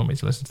figured you'd want me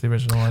to listen to the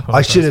original.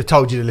 I should have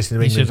told you to listen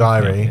to England's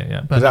Irie.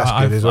 Yeah. But that's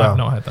good as well. I've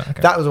not heard that.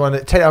 Okay. That was the one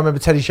that I remember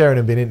Teddy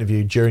Sheringham being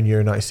interviewed during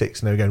Euro 96,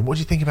 and they were going, "What do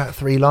you think about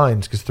Three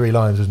Lines?" Because Three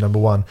Lines was number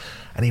 1.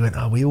 And he went,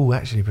 "Oh, we all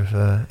actually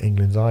prefer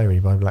England's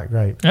Irie by Black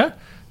Grape." Yeah.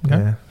 Okay.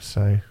 Yeah.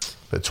 So,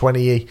 but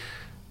 22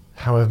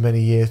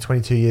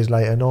 years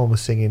later, no one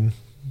was singing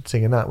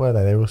that, were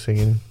they? They were all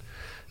singing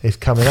 "It's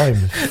Coming Home."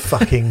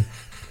 Fucking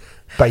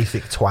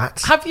basic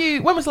twats.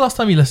 When was the last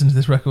time you listened to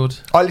this record?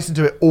 I listen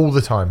to it all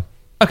the time.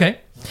 Okay.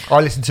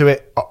 I listen to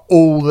it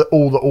all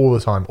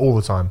the time.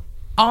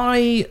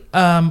 I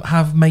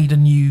have made a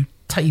new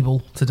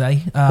table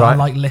today. I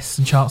like lists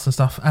and charts and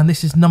stuff, and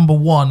this is number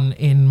 1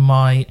 in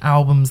my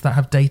albums that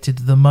have dated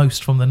the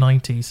most from the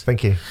 90s.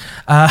 Thank you.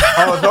 It's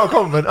not a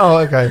compliment. Oh,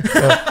 okay.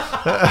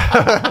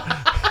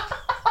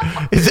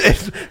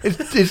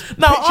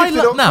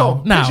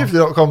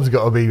 Pitchshifter.com's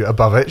got to be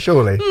above it,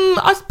 surely.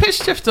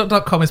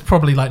 Pitchshifter.com is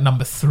probably like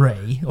number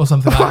 3 or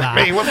something like that.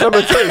 Me, what's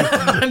number 2?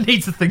 I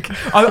need to think.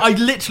 I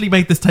literally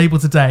made this table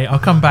today. I'll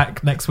come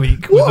back next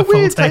week with a full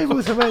weird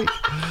table to make.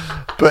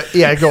 But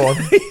yeah, go on.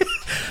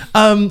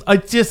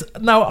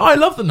 I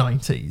love the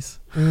 90s.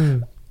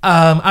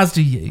 As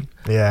do you.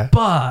 Yeah.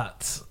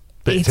 But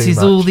Bit it is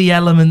much. all the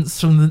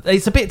elements from the...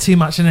 It's a bit too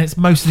much, and it's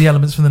most of the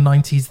elements from the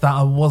 90s that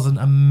I wasn't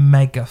a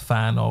mega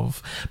fan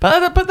of.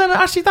 But then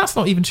actually that's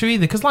not even true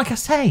either, because like I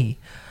say,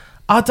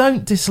 I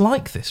don't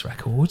dislike this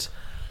record.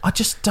 I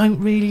just don't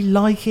really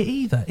like it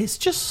either. It's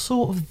just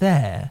sort of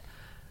there.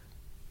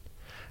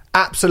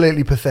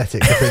 Absolutely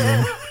pathetic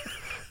opinion.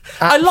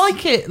 I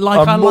like it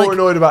like I'm more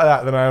annoyed about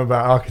that than I am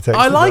about architecture.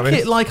 I like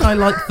it like I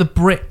like the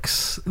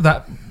bricks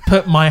that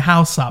put my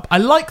house up. I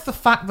like the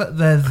fact that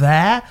they're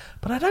there,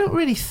 but I don't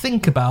really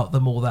think about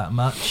them all that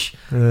much,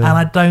 and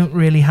I don't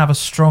really have a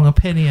strong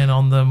opinion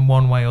on them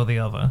one way or the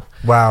other.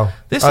 Wow.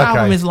 This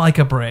album is like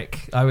a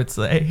brick, I would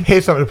say.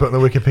 Here's something to put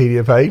on the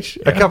Wikipedia page.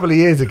 A couple of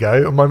years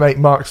ago, on my mate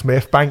Mark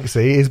Smith,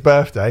 Banksy, his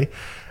birthday,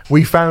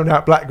 we found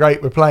out Black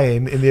Grape were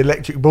playing in the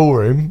Electric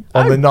Ballroom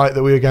on the night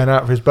that we were going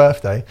out for his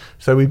birthday.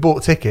 So we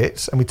bought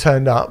tickets and we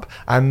turned up,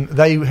 and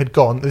they had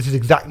gone. This is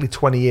exactly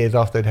 20 years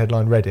after they'd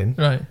headlined Reading.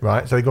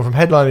 Right. So they'd gone from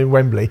headlining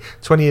Wembley.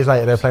 20 years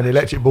later, they were playing the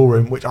Electric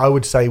Ballroom, which I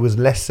would say was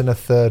less than a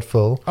third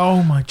full.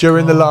 Oh my God.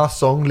 During the last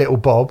song, Little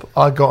Bob,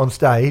 I got on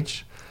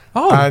stage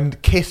and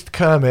kissed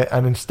Kermit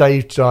and then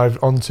stage dived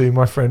onto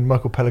my friend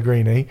Michael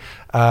Pellegrini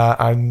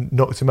and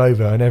knocked him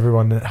over, and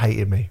everyone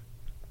hated me.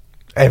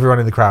 Everyone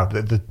in the crowd,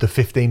 the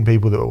 15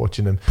 people that were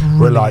watching them,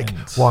 were like,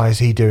 why is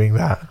he doing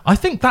that? I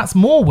think that's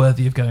more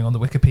worthy of going on the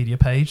Wikipedia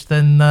page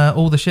than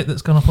all the shit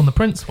that's gone up on the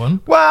Prince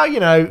one. Well,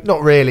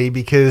 not really,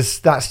 because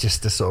that's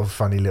just a sort of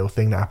funny little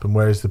thing that happened,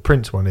 whereas the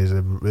Prince one is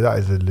a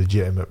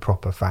legitimate,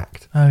 proper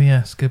fact. Oh,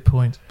 yes, good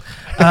point.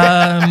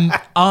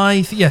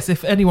 Yes,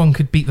 if anyone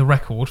could beat the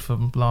record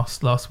from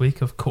last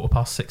week of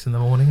 6:15 in the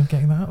morning of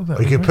getting that out.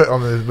 We could put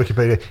on the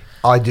Wikipedia,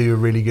 I do a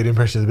really good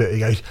impression of the bit. He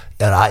goes,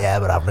 "You're right, yeah,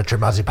 we're having a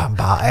Tremazipan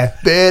party."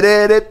 That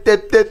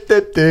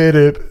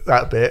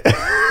bit.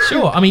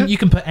 Sure, I mean, you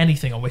can put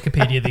anything on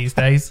Wikipedia these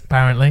days,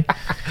 apparently.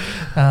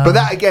 But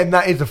that, again,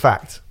 that is a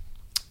fact.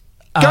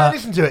 Go and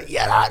listen to it.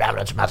 Yeah, I'm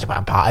having a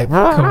Tremazipan party.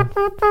 Cool.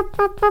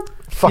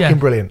 Fucking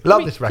brilliant.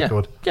 Love this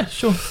record. Yeah,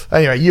 sure.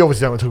 Anyway, you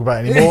obviously don't want to talk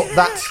about it anymore.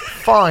 That's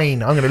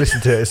fine. I'm going to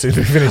listen to it as soon as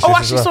we finish this.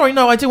 Actually, sorry,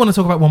 no, I do want to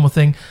talk about one more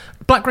thing.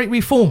 Black Grape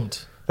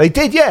reformed. They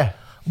did, yeah.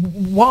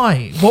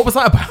 Why? What was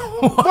that about?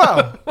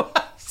 Well...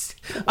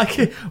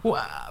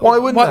 Why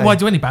wouldn't they? Why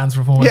do any bands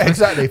reform? Yeah,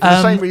 exactly. For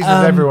the same reason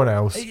as everyone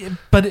else.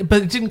 But it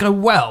didn't go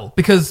well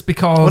because.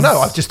 Well,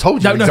 no, I've just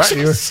told you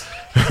exactly.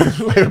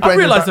 I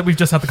realise that we've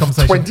just had the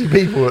conversation. 20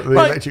 people at the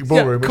Electric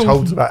Ballroom, which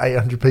holds about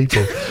 800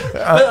 people.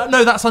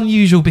 No, that's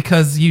unusual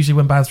because usually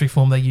when bands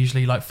reform, they're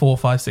usually like 4,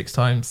 5, 6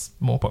 times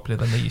more popular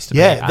than they used to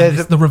be. And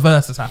the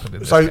reverse has happened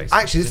in this case.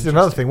 Actually, this is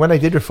another thing. When they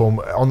did reform,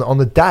 on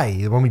the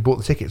day when we bought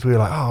the tickets, we were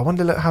like, I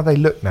wonder how they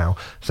look now.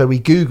 So we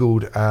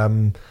Googled...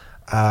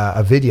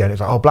 a video, and it's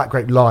like, Black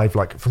Grape live,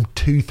 like from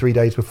 2-3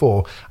 days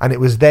before, and it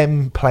was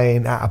them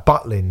playing at a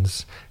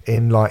Butlins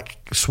in like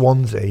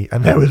Swansea,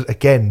 and there was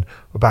again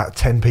about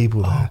 10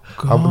 people there.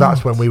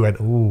 That's when we went,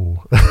 ooh.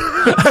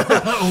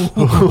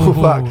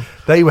 Fuck.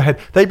 They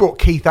brought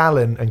Keith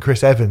Allen and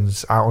Chris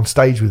Evans out on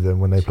stage with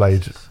them when they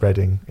played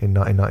Reading in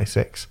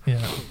 1996.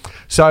 Yeah.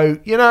 So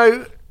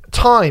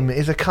time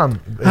is a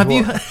cunt. Have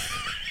you?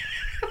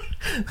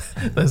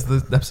 There's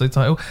the episode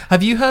title.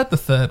 Have you heard the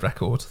third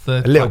record?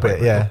 A little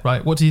bit, yeah.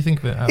 Right. What do you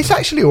think of it? It's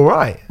actually all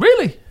right.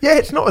 Really? Yeah,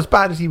 it's not as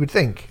bad as you would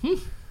think.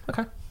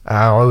 Okay.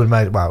 I would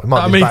imagine. Well, it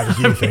might be as bad as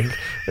you think.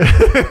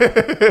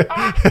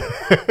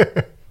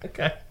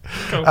 Okay.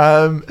 Cool.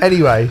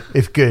 Anyway,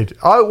 it's good.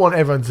 I want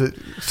everyone to...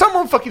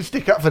 Someone fucking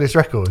stick up for this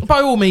record.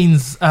 By all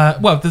means,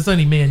 there's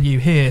only me and you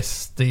here,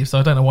 Steve, so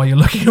I don't know why you're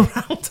looking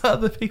around to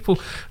other people.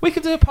 We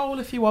could do a poll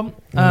if you want.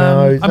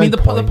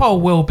 The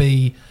poll will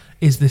be...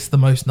 Is this the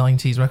most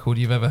 90s record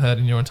you've ever heard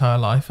in your entire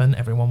life? And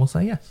everyone will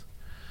say yes.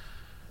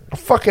 I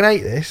fucking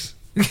hate this.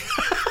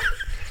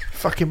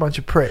 Fucking bunch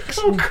of pricks.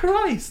 Oh,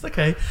 Christ.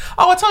 Okay.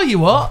 I'll tell you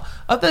what.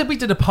 We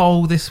did a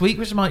poll this week,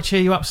 which might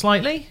cheer you up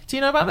slightly. Do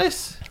you know about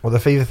this? Well, the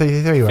Fever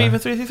 333 one. Fever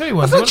 333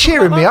 one. That's not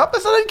cheering me up. I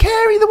don't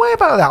care either way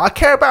about that. I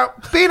care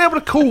about being able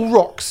to call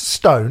rocks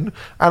stone,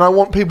 and I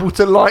want people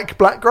to like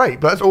Black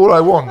Grape. That's all I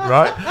want,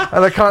 right?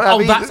 And I can't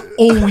have that's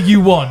all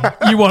you want.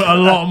 You want a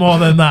lot more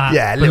than that.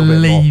 Yeah, a little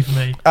bit more. Believe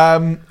me.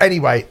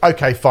 Anyway,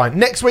 okay, fine.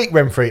 Next week,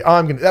 Renfrey,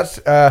 I'm going to...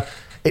 That's...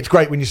 It's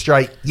Great When You're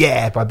Straight,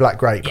 by Black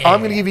Grape. Yeah. I'm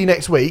going to give you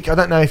next week, I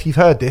don't know if you've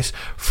heard this,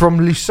 From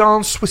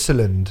Lucerne,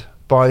 Switzerland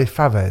by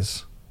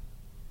Favez.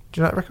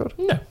 Do you know that record?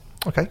 No.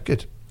 Okay,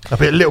 good. A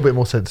little bit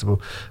more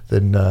sensible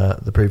than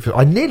the previous.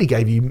 I nearly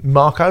gave you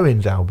Mark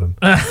Owen's album,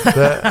 but I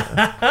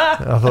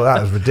thought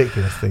that was a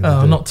ridiculous thing.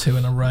 Oh, not 2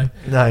 in a row.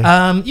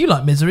 No. You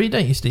like Misery,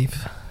 don't you,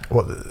 Steve?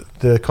 What,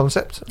 the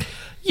concept?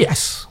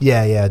 Yes.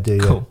 Yeah, I do.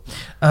 Cool.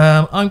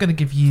 Yeah. I'm going to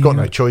give you. Got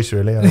no choice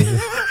really. I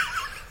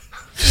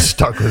just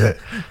stuck with it.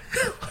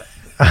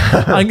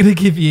 I'm going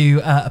to give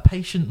you A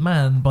Patient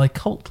Man by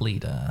Cult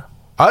Leader.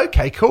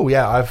 Okay, cool.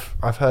 Yeah,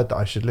 I've heard that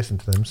I should listen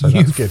to them, so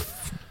that's good.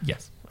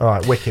 Yes. All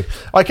right, wicked.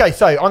 Okay,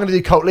 so I'm going to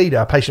do Cult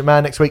Leader, Patient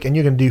Man next week, and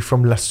you're going to do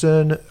from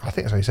Lucerne, I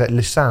think that's how you say it,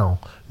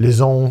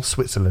 Lison,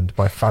 Switzerland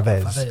by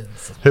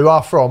Favez, who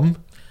are from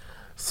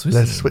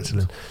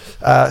Switzerland.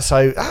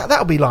 So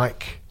that'll be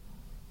like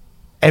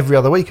every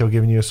other week I'm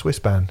giving you a Swiss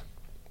band.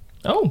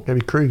 Oh.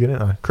 Maybe Kruger,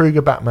 didn't I?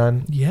 Kruger,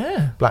 Batman.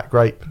 Yeah. Black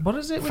Grape. What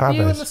is it with Favez.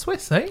 you and the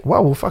Swiss, eh?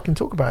 Well, we'll fucking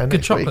talk about it Good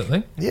next chocolate week.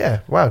 thing.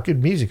 Yeah, wow,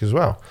 good music as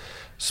well.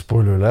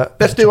 Spoiler alert.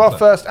 Let's do our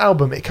first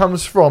album. It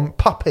comes from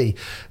Puppy.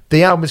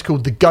 The album is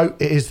called The Goat.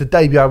 It is the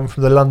debut album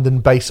from the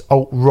London-based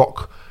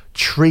alt-rock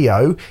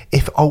trio,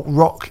 if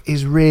alt-rock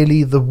is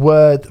really the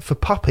word for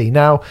Puppy.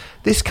 Now,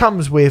 this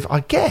comes with, I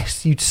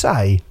guess you'd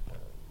say,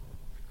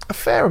 a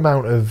fair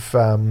amount of...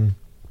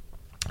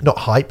 not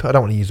hype. I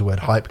don't want to use the word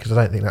hype because I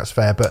don't think that's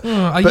fair. But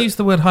I used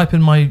the word hype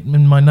in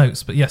my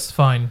notes, but yes,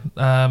 fine.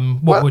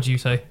 What would you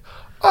say?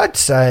 I'd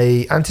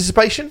say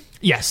anticipation.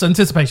 Yes,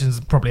 anticipation is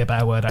probably a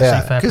better word, actually.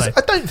 Yeah, fair play. because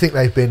I don't think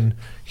they've been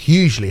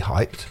hugely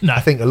hyped. No. I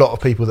think a lot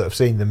of people that have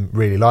seen them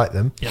really like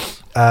them.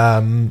 Yes.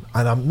 And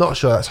I'm not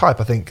sure that's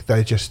hype. I think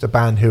they're just a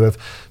band who have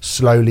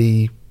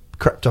slowly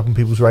crept up on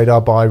people's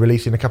radar by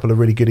releasing a couple of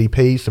really good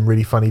EPs, some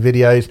really funny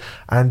videos,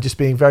 and just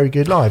being very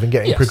good live and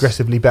getting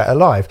progressively better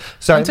live.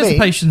 So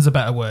anticipation's a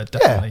better word,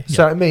 definitely. Yeah.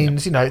 So it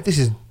means, this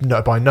is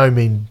by no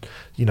means,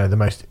 the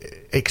most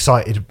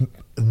excited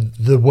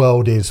the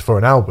world is for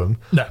an album.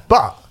 No.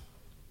 But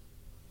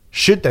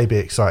should they be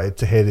excited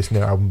to hear this new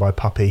album by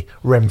Puppy,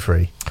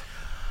 Remfree?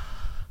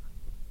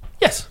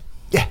 Yes.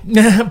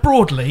 Yeah.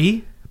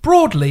 Broadly,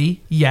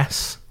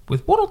 yes,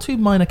 with one or two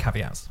minor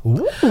caveats.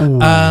 Ooh.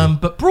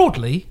 But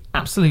broadly,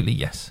 absolutely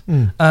yes.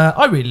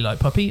 I really like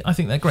Puppy. I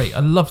think they're great. I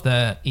love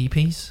their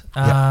EPs.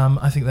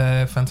 I think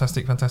they're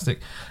fantastic.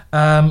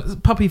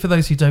 Puppy, for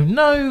those who don't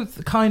know,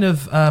 the kind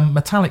of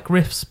metallic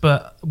riffs,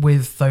 but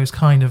with those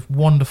kind of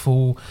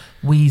wonderful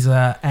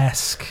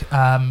Weezer-esque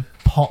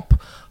pop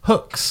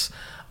hooks.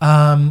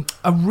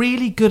 A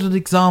really good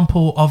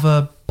example of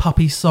a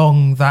Puppy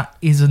song that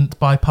isn't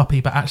by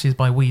Puppy but actually is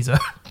by Weezer.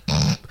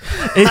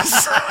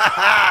 It's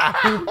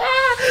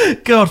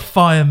God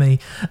fire me.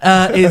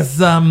 Is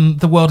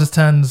The World Has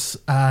Turned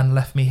and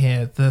Left Me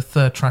Here, the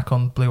third track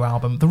on Blue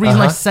Album. The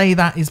reason I say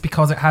that is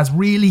because it has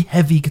really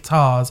heavy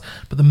guitars,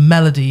 but the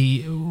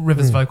melody,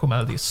 River's vocal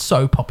melody, is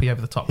so poppy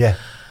over the top. Yeah.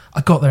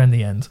 I got there in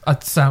the end.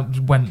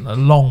 Went a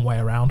long way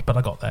around, but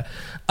I got there.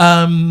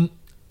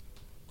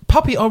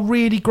 Puppy are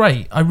really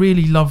great. I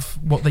really love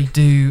what they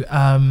do.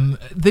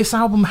 This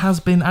album has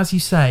been, as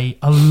you say,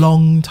 a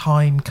long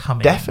time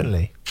coming.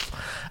 Definitely.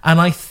 And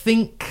I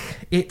think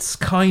it's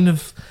kind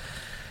of...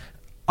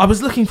 I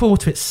was looking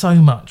forward to it so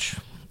much.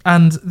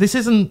 And this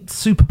isn't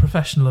super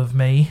professional of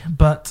me,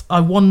 but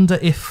I wonder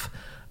if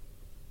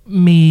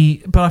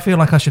but I feel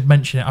like I should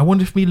mention it. I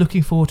wonder if me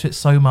looking forward to it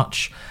so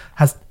much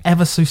has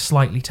ever so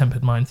slightly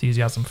tempered my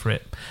enthusiasm for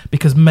it.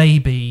 Because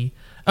maybe...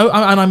 Oh,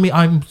 and I mean,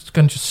 I'm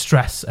going to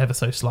stress ever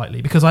so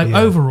slightly because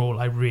overall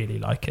I really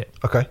like it.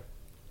 Okay.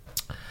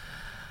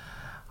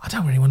 I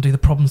don't really want to do the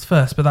problems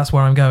first, but that's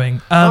where I'm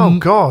going. Oh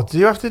God, do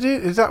you have to do?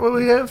 Is that what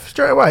we're going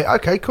straight away?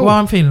 Okay, cool. Well,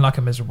 I'm feeling like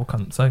a miserable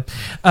cunt, so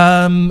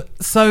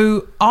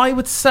so I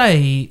would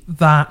say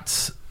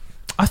that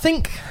I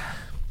think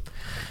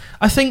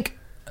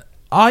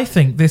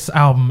this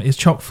album is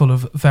chock full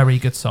of very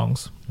good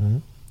songs. Mm-hmm.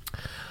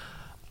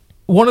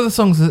 One of the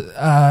songs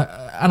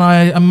that, and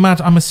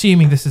I'm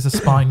assuming this is a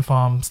Spine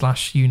Farm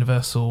 /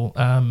 Universal,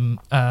 who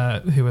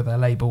are their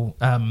label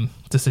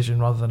decision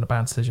rather than a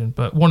band decision.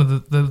 But one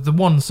of the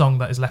one song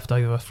that is left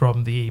over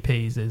from the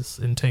EPs is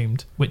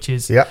Entombed, which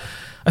is, I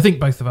think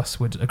both of us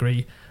would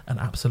agree, an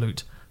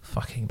absolute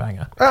fucking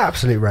banger.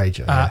 Absolute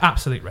rager.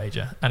 Absolute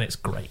rager, and it's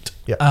great.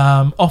 Yep.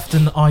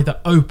 Often either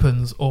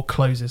opens or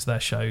closes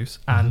their shows,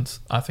 and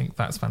I think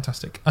that's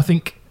fantastic. I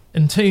think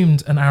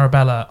Entombed and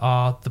Arabella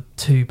are the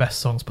two best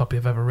songs Puppy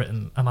have ever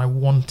written, and I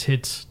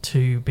wanted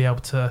to be able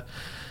to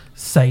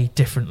say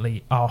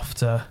differently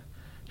after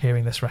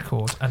hearing this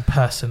record, and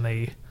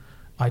personally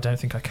I don't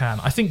think I can.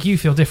 I think you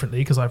feel differently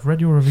because I've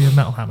read your review of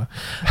Metal Hammer.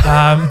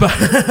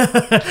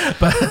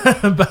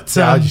 But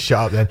I'll just shut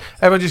up then.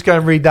 Everyone just go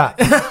and read that.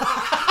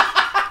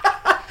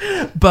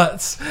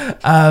 But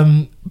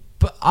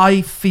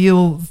I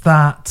feel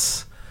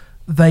that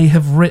they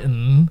have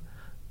written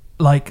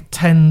like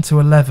 10 to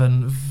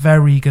 11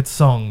 very good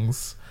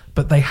songs,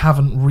 but they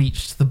haven't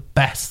reached the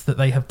best that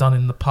they have done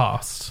in the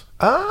past.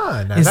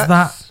 No, is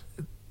that?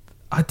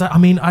 I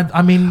mean.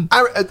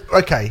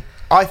 Okay,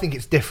 I think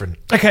it's different.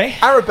 Okay,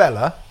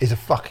 Arabella is a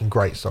fucking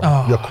great song.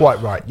 Oh, you're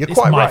quite right. It's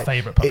my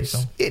favourite Puppy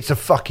song. It's a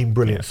fucking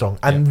brilliant song,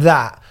 and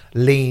that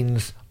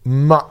leans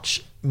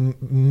much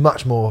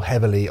more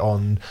heavily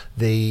on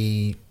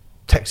the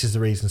Texas the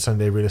Reason,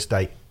 Sunday Real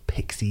Estate,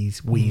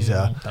 Pixies,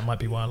 Weezer. That might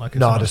be why I like it.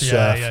 Nada so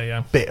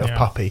Surf, bit of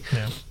Puppy.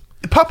 Yeah.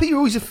 Puppy are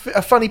always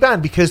a funny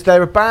band because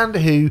they're a band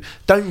who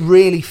don't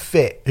really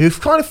fit, who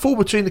kind of fall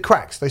between the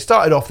cracks. They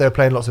started off, they were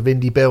playing lots of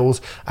indie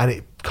bills, and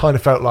it kind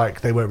of felt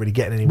like they weren't really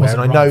getting anywhere.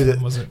 And I know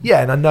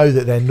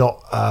that they're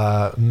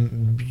not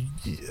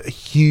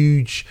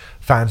huge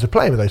fans of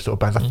playing with those sort of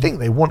bands. I think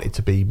they wanted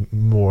to be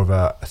more of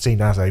a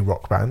seen as a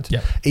rock band,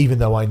 even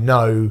though I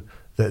know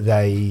that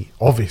they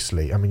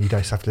obviously, I mean, you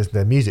don't have to listen to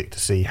their music to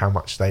see how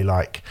much they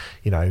like,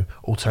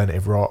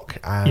 alternative rock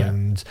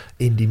and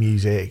indie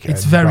music.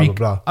 It's and very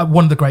blah, blah, blah.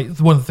 One of the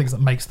things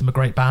that makes them a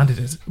great band is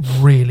it's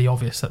really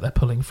obvious that they're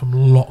pulling from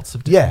lots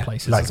of different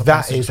places. Like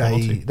that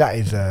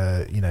is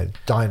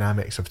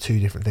dynamics of two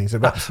different things.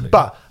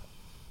 But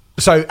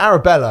so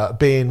Arabella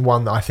being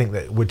one that I think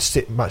that would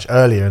sit much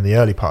earlier in the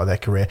early part of their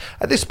career.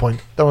 At this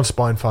point, they're on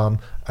Spine Farm,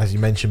 as you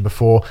mentioned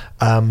before.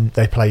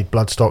 They played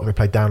Bloodstock, they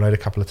played Download a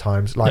couple of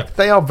times.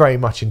 They are very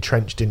much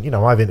entrenched in,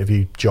 I've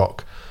interviewed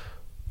Jock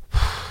a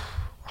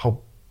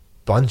whole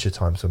bunch of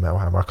times for Metal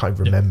Hammer. I can't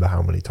even remember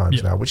how many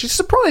times now, which is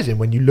surprising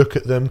when you look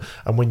at them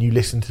and when you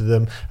listen to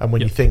them and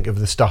when you think of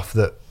the stuff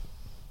that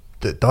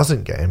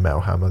doesn't get in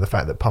Metal Hammer. The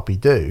fact that Puppy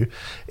do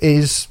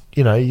is,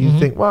 you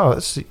think, wow,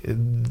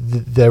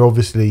 they're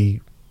obviously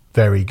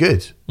very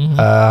good.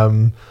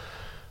 To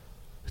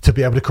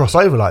be able to cross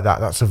over like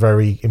that's a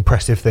very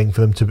impressive thing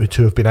for them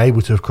to have been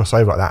able to have crossed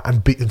over like that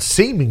and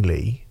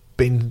seemingly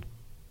been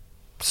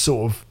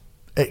sort of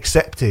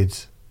accepted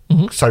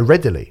so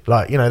readily.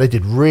 They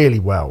did really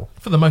well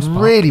for the most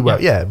part. Really well,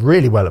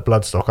 really well at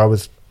Bloodstock. I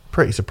was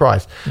pretty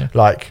surprised.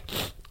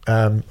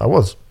 I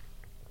was,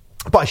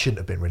 but I shouldn't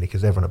have been really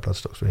because everyone at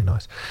Bloodstock's really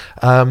nice.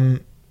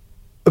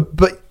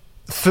 But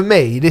for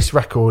me, this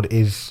record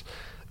is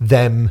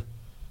them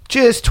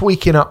just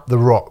tweaking up the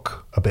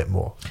rock a bit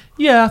more.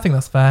 Yeah, I think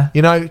that's fair.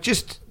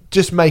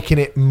 Just making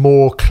it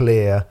more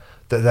clear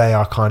that they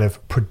are kind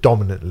of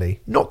predominantly,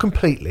 not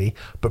completely,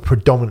 but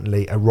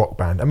predominantly a rock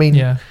band. I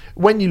mean,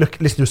 when you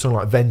listen to a song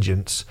like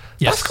Vengeance,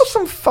 that's got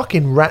some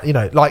fucking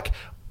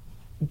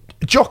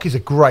Jock is a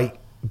great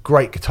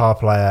guitar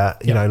player,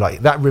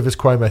 like that Rivers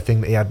Cuomo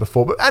thing that he had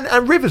before. But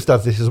and Rivers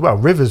does this as well.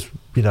 Rivers,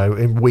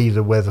 in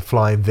Weezer wears a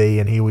flying V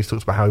and he always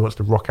talks about how he wants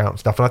to rock out and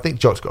stuff. And I think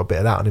Jock's got a bit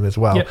of that on him as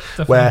well.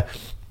 Where,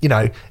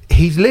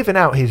 he's living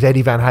out his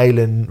Eddie Van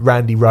Halen,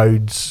 Randy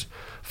Rhoads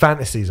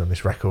fantasies on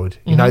this record.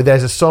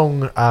 There's a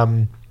song,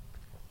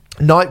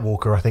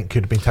 Nightwalker, I think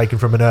could have been taken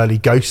from an early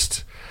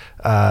Ghost.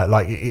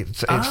 It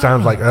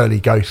sounds like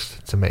early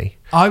Ghost to me.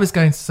 I was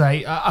going to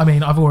say, I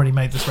mean, I've already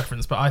made this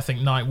reference, but I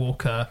think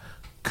Nightwalker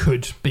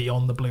could be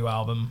on the Blue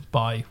Album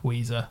by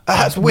Weezer.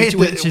 That's weird.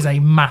 Which is a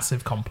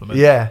massive compliment.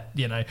 Yeah.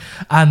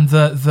 And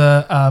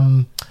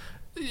the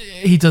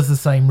he does the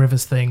same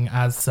Rivers thing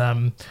as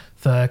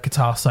the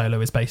guitar solo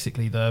is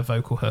basically the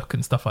vocal hook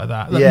and stuff like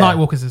that.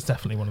 Nightwalkers is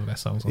definitely one of their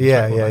songs. On the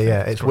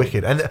record, It's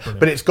wicked.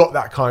 But it's got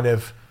that kind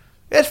of...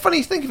 It's funny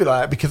you think of it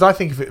like that because I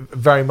think of it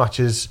very much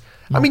as...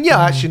 I mean,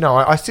 actually, no,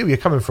 I see where you're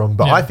coming from,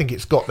 but I think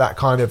it's got that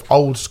kind of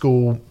old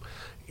school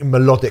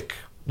melodic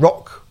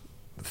rock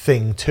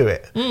thing to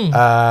it.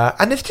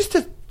 And there's just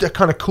a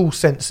kind of cool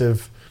sense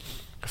of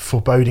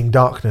foreboding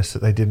darkness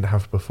that they didn't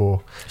have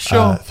before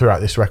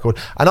throughout this record.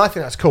 And I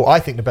think that's cool. I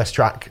think the best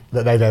track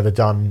that they've ever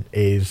done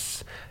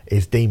is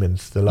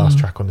Demons, the last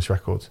track on this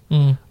record.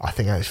 I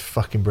think that is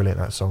fucking brilliant,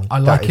 that song. I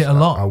like it a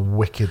lot. A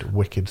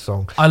wicked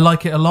song. I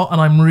like it a lot,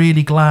 and I'm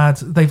really glad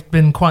they've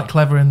been quite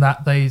clever in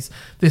that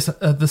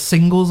the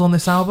singles on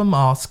this album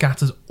are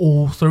scattered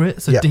all through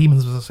it. So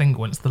Demons was a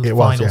single, and it's the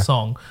final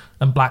song,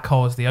 and Black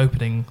Hole is the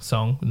opening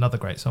song, another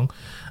great song.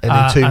 And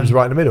then Tombs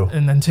right in the middle.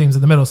 And then Tombs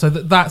in the middle. So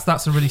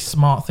that's a really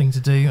smart thing to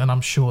do, and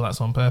I'm sure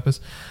that's on purpose.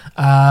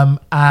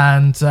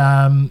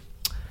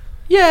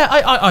 Yeah,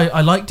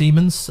 I like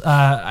Demons.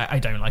 I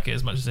don't like it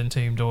as much as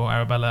Entombed or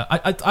Arabella.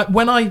 I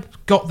when I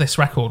got this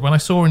record, when I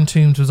saw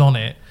Entombed was on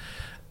it,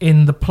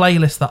 in the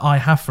playlist that I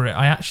have for it,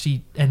 I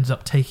actually ended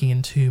up taking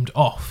Entombed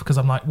off because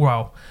I'm like,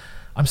 wow,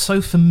 I'm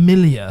so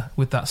familiar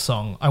with that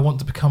song. I want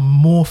to become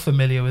more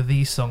familiar with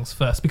these songs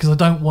first because I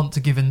don't want to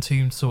give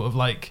Entombed sort of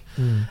like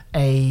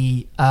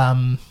a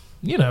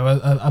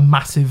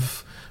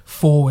massive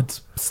forward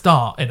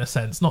start in a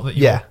sense. Not that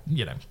you know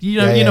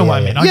what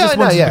I mean. I just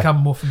wanted to become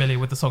more familiar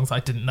with the songs that I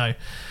didn't know.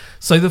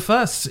 So the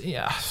first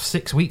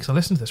 6 weeks I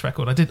listened to this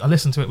record, I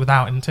listened to it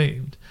without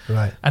Entombed.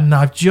 Right. And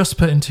I've just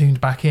put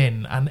Entombed back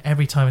in, and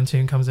every time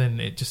Entombed comes in,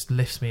 it just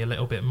lifts me a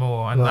little bit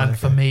more. And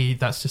for me,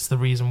 that's just the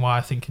reason why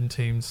I think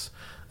Entombed's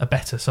a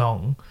better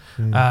song.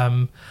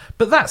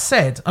 But that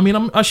said, I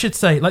mean, I should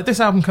say, like, this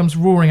album comes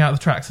roaring out of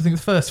the tracks. I think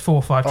the first 4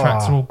 or 5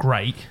 tracks are all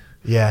great.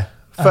 Yeah.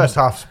 First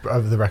half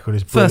of the record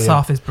is brilliant. First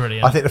half is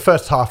brilliant. I think the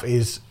first half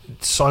is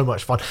so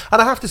much fun.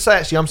 And I have to say,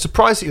 actually, I'm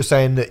surprised that you're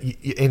saying that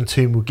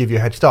Entombed will give you a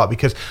head start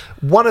because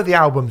one of the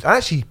albums, and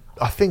actually,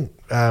 I think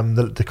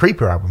the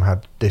Creeper album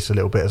had this a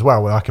little bit as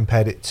well, where I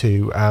compared it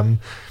to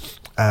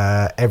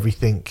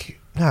Everything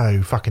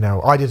No, fucking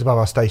hell. Ideas Above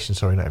Our Station,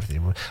 sorry, not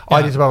everything.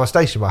 Ideas Above Our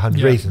Station by 100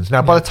 Yeah. Reasons.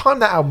 Now, by the time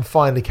that album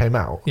finally came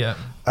out,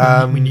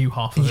 we knew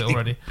half of it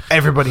already.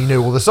 everybody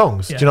knew all the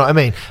songs. Do you know what I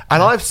mean?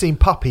 And I've seen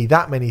Puppy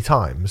that many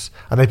times,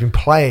 and they've been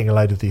playing a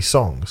load of these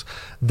songs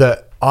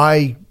that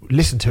I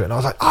listened to it, and I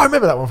was like, I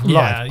remember that one from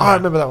live. I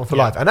remember that one from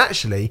live. And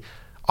actually,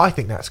 I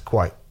think that's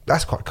quite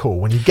cool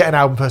when you get an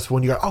album first of all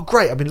and you go, oh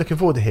great, I've been looking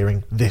forward to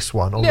hearing this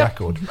one on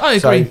record. I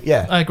agree.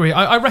 So, I agree.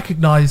 I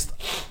recognised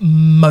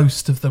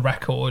most of the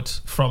record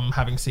from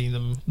having seen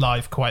them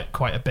live quite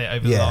a bit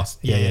over the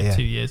last 2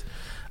 years.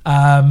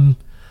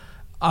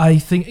 I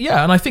think,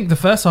 and I think the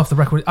first half of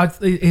the record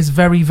is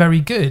very, very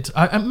good.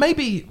 And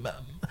maybe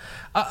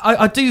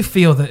I do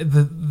feel that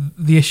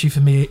the issue for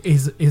me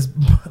is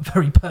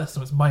very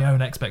personal. It's my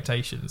own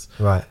expectations.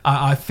 Right.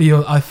 I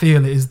feel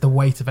it is the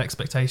weight of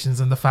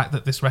expectations and the fact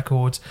that this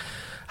record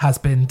has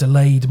been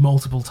delayed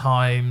multiple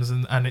times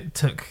and it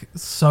took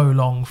so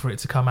long for it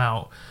to come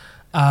out.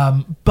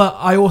 But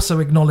I also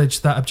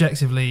acknowledge that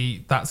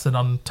objectively that's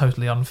an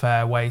totally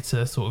unfair way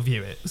to sort of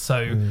view it.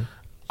 So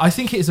I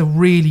think it is a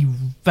really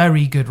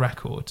very good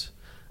record.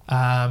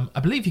 I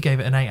believe you gave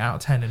it an 8 out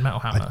of 10 in Metal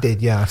Hammer. I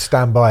did, yeah. I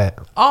stand by it.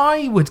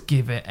 I would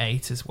give it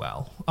 8 as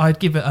well. I'd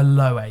give it a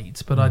low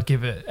 8, but I'd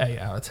give it 8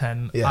 out of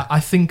 10. Yeah. I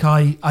think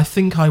I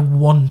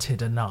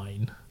wanted a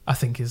 9. I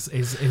think is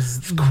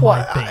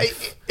Quite. my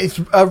beef. It's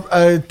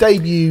a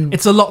debut.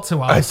 It's a lot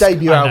to ask. A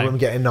debut album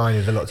getting 9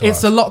 is a lot to ask.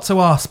 It's a lot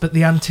to ask, but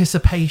the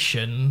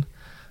anticipation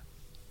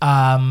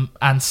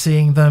and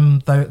seeing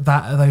them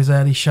those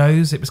early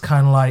shows, it was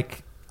kind of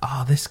like,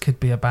 this could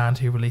be a band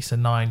who release a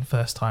 9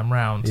 first time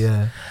round.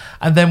 Yeah.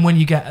 And then when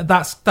you get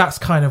that's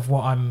kind of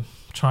what I'm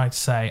trying to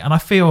say, and I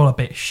feel a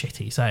bit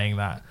shitty saying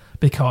that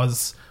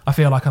because I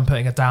feel like I'm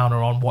putting a downer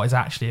on what is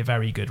actually a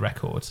very good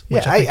record.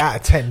 Yeah, 8 out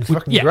of 10 is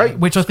fucking great.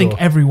 Which I think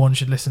everyone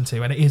should listen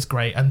to, and it is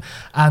great.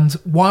 And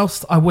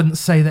whilst I wouldn't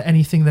say that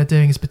anything they're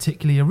doing is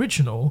particularly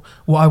original,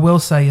 what I will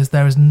say is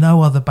there is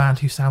no other band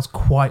who sounds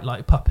quite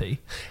like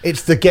Puppy.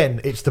 It's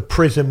the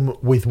prism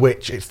with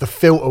which, it's the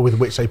filter with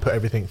which they put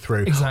everything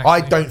through. Exactly. I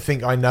don't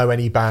think I know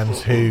any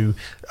bands who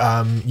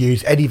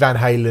use Eddie Van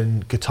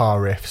Halen guitar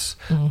riffs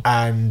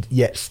and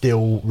yet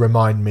still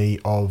remind me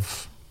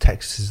of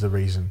Texas Is the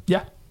Reason.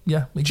 Yeah.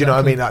 Yeah, exactly. Do you know what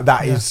I mean? Like,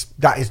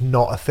 that is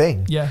not a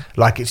thing. Yeah,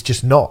 like it's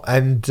just not.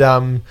 And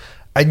I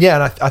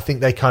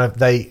think they kind of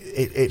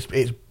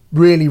it's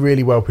really,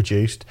 really well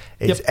produced.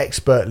 It's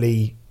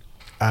expertly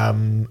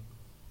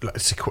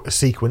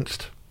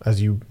sequenced, as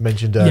you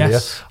mentioned earlier.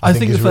 Yes, I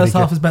think the first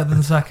half is better than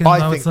the second.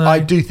 I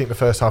do think the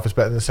first half is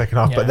better than the second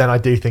half, but then I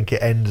do think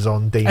it ends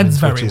on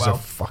Demons, which is a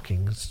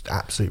fucking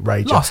absolute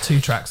rage. Last 2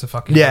 tracks are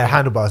fucking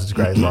Handlebars is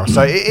great as well.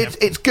 So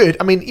it's good.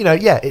 I mean,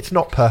 it's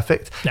not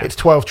perfect. Yeah. It's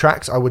 12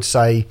 tracks. I would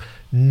say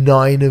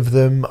 9 of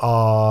them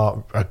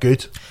are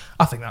good.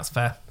 I think that's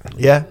fair.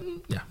 Yeah.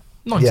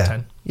 9 to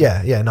 10.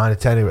 Yeah, 9 to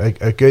 10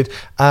 are good.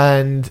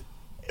 And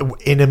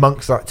in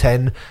amongst that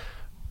 10,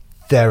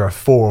 there are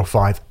 4 or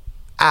 5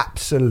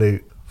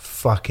 absolute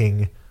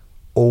fucking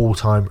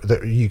all-time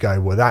that you go,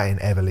 well, that ain't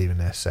ever leaving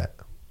their set.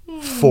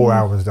 4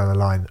 albums down the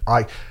line,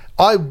 I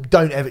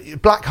don't ever.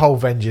 Black Hole,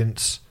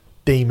 Vengeance,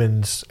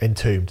 Demons,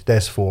 Entombed,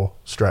 there's 4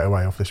 straight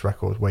away off this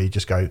record where you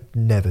just go,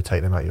 never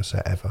take them out your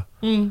set ever.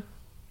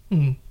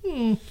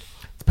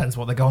 Depends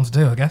what they're going to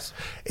do, I guess.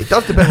 It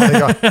does depend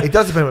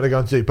what they're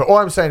going to do. But all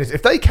I'm saying is,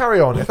 if they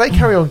carry on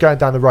going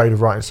down the road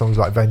of writing songs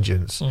like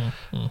Vengeance,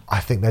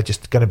 I think they're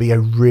just going to be a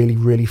really,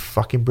 really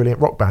fucking brilliant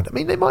rock band. I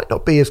mean, they might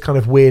not be as kind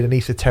of weird and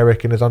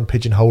esoteric and as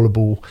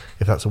unpigeonholable,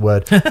 if that's a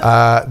word,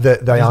 that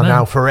they are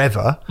now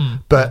forever.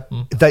 But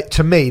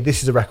to me,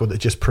 this is a record that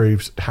just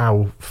proves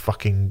how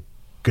fucking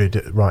good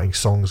at writing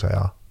songs they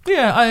are.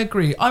 Yeah, I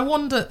agree. I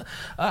wonder,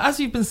 as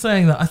you've been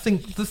saying that, I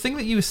think the thing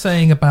that you were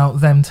saying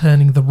about them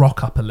turning the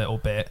rock up a little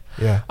bit,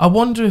 I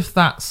wonder if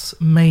that's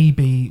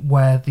maybe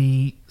where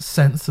the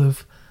sense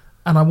of,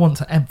 and I want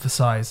to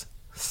emphasise,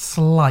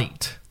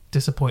 slight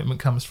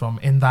disappointment comes from,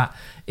 in that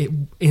it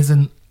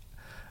isn't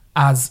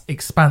as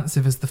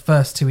expansive as the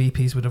first 2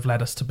 EPs would have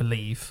led us to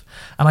believe.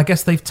 And I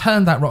guess they've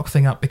turned that rock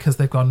thing up because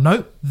they've gone,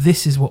 no,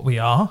 this is what we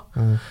are.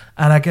 And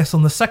I guess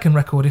on the second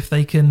record, if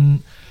they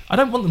can... I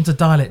don't want them to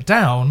dial it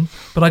down,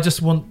 but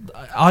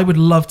I would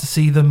love to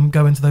see them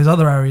go into those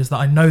other areas that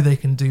I know they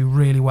can do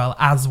really well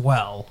as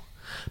well.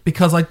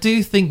 Because I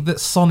do think that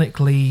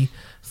sonically,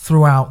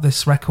 throughout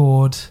this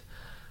record,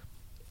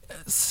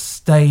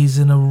 stays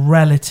in a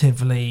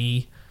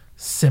relatively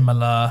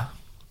similar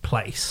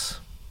place.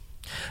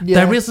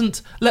 Yeah. There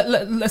isn't...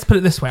 Let's put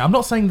it this way. I'm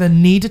not saying there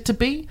needed to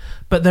be,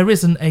 but there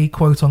isn't a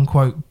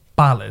quote-unquote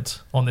ballad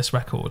on this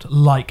record,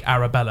 like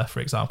Arabella, for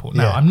example.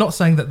 Now, I'm not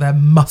saying that there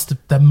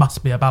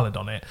must be a ballad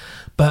on it,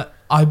 but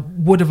I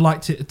would have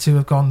liked it to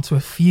have gone to a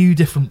few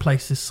different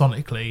places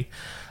sonically,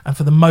 and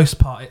for the most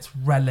part, it's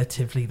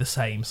relatively the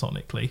same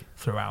sonically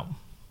throughout.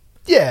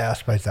 Yeah, I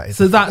suppose that is.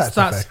 So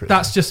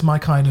that's just my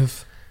kind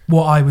of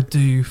what I would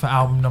do for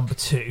album number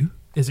 2.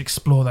 is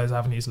explore those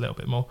avenues a little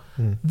bit more.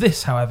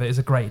 This, however, is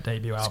a great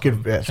debut album. It's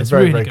good. Yeah, it's a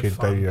very, very good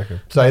debut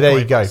record. So there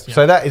you go.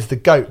 So that is The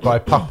Goat by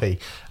Puppy,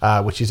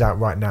 which is out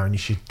right now, and you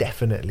should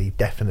definitely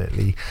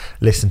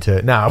listen to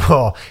it.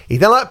 Now, you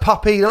don't like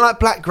Puppy, you don't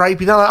like Black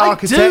Grape, you don't like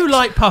Architect. I do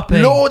like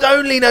Puppy. Lord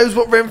only knows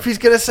what Renfrey's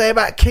going to say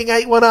about King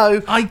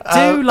 810.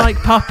 I do like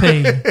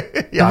Puppy.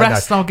 The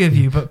rest I'll give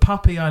you, but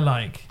Puppy I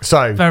like.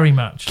 So very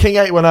much. King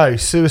 810,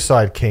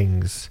 Suicide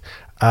Kings.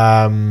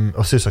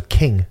 Or Suicide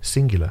King,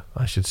 singular,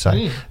 I should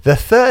say. The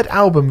third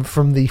album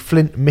from the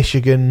Flint,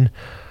 Michigan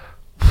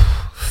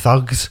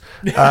thugs,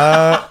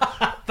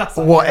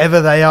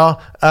 whatever they are,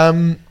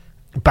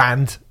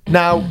 band.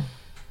 Now,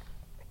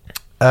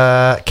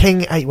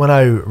 King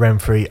 810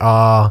 Renfrey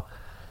are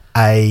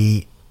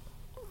a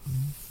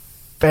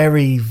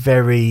very,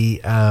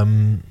 very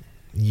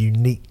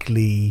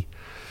uniquely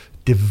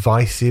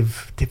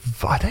divisive.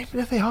 I don't even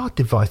know if they are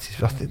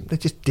divisive. I think they're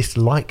just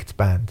disliked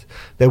band.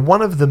 They're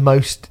one of the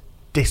most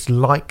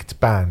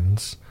disliked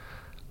bands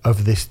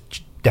of this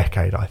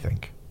decade, I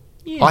think.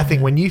 Yeah. I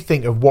think when you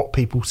think of what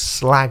people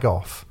slag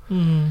off,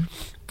 King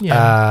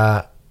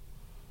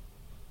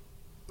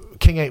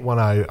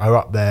 810 are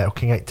up there, or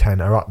King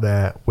 810 are up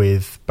there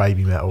with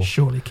Baby Metal.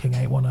 Surely King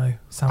 810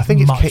 sounds I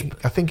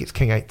think it's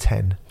King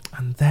 810.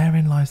 And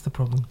therein lies the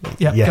problem.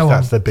 Yeah, yes,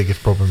 that's the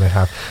biggest problem they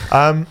have.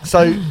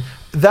 So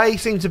they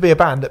seem to be a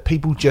band that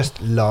people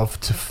just love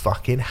to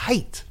fucking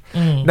hate.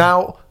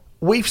 Now,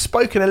 we've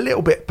spoken a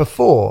little bit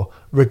before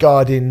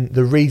regarding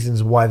the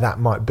reasons why that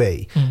might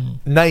be.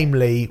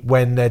 Namely,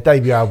 when their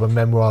debut album,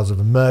 Memoirs of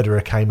a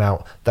Murderer, came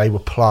out, they were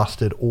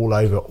plastered all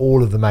over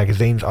all of the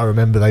magazines. I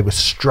remember they were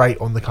straight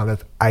on the kind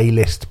of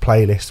A-list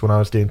playlist when I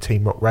was doing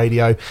Team Rock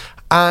Radio.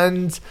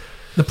 And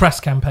the press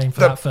campaign for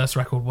that first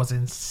record was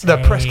insane. The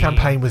press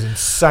campaign was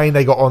insane.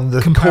 They got on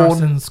the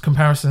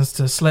comparisons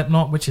to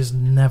Slipknot, which is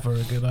never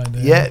a good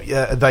idea.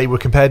 Yeah, they were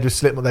compared with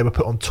Slipknot. They were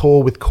put on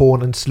tour with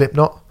Korn and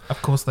Slipknot.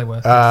 Of course they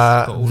were.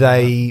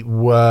 They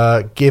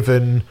were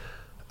given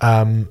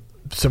some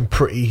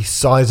pretty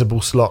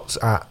sizable slots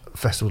at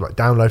festivals like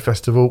Download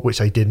Festival, which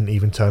they didn't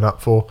even turn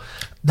up for.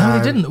 No,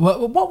 they didn't.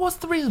 What was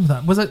the reason for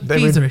that? Was it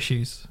visa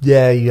issues?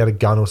 Yeah, you had a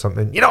gun or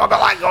something. You know, I got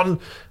that gun.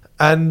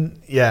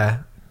 And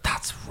yeah.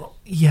 That's wrong.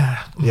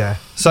 Yeah.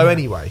 So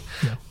anyway,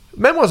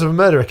 Memoirs of a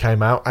Murderer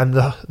came out, and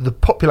the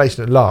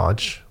population at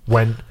large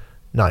went,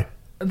 no.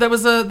 There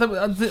was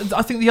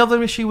I think the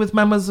other issue with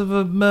Memoirs of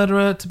a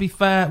Murderer, to be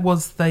fair,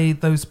 was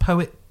those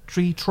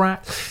poetry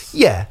tracks.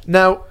 Yeah.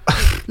 Now,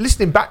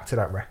 listening back to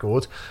that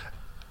record,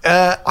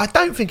 I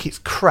don't think it's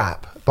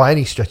crap by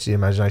any stretch of the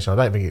imagination. I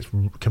don't think it's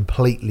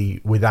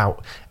completely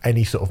without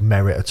any sort of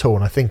merit at all.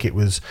 And I think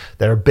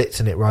there are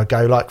bits in it where I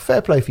go, like,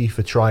 fair play for you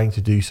for trying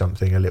to do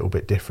something a little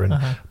bit different.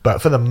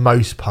 But for the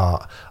most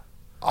part,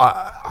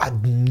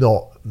 I'm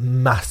not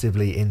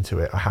massively into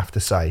it, I have to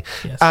say.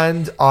 Yes.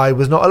 And I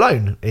was not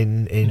alone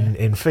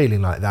in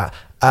feeling like that.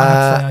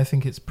 I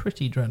think it's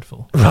pretty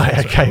dreadful.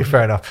 Right, okay,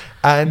 fair enough.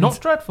 And not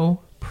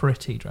dreadful,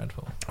 pretty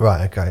dreadful.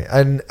 Right, okay.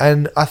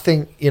 And I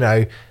think,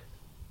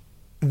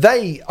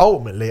 they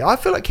ultimately, I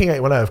feel like King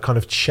 810 have kind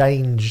of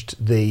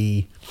changed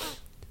the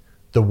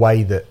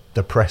way that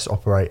the press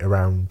operate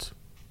around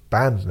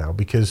bands now,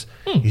 because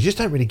you just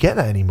don't really get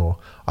that anymore.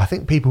 I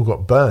think people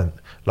got burnt.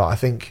 Like, I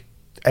think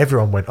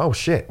everyone went, oh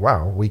shit,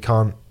 wow, we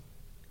can't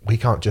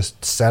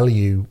just sell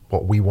you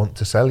what we want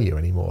to sell you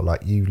anymore.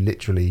 Like, you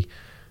literally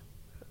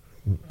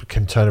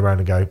can turn around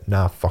and go,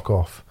 nah, fuck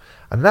off.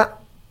 And that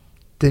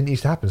didn't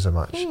used to happen so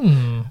much.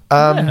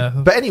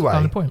 But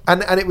anyway,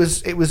 and it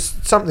was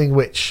something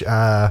which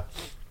sort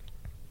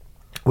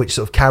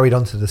of carried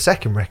on to the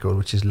second record,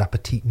 which is La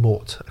Petite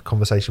Morte, A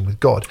Conversation with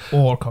God.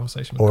 Or A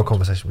Conversation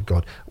with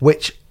God,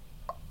 which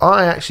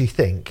I actually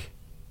think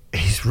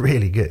is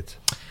really good.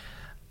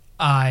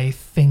 I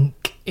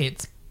think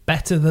it's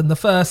better than the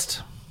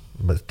first.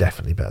 But it's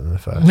definitely better than the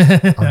first.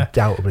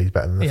 Undoubtedly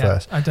better than the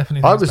first. I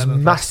definitely think I was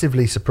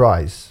massively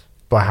surprised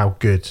by how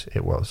good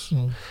it was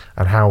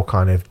and how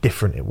kind of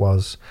different it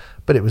was.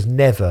 But there was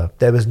never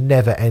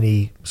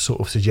any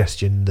sort of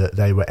suggestion that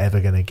they were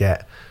ever going to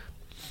get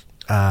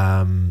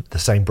the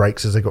same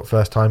breaks as they got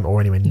first time,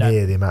 or anywhere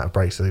near the amount of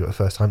breaks that they got the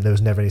first time. There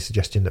was never any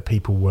suggestion that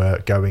people were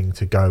going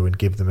to go and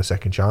give them a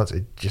second chance.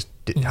 It just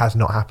has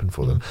not happened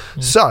for them.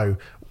 So,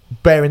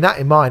 bearing that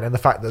in mind, and the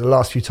fact that the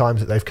last few times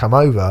that they've come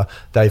over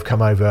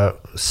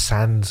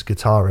sans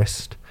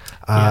guitarist.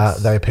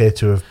 They appear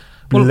to have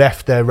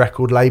left their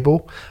record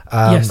label.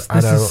 Yes,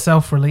 this is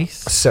self-release.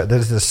 So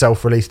this is a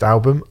self-released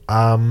album.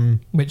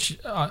 Which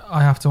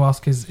I have to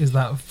ask, is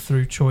that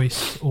through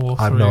choice or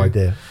I have no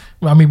idea.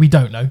 Well, I mean, we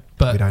don't know,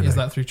 but is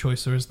that through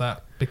choice, or is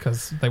that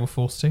because they were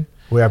forced to?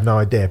 We have no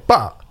idea.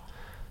 But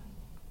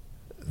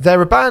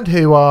they're a band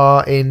who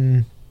are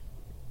in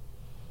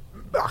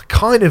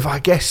kind of, I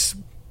guess,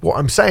 what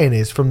I'm saying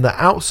is, from the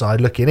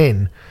outside looking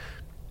in,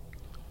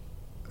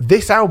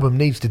 this album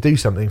needs to do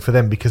something for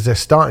them, because they're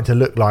starting to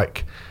look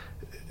like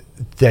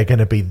they're going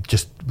to be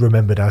just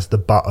remembered as the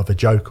butt of a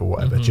joke or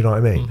whatever. Do you know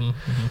what I mean?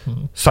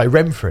 So,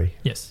 Renfrey.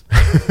 Yes.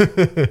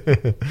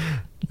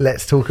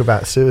 Let's talk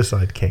about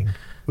Suicide King.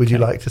 Would you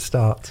like to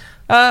start?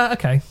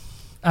 Okay.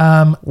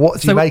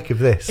 What do you make of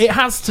this? It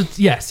has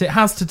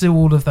to do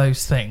all of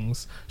those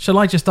things. Shall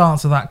I just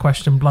answer that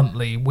question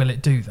bluntly? Will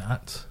it do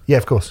that? Yeah,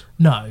 of course.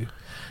 No,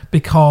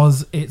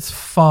 because it's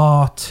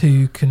far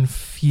too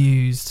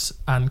confused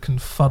and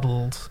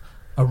confuddled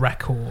a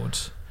record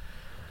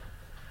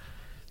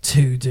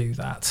to do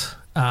that.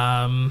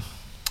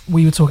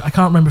 We were talking. I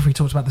can't remember if we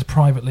talked about this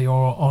privately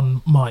or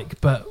on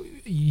mic, but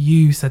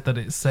you said that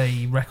it's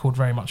a record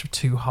very much of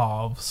two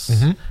halves,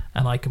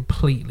 and I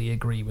completely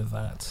agree with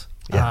that.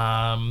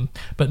 Yeah.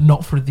 But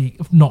not for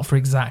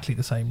exactly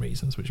the same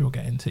reasons, which we'll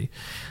get into.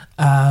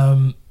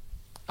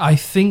 I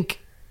think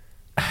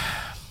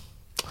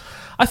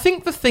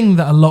the thing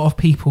that a lot of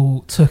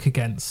people took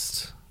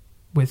against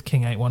with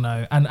King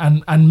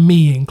 810, and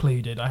me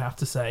included, I have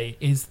to say,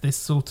 is this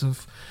sort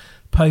of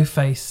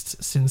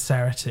po-faced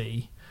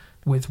sincerity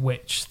with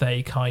which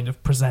they kind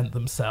of present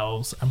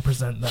themselves and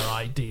present their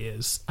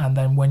ideas. And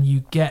then when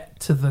you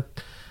get to the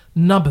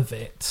nub of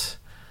it,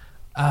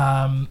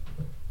 I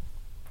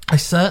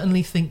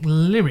certainly think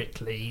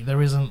lyrically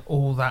there isn't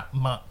all that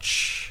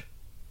much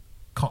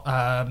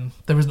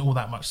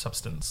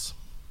substance.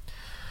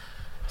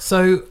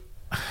 So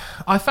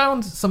I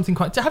found something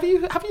quite. Have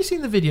you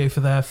seen the video for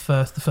the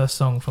first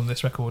song from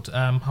this record?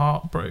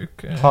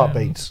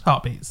 Heartbeats.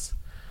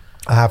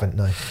 I haven't.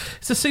 No.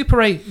 It's a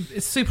Super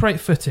 8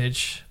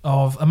 footage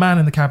of a man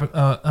in a cabin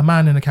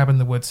in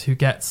the woods who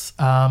gets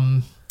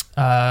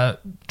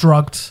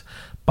drugged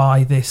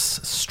by this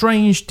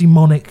strange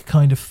demonic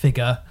kind of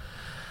figure,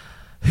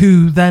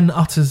 who then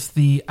utters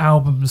the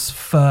album's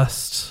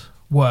first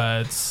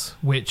words,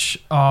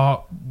 which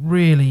are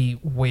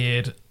really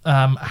weird.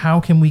 How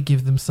can we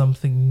give them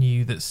something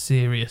new that's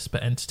serious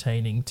but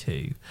entertaining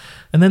too?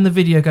 And then the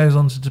video goes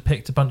on to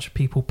depict a bunch of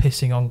people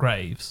pissing on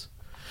graves.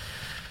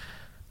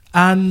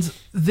 And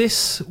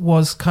this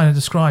was kind of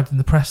described in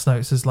the press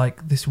notes as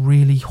like this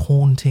really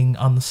haunting,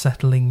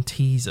 unsettling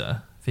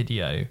teaser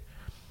video.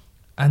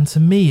 And to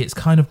me, it's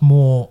kind of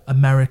more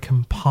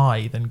American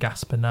Pie than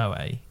Gaspar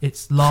Noé.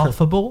 It's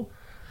laughable.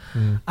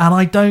 And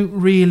I don't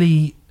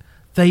really...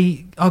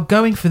 They are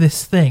going for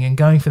this thing and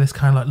going for this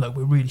kind of like, look,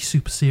 we're really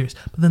super serious.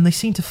 But then they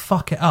seem to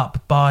fuck it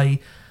up by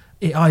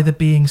it either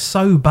being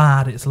so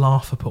bad it's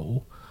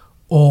laughable,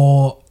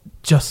 or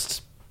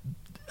just...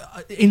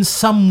 in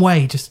some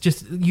way, just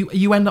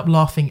you end up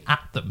laughing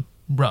at them,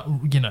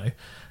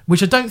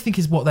 which I don't think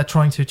is what they're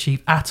trying to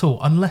achieve at all,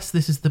 unless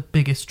this is the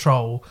biggest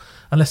troll,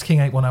 unless King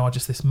 810 are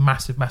just this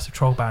massive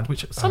troll band,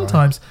 which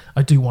sometimes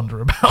I do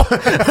wonder about,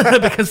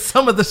 because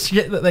some of the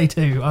shit that they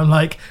do, I'm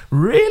like,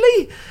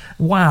 really?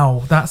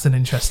 Wow, that's an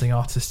interesting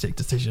artistic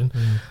decision.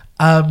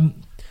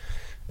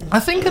 I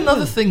think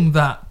another thing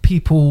that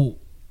people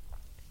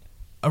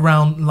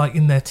around, like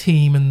in their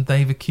team, and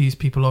they've accused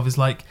people of, is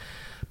like,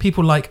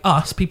 people like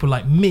us, people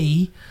like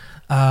me,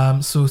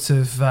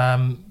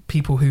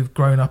 people who've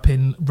grown up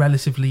in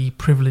relatively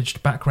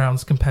privileged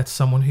backgrounds compared to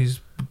someone who's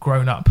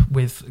grown up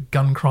with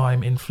gun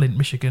crime in Flint,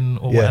 Michigan,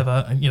 or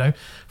whatever. And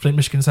Flint,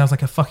 Michigan sounds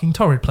like a fucking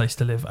torrid place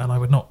to live, and I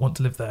would not want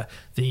to live there.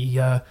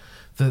 The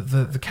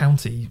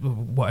county,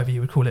 whatever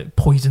you would call it,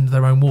 poisoned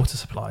their own water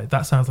supply.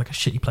 That sounds like a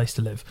shitty place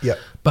to live. Yeah.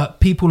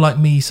 But people like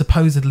me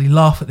supposedly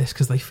laugh at this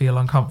because they feel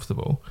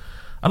uncomfortable.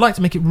 I'd like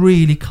to make it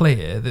really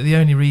clear that the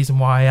only reason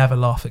why I ever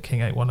laugh at King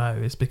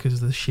 810 is because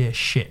of the sheer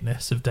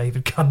shitness of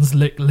David Gunn's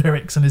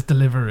lyrics and his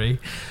delivery.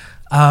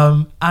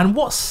 And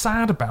what's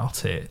sad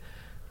about it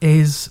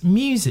is,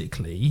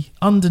 musically,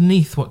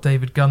 underneath what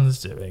David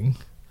Gunn's doing,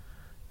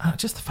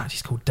 just the fact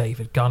he's called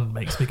David Gunn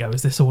makes me go,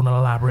 is this all an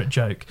elaborate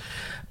joke?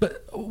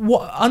 But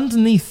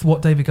underneath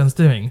what David Gunn's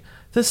doing,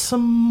 there's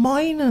some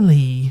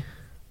minorly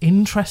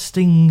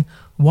interesting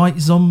White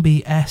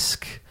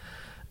Zombie-esque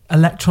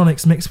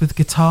electronics mixed with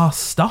guitar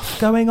stuff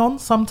going on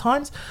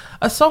sometimes.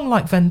 A song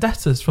like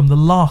Vendettas from the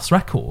last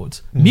record,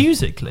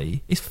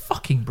 musically, is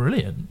fucking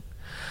brilliant.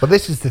 But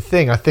this is the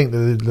thing, I think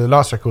the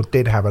last record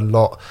did have a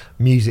lot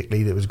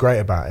musically that was great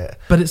about it.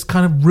 But it's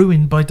kind of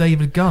ruined by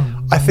David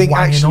Gunn. I think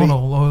actually...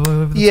 all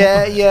over the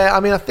top. Yeah. I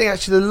mean, I think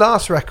actually the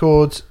last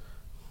record,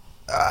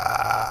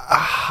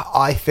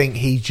 I think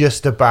he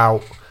just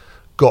about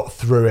got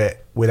through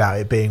it without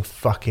it being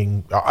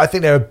fucking... I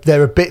think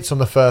there are bits on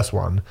the first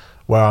one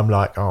where I'm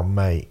like, oh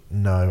mate,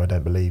 no, I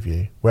don't believe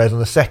you. Whereas on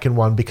the second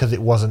one, because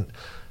it was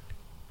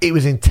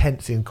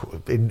intense in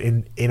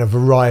a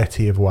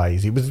variety of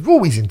ways. It was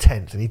always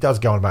intense, and he does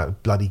go on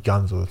about bloody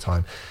guns all the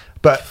time.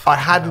 But I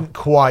hadn't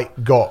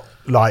quite got,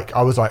 like,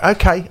 I was like,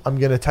 okay, I'm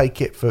going to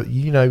take it for,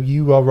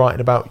 you are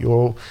writing about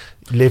your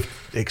lived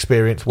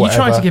experience,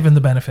 whatever. You try to give him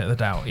the benefit of the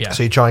doubt, yeah.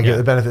 So you try and give it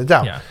the benefit of the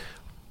doubt. Yeah.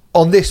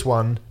 On this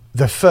one,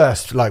 the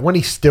first, like, when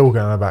he's still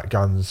going on about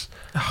guns,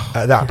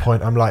 at that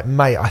point, I'm like,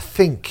 mate, I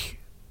think...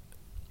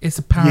 It's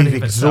a parody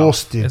you've of itself,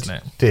 exhausted isn't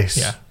it?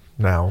 this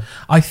now.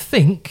 I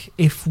think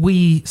if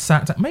we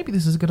sat down, maybe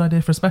this is a good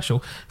idea for a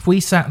special. If we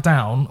sat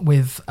down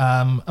with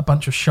a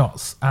bunch of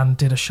shots and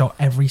did a shot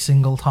every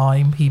single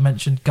time he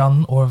mentioned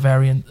gun or a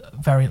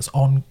variance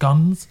on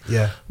guns,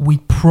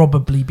 we'd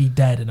probably be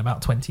dead in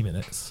about 20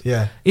 minutes.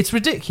 Yeah, it's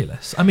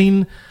ridiculous. I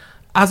mean,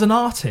 as an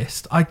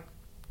artist, I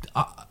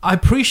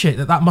appreciate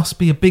that must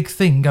be a big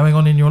thing going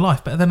on in your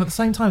life, but then at the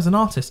same time, as an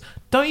artist,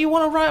 don't you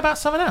want to write about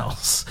something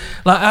else?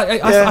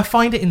 Like, I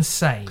find it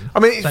insane. I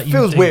mean, it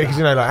feels weird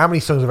because, like, how many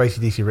songs have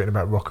AC/DC written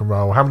about rock and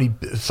roll? How many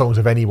songs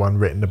have anyone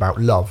written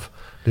about love?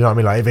 Do you know what I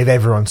mean? Like, if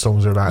everyone's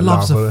songs are about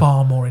Love's love. Love's a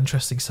far more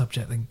interesting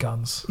subject than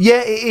guns.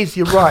 Yeah, it is.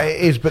 You're right, it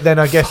is. But then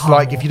I guess,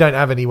 like, if you don't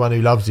have anyone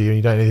who loves you and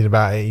you don't know anything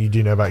about it, you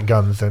do know about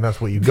guns, then that's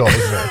what you've got,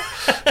 isn't it?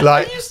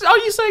 Like, are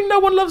you saying no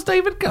one loves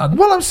David Gunn?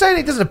 Well, I'm saying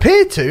it doesn't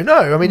appear to. No,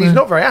 I mean, he's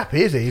not very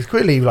happy, is he? He's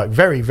clearly, like,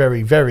 very,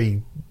 very,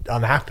 very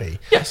unhappy.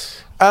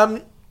 Yes.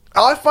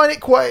 I find it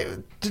quite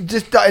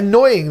just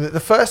annoying that the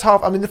first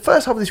half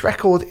of this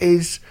record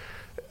is...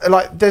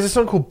 Like, there's a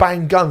song called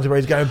Bang Guns where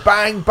he's going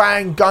bang,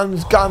 bang,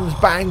 guns, guns,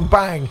 bang,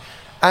 bang.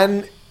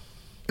 And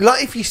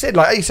like you said,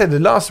 the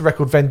last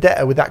record,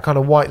 Vendetta, with that kind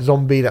of white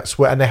zombie, that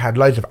sweat, and they had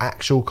loads of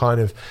actual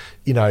kind of,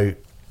 you know,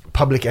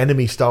 Public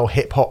Enemy style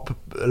hip hop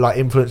like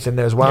influence in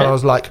there as well. Yeah. And I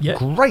was like,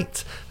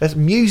 great. That's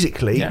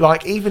musically,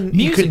 like, even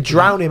you can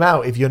drown him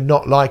out if you're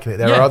not liking it.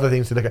 There are other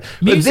things to look at.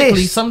 But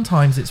musically,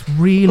 sometimes it's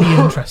really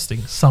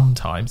interesting.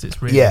 Sometimes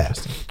it's really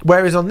interesting.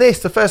 Whereas on this,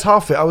 the first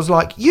half of it, I was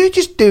like, you're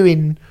just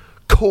doing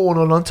Korn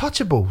on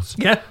Untouchables,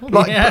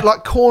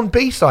 like Korn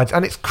B-sides,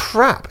 and it's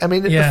crap. I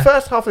mean, the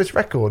first half of this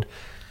record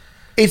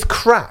is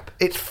crap.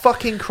 It's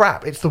fucking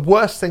crap. It's the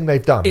worst thing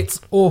they've done.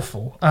 It's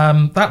awful.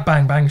 That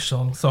Bang Bang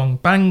song,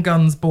 Bang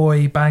Guns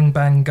Boy, Bang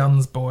Bang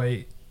Guns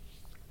Boy.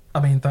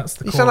 I mean, that's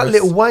the chorus. You sound like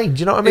Lil Wayne.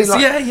 Do you know what I mean?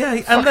 Like,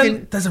 yeah. And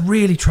then there's a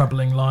really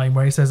troubling line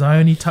where he says, "I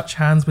only touch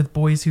hands with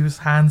boys whose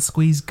hands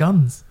squeeze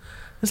guns."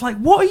 It's like,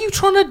 what are you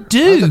trying to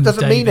do? That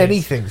doesn't David? mean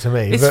anything to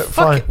me. It's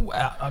fucking.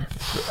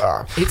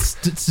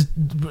 It's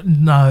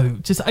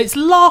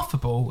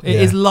laughable. It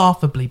is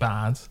laughably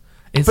bad.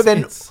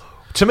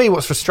 To me,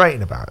 what's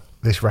frustrating about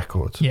this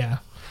record,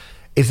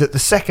 is that the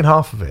second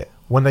half of it,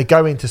 when they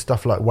go into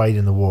stuff like Wade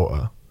in the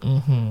Water,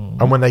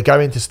 and when they go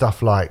into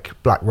stuff like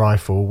Black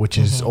Rifle, which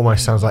is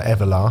almost sounds like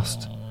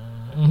Everlast,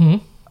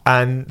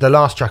 and the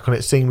last track on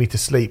it, Sing Me to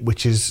Sleep,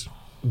 which has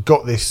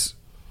got this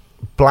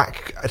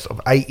black sort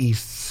of 80s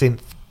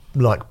synth,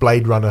 like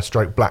Blade Runner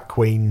stroke Black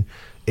Queen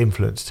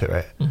influence to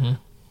it.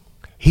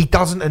 He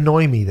doesn't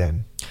annoy me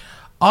then.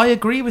 I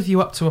agree with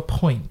you up to a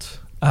point.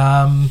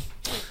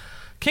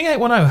 King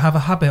 810 have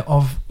a habit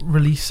of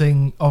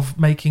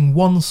making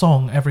one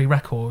song every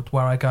record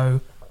where I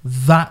go,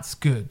 that's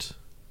good.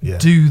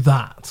 Do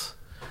that.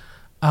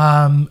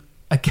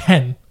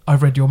 Again,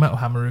 I've read your Metal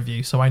Hammer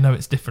review, so I know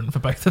it's different for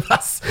both of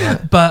us.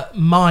 But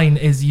mine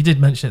is, you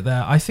did mention it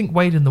there, I think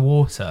Wade in the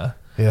Water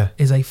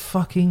is a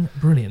fucking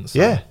brilliant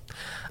song.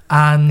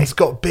 And it's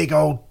got big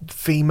old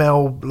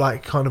female,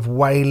 like, kind of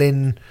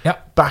wailing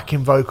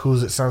backing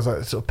vocals. It sounds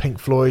like sort of Pink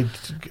Floyd,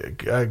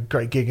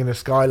 Great Gig in the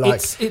Sky.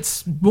 Like,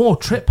 it's more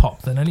trip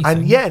hop than anything.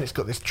 And and it's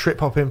got this trip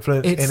hop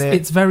influence in it.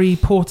 It's very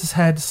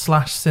Portishead /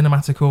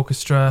 Cinematic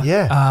Orchestra.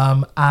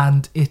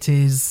 And it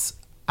is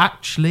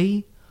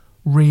actually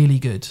really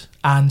good.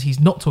 And he's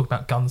not talking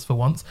about guns for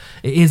once.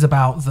 It is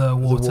about the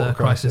water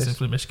crisis in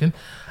Flint, Michigan.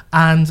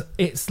 And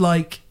it's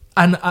like...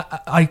 And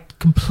I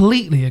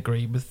completely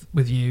agree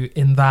with you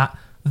in that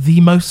the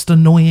most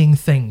annoying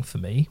thing for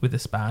me with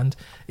this band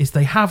is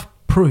they have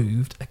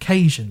proved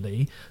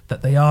occasionally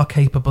that they are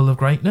capable of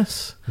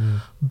greatness.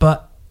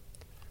 But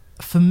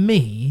for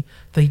me,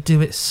 they do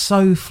it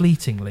so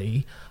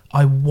fleetingly,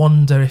 I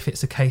wonder if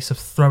it's a case of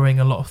throwing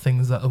a lot of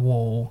things at the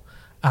wall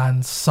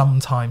and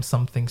sometimes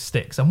something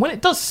sticks. And when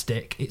it does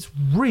stick, it's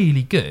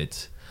really good.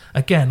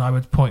 Again, I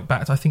would point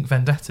back to, I think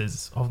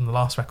Vendetta's on the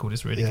last record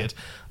is really good.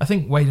 I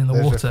think Wade in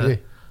the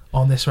Water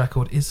on this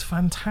record is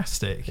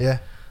fantastic.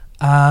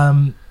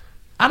 And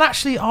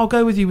actually, I'll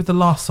go with you with the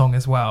last song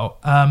as well.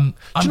 Do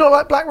you not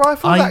like Black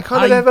Rifle? That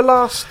kind of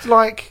Everlast,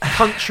 like,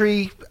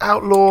 country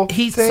outlaw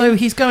thing? So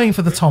he's going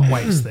for the Tom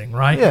Waits thing,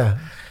 right?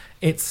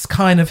 It's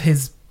kind of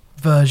his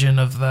version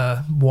of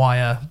the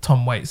Wire,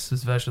 Tom Waits'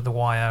 version of the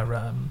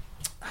Wire...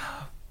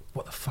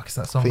 what the fuck is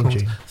that song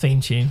called?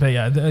 Theme tune. But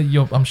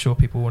I'm sure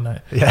people will know.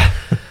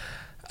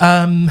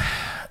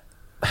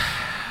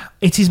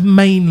 It is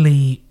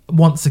mainly,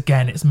 once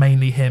again, it's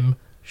mainly him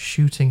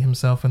shooting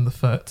himself in the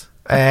foot.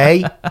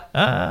 With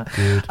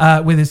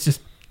his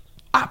just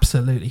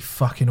absolutely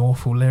fucking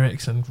awful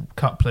lyrics and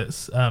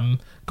couplets.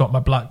 Got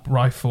my black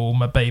rifle,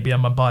 my baby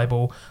and my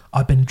Bible.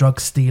 I've been drug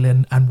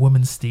stealing and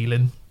woman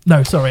stealing.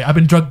 No, sorry, I've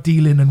been drug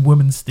dealing and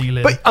woman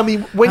stealing. But I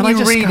mean, when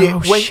you read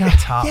it,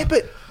 shut up. Yeah,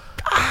 but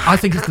I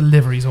think his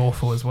delivery's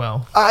awful as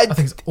well. I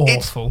think it's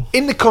awful.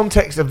 In the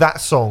context of that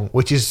song,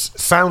 which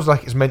sounds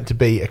like it's meant to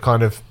be a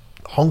kind of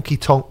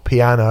honky-tonk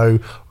piano,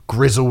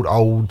 grizzled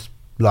old,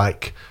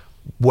 like,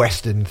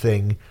 Western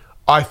thing,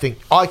 I think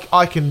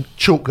I can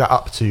chalk that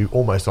up to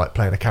almost like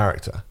playing a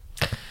character.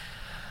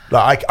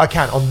 Like, I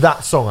can. On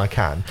that song, I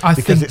can.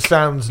 Because it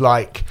sounds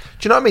like...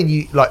 Do you know what I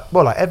mean? Like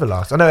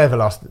Everlast. I know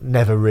Everlast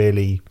never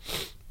really...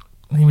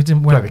 He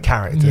didn't play a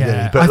character, did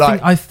he? But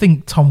I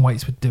think Tom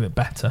Waits would do it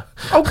better.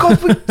 Oh, God,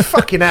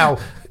 fucking hell.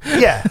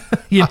 Yeah.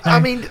 I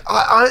mean,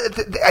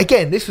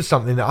 again, this was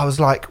something that I was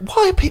like,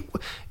 why are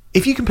people...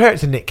 if you compare it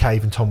to Nick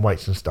Cave and Tom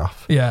Waits and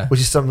stuff, Yeah. which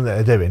is something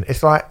that they're doing,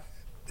 it's like,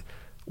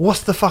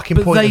 what's the fucking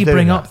But point of they doing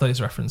bring that? up those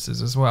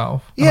references as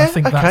well. And Yeah, I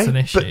think that's an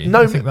issue. But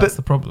no, I think that's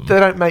the problem. They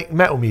don't make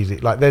metal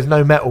music. Like, there's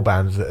no metal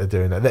bands that are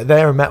doing that.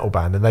 They're a metal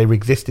band, and they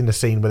exist in the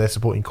scene where they're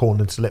supporting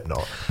Korn and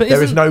Slipknot. But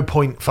there is no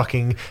point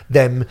fucking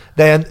them.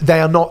 They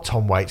are not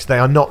Tom Waits. They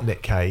are not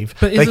Nick Cave.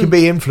 But they can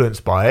be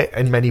influenced by it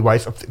in many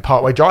ways.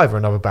 Partway Drive are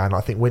another band.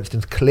 I think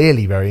Winston's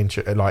clearly very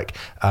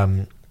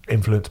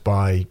influenced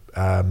by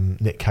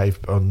Nick Cave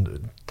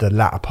on the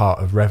latter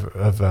part of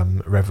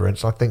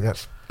Reverence. I think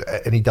that's,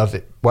 and he does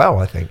it well,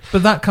 I think.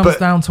 But that comes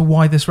down to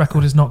why this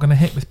record is not going to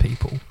hit with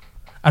people,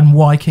 and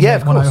why King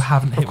 810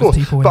 haven't hit with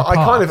people in the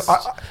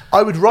past.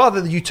 I would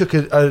rather that you took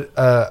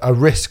a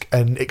risk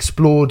and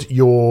explored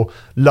your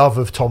love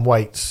of Tom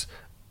Waits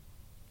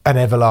and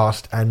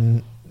Everlast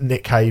and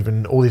Nick Cave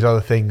and all these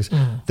other things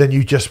than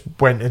you just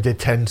went and did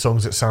 10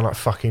 songs that sound like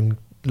fucking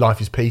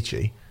Life is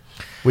Peachy.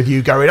 With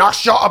you going, I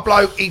shot a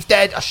bloke, he's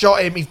dead. I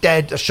shot him, he's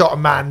dead. I shot a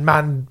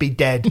man be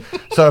dead.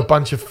 So a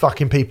bunch of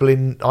fucking people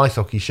in ice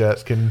hockey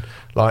shirts can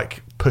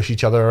like push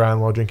each other around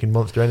while drinking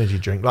Monster Energy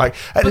drink. Like,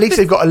 at least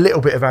they've got a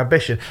little bit of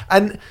ambition.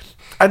 And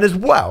as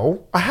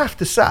well, I have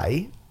to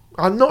say,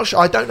 I'm not sure.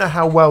 I don't know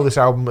how well this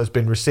album has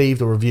been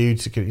received or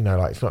reviewed.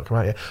 It's not come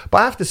out yet. But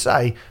I have to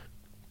say,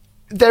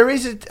 there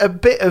is a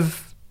bit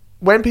of,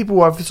 when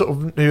people I've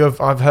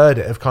heard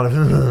it have kind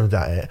of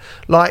at it,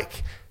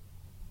 like.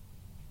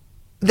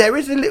 There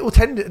is a little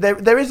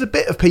there is a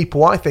bit of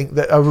people, I think,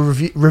 that are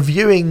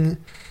reviewing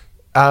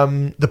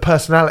the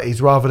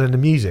personalities rather than the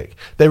music.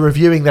 They're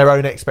reviewing their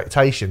own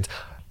expectations.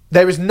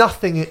 There is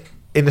nothing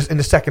in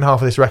the second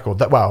half of this record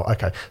that,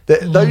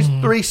 those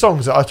 3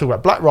 songs that I talk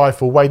about, Black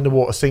Rifle, Wade in the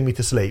Water, Sing Me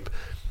to Sleep,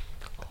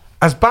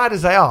 as bad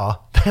as they are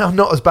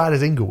not as bad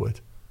as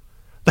Inglewood.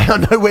 They are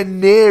nowhere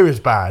near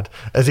as bad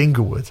as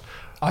Inglewood.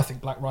 I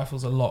think Black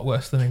Rifle's a lot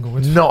worse than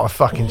Inglewood. Not a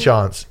fucking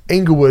chance.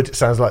 Inglewood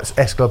sounds like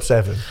S Club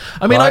 7.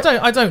 I mean, right?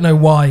 I don't know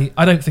why.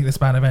 I don't think this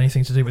band have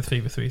anything to do with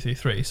Fever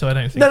 333, so I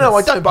don't think... No,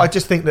 I don't, but I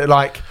just think that,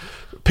 like,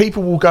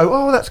 people will go,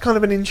 oh, that's kind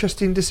of an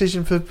interesting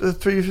decision for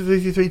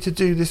 333 to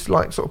do this,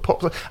 like, sort of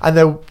pop song.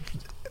 And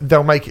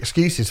they'll make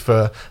excuses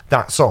for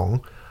that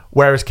song,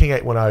 whereas King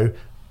 810...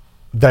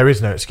 there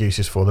is no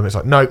excuses for them. It's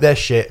like, no, they're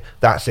shit.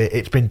 That's it.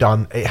 It's been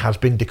done. It has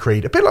been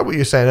decreed. A bit like what you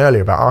were saying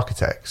earlier about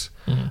Architects.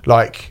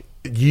 Like,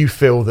 you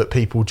feel that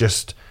people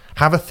just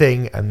have a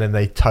thing and then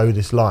they toe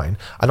this line.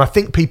 And I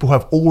think people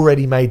have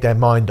already made their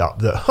mind up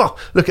that,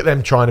 look at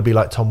them trying to be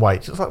like Tom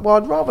Waits. It's like, well,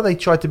 I'd rather they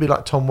tried to be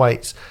like Tom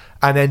Waits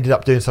and ended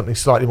up doing something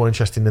slightly more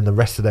interesting than the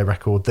rest of their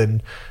record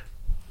than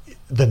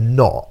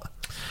not.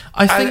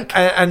 I think,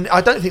 and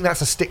I don't think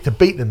that's a stick to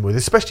beat them with,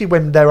 especially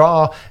when there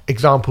are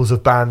examples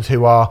of bands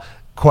who are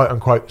quote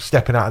unquote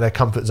stepping out of their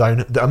comfort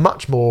zone that are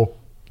much more,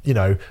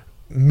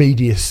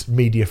 media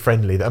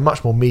friendly, that are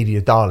much more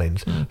media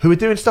darlings, who are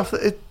doing stuff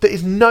that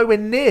is nowhere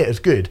near as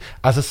good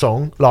as a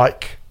song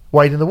like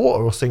Wade in the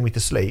Water or Sing Me to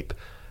Sleep,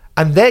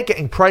 and they're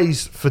getting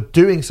praise for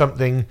doing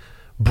something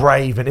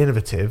brave and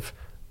innovative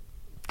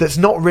that's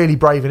not really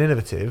brave and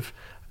innovative,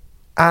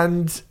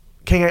 and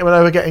King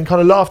 810 are getting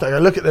kind of laughed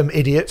at. Look at them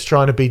idiots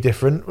trying to be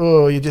different.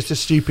 Oh, you're just a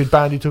stupid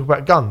band who talk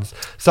about guns.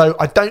 So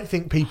I don't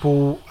think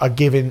people are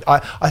giving...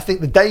 I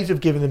think the days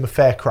of giving them a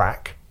fair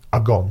crack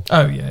are gone.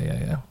 Oh,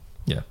 yeah.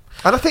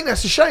 And I think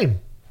that's a shame.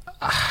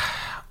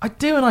 I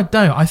do and I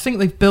don't. I think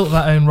they've built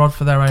their own rod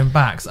for their own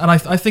backs. And I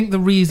think the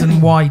reason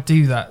why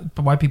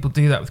people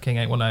do that with King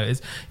 810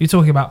 is you're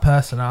talking about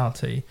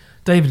personality.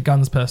 David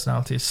Gunn's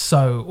personality is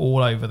so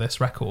all over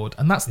this record.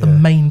 And that's the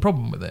main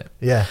problem with it.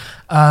 Yeah.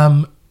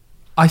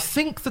 I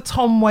think the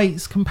Tom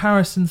Waits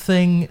comparison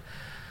thing,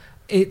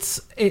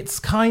 it's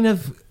kind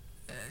of...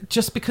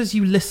 just because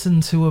you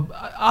listen to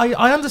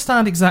I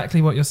understand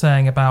exactly what you're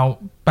saying about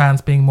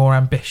bands being more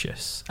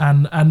ambitious,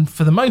 and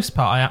for the most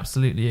part I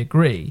absolutely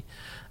agree,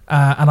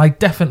 and I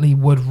definitely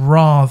would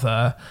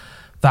rather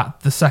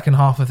that the second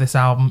half of this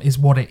album is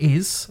what it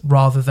is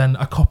rather than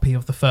a copy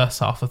of the first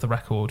half of the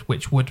record,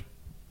 which would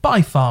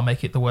by far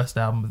make it the worst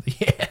album of the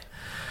year.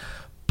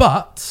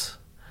 But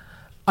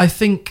I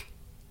think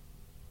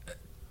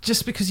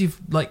just because you've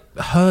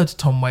heard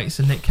Tom Waits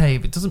and Nick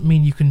Cave, it doesn't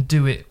mean you can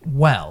do it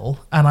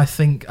well. And I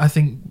think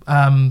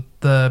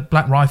the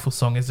Black Rifle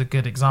song is a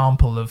good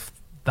example of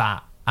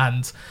that.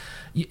 And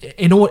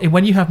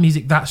when you have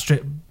music that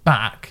stripped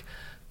back,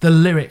 the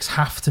lyrics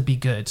have to be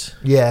good.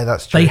 Yeah,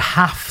 that's true. They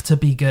have to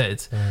be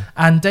good. Yeah.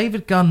 And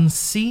David Gunn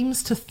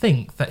seems to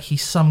think that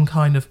he's some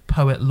kind of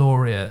poet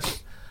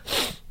laureate,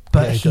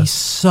 but he's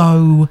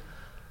so...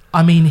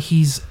 I mean,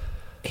 he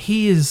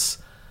is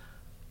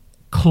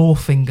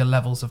clawfinger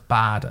levels of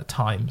bad at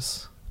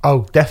times.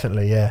 Oh,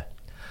 definitely, yeah.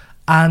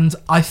 And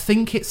I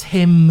think it's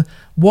him.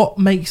 What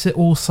makes it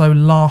also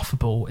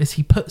laughable is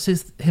he puts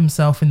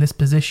himself in this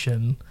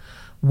position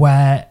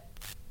where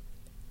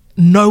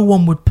no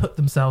one would put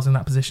themselves in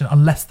that position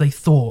unless they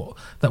thought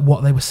that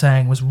what they were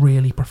saying was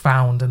really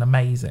profound and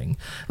amazing.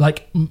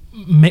 Like,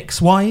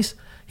 mix-wise,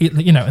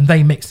 and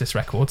they mixed this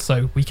record,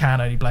 so we can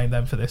only blame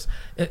them for this.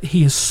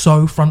 He is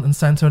so front and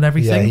center and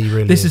everything. Yeah, he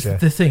really this is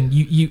the thing.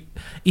 You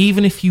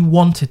even if you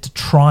wanted to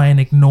try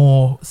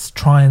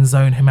and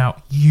zone him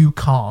out, you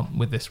can't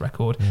with this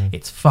record.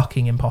 It's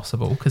fucking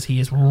impossible because he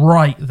is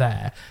right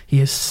there. He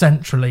is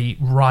centrally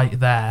right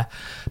there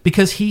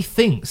because he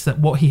thinks that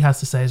what he has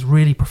to say is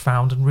really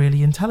profound and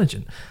really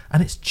intelligent,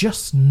 and it's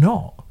just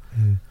not.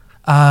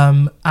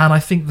 And I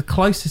think the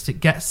closest it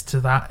gets to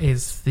that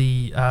is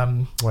the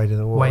Wade in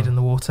the Water. Wade in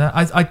the Water.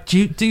 I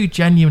do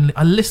genuinely.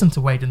 I listen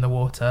to Wade in the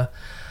Water,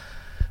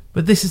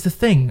 but this is the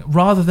thing.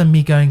 Rather than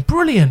me going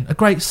brilliant, a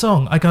great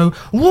song, I go,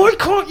 why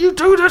can't you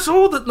do this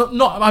all the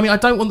not? I mean, I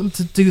don't want them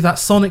to do that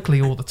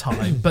sonically all the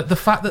time, but the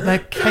fact that they're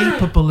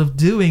capable of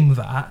doing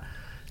that,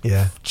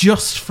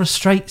 just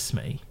frustrates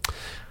me.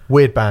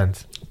 Weird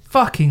band.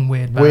 Fucking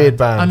weird band. Weird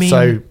band. I mean,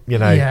 so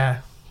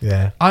yeah.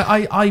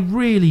 I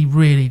really,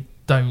 really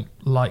don't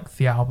like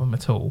the album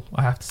at all,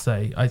 I have to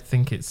say. I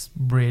think it's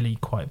really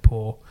quite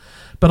poor,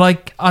 but I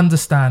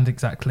understand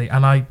exactly,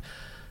 and I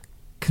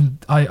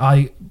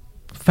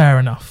fair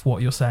enough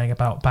what you're saying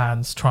about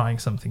bands trying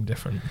something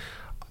different.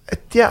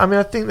 I mean,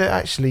 I think that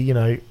actually,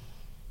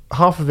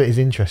 half of it is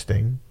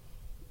interesting,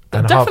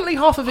 and definitely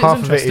half of it is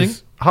interesting.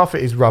 Half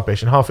of it is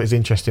rubbish, and half of it is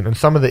interesting, and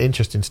some of the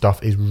interesting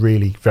stuff is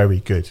really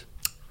very good.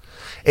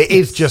 It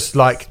is just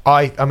like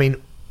I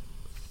mean,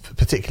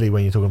 particularly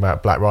when you're talking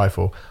about Black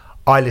Rifle,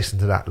 I listen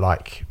to that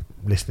like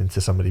listening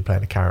to somebody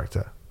playing a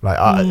character. Like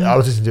I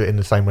was listening to it in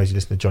the same way as you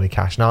listen to Johnny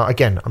Cash. Now,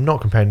 again, I'm not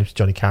comparing him to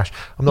Johnny Cash.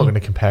 I'm not going to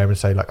compare him and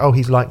say like, oh,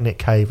 he's like Nick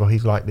Cave or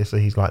he's like this or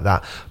he's like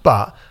that.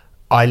 But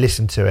I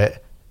listen to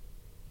it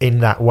in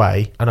that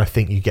way, and I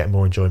think you get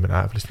more enjoyment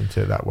out of listening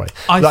to it that way.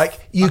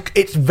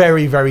 It's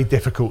very, very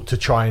difficult to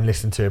try and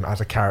listen to him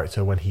as a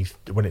character when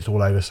it's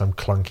all over some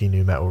clunky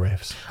new metal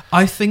riffs.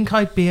 I think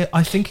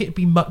it'd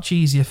be much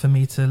easier for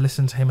me to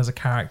listen to him as a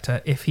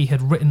character if he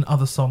had written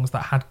other songs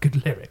that had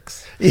good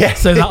lyrics. Yeah.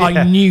 So that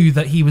I knew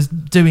that he was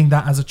doing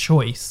that as a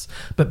choice.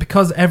 But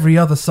because every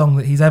other song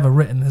that he's ever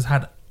written has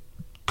had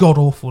god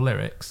awful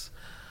lyrics,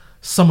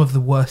 some of the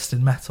worst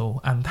in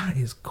metal, and that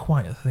is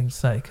quite a thing to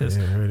say because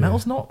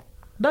metal's not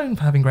known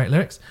for having great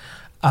lyrics.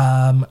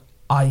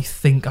 I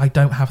think I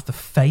don't have the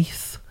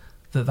faith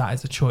that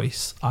is a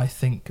choice. I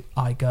think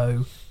I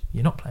go,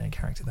 you're not playing a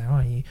character there,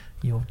 are you?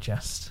 You're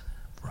just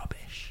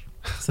rubbish.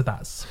 So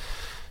that's...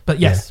 But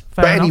yes,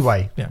 fair enough.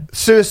 Anyway,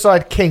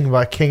 Suicide King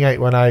by King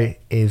 818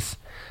 is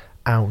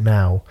out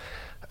now.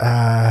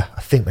 I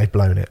think they've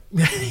blown it.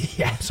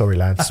 Yeah. Sorry,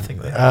 lads. I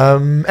think they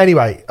have.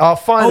 Anyway, our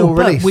final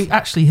release.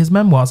 His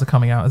memoirs are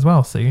coming out as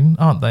well soon,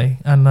 aren't they?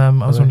 And I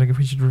was wondering if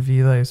we should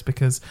review those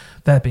because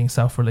they're being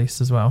self-released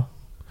as well.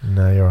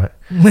 No, you're right.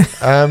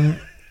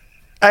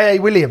 A.A.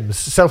 Williams,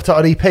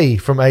 self-titled EP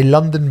from a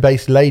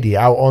London-based lady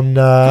out on...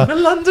 a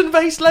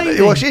London-based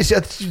lady? Well, she's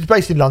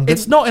based in London.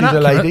 It's not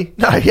inaccurate. She's a lady.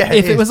 No, yeah.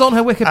 If it was on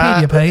her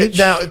Wikipedia page...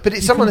 But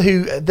it's someone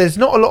who... There's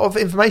not a lot of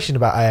information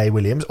about A.A.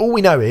 Williams. All we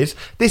know is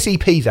this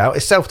EP's out.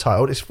 It's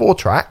self-titled. It's 4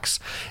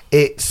 tracks.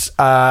 It's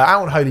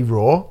out on Holy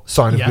Raw,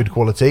 sign of good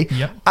quality.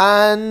 Yep.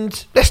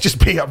 And let's just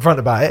be upfront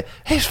about it.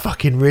 It's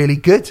fucking really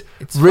good.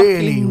 It's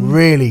really,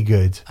 really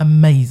good.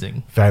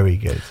 Amazing. Very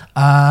good.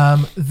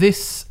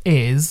 This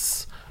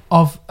is...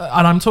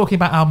 and I'm talking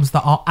about albums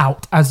that are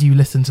out as you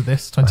listen to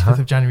this, 25th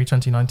of January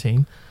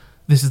 2019.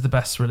 This is the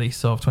best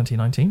release of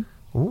 2019.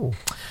 Ooh.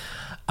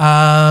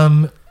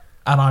 And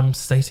I'm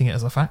stating it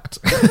as a fact.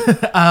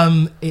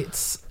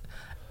 It's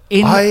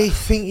in... I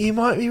think you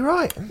might be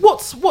right.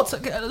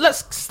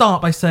 Let's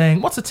start by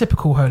saying, what's a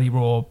typical Holy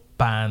Raw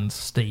band,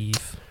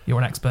 Steve? You're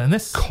an expert in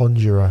this.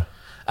 Conjurer.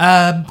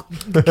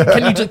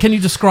 Can you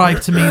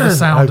describe to me the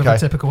sound of a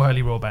typical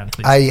Holy Raw band,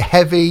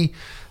 please?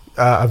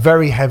 A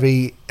very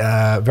heavy,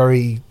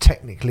 very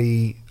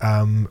technically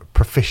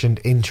proficient,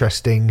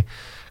 interesting,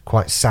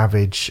 quite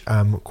savage,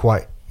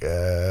 quite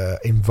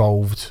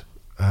involved,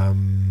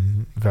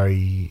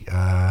 very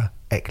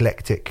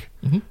eclectic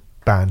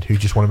band who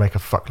just want to make a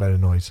fuckload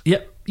of noise.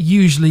 Yep,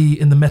 usually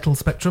in the metal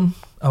spectrum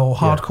or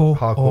hardcore,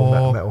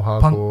 or metal,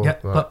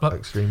 hardcore, punk, like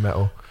extreme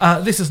metal.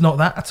 This is not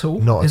that at all.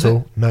 Not at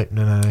all. No.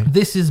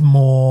 This is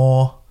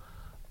more...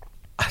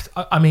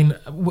 I mean,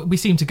 we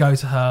seem to go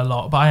to her a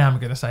lot, but I am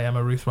going to say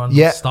Emma Ruth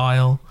Rundle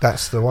style.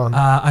 That's the one.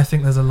 I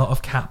think there's a lot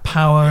of Cat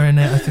Power in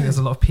it. I think there's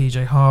a lot of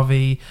PJ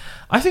Harvey.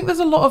 I think there's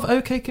a lot of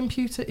OK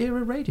Computer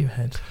era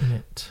Radiohead in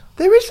it.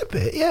 There is a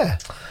bit, yeah.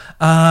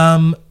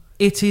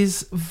 It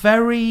is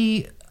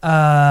very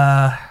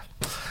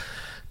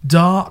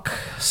dark,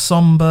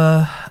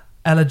 somber,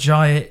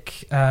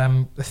 elegiac,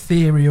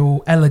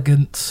 ethereal,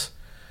 elegant,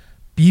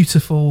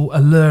 beautiful,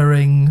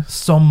 alluring,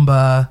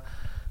 somber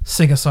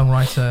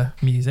singer-songwriter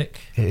music.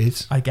 It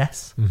is, I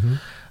guess.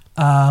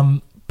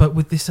 But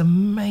with this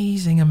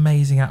amazing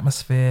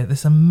atmosphere,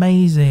 this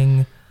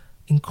amazing,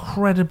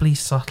 incredibly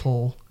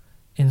subtle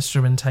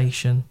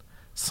instrumentation.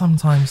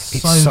 Sometimes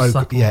so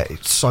subtle. Yeah,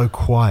 it's so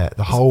quiet.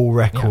 The whole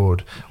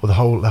record or the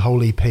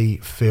whole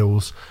EP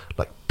feels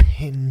like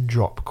pin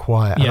drop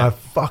quiet. And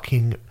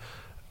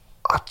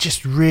I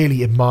just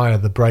really admire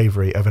the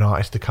bravery of an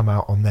artist to come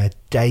out on their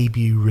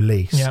debut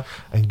release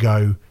and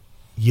go,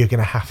 you're going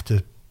to have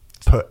to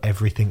put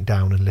everything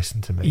down and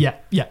listen to me. Yeah,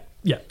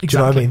 exactly. Do you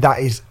know what I mean?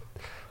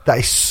 That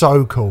is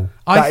so cool.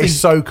 That is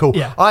so cool.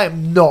 Yeah.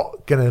 I'm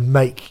not going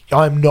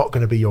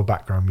to be your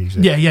background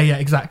music. Yeah,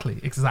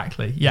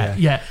 exactly.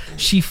 Yeah.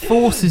 She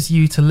forces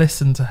you to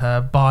listen to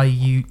her by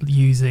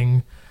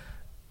using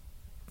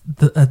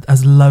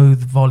as low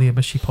the volume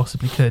as she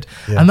possibly could.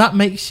 Yeah. And that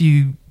makes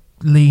you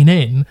lean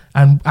in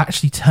and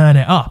actually turn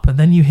it up. And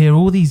then you hear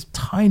all these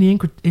tiny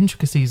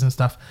intricacies and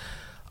stuff.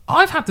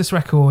 I've had this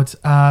record,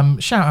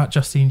 shout out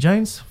Justine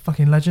Jones,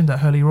 fucking legend at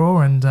Hurley Raw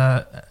and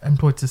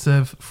employed to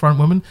serve front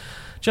woman.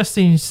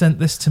 Justine sent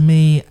this to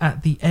me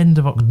at the end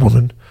of October.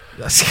 Woman.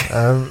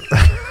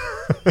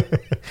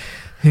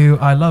 Who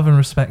I love and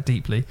respect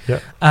deeply.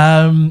 Yeah.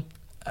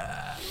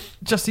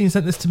 Justine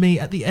sent this to me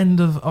at the end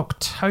of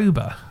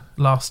October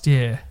last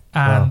year,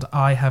 and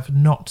I have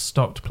not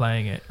stopped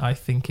playing it. I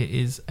think it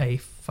is a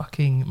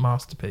fucking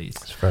masterpiece.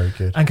 It's very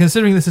good. And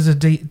considering this is a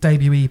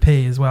debut EP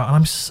as well, and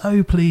I'm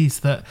so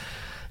pleased that,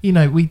 you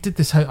know, I did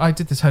this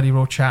Holy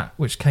Raw chat,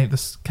 which came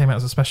out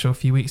as a special a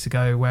few weeks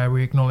ago, where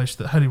we acknowledged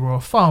that Holy Raw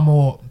are far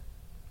more.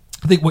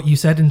 I think what you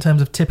said in terms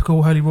of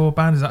typical Holy Raw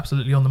band is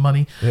absolutely on the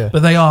money, but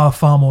they are a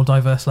far more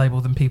diverse label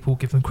than people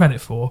give them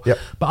credit for. Yep.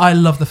 But I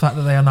love the fact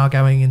that they are now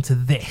going into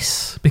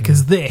this,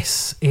 because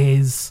this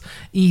is,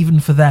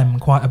 even for them,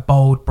 quite a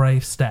bold,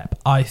 brave step,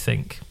 I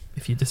think.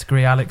 If you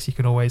disagree, Alex, you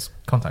can always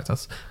contact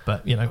us.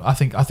 But, you know, I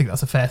think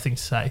that's a fair thing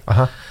to say.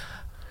 Uh-huh.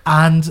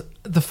 And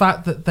the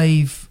fact that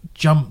they've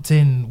jumped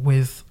in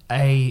with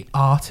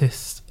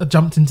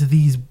jumped into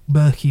these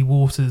murky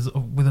waters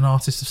with an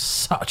artist of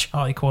such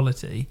high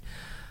quality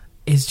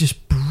is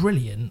just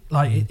brilliant.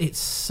 Like, it's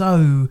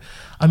so...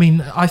 I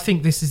mean, I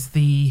think this is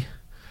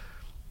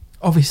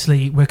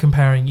obviously, we're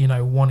comparing, you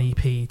know, one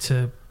EP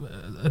to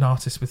an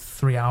artist with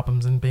 3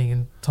 albums and being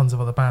in tons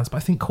of other bands, but I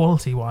think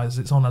quality-wise,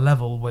 it's on a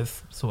level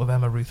with sort of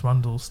Emma Ruth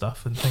Rundle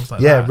stuff and things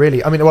like that. Yeah,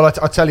 really. I mean, well,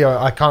 I tell you,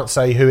 I can't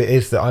say who it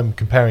is that I'm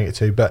comparing it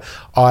to, but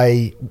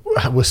I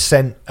was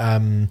sent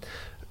quite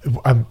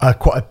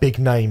a big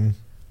name,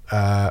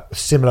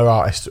 similar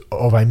artist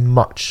of a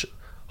much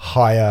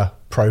higher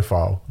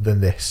profile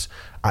than this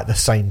at the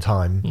same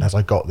time as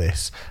I got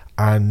this,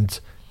 and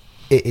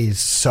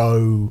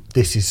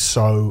this is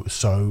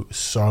so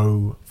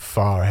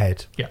far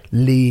ahead,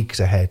 leagues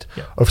ahead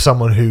of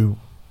someone who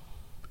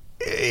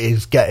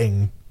is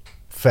getting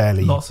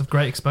lots of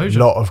great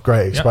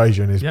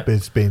exposure, and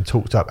is being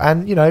talked up,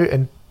 and, you know,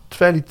 and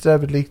fairly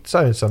deservedly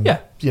so in some,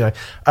 you know,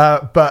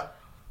 but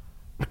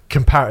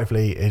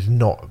comparatively is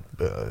not.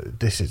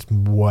 This is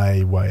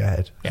way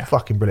ahead.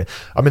 Fucking brilliant.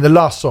 I mean, the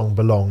last song,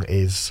 Belong,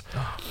 is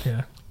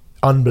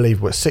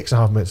unbelievable. It's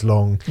 6.5 minutes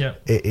long.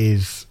 It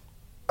is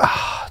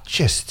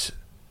just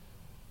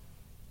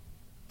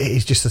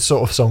the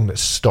sort of song that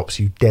stops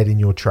you dead in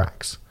your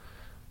tracks.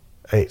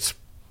 It's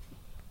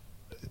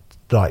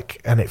like,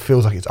 and it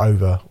feels like it's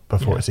over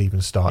before it's even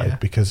started,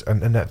 because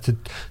and that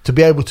to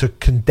be able to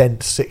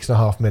condense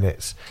 6.5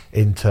 minutes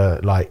into,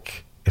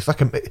 like, it's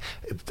like it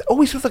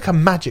always feels like a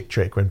magic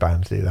trick when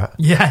bands do that.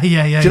 Yeah. Do you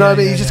know what I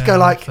mean? You just go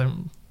like,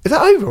 is that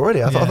over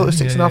already? I thought it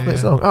was 6.5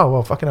 minutes long. Oh,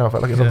 well, fucking hell. I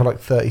felt like it was on for like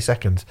 30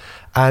 seconds.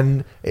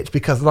 And it's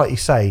because, like you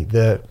say,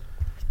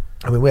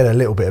 I mean, we had a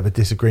little bit of a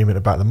disagreement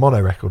about the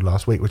Mono record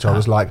last week, which I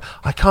was like,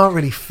 I can't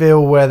really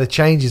feel where the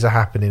changes are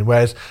happening.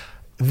 Whereas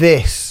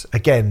this,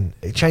 again,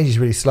 it changes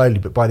really slowly,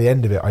 but by the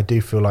end of it, I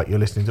do feel like you're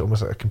listening to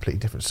almost like a completely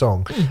different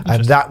song.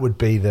 And that would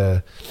be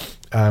the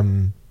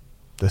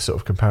sort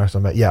of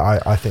comparison I made. Yeah,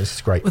 I think this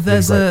is great.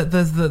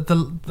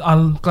 Well,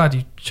 I'm glad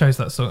you chose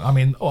that song. I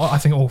mean, I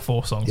think all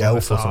 4 songs. Yeah,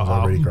 all 4 songs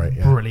are really great.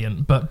 Yeah.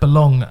 Brilliant. But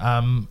Belong,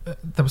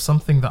 there was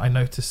something that I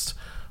noticed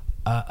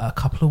a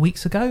couple of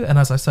weeks ago, and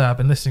as I say, I've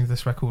been listening to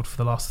this record for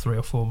the last 3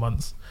 or 4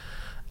 months.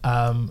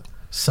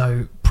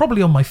 So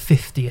probably on my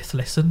 50th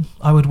listen,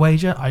 I would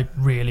wager. I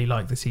really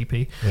like this EP.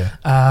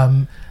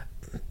 Yeah.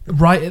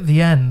 Right at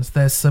the end,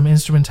 there's some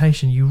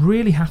instrumentation. You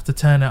really have to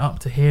turn it up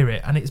to hear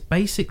it, and it's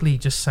basically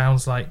just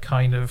sounds like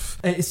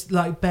it's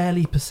like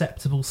barely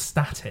perceptible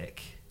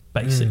static,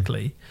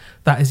 basically,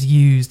 that is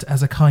used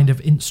as a kind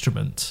of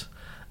instrument,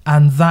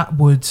 and that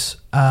would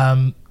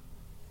and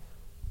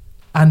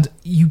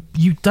you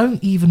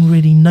don't even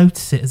really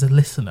notice it as a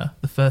listener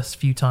the first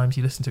few times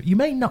you listen to it. You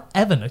may not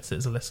ever notice it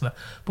as a listener,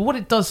 but what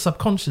it does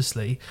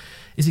subconsciously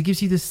is it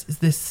gives you this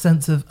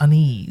sense of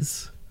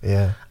unease.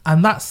 Yeah.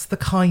 And that's the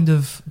kind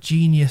of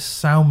genius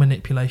sound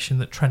manipulation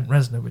that Trent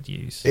Reznor would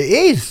use. It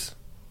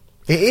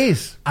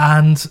is.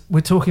 And we're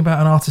talking about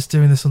an artist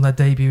doing this on their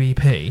debut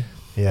EP.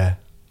 Yeah.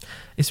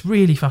 It's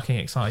really fucking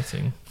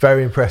exciting.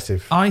 Very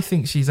impressive. I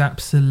think she's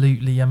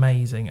absolutely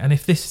amazing. And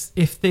if this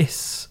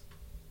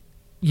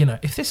imagine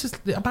if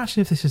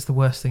this is the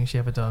worst thing she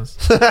ever does.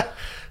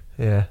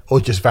 Yeah, or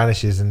just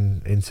vanishes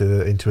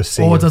into a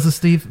sea. Or does a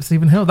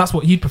Stephen Hill? That's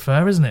what you'd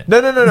prefer, isn't it? No.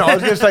 I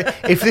was going to say,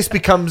 if this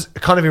becomes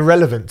kind of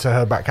irrelevant to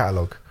her back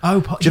catalogue.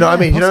 Do you know what I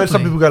mean? Possibly. You know,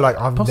 some people go like,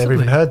 I've never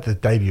even heard the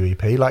debut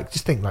EP. Like,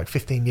 just think like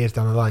 15 years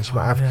down the line, she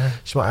might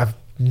have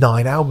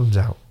 9 albums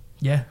out.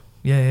 Yeah.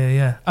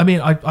 I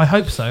mean, I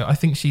hope so. I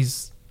think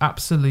she's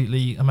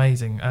absolutely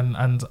amazing,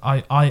 and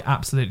I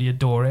absolutely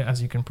adore it,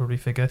 as you can probably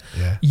figure.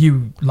 Yeah.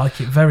 You like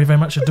it very, very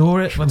much,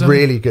 adore it.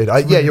 Really good.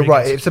 Really, you're really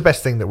right. good. It's the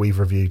best thing that we've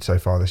reviewed so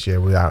far this year,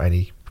 without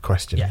any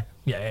question. Yeah.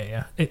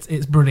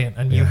 It's brilliant,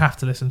 and you have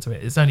to listen to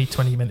it. It's only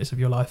 20 minutes of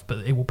your life, but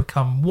it will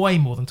become way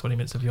more than 20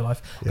 minutes of your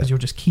life, because you'll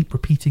just keep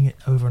repeating it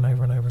over and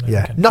over and over and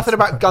over again. Nothing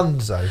about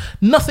guns, though.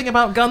 Nothing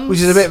about guns. Which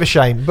is a bit of a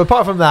shame. But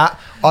apart from that,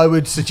 I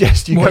would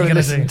suggest you go and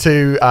listen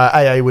to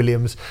A.A.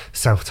 Williams'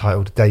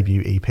 self-titled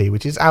debut EP,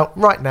 which is out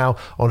right now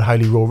on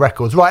Holy Raw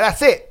Records. Right,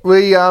 that's it.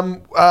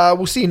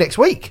 We'll see you next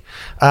week.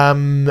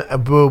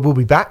 We'll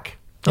be back.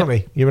 Aren't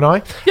we? You and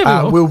I?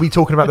 Yeah, we'll be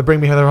talking about the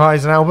Bring Me the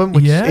Horizon album,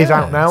 which is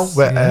out now.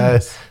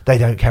 But they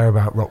don't care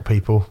about rock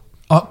people.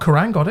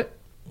 Karan got it.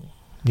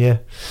 Yeah.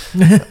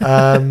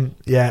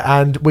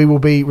 And we will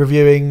be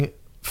reviewing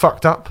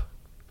Fucked Up.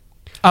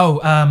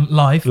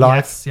 Live.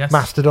 Yes.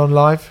 Mastodon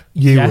Live.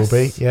 You will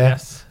be. Yeah.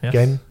 Yes.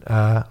 Again,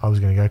 I was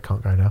going to go,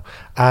 can't go now.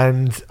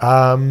 And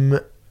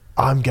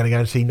I'm going to go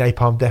and see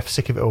Napalm Death,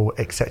 Sick of It All,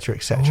 etc.,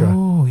 etc.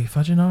 Oh, you're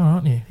fudging on,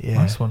 aren't you? Yeah.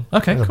 Nice one.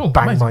 Okay, cool.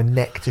 Bang Amazing. my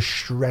neck to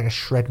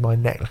shred my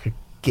neck like a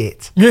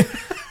git. Don't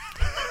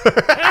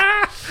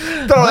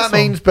know what that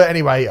means, but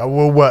anyway,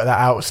 we'll work that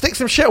out. Stick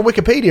some shit on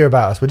Wikipedia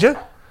about us, would you?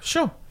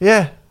 Sure.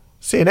 Yeah.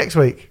 See you next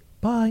week.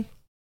 Bye.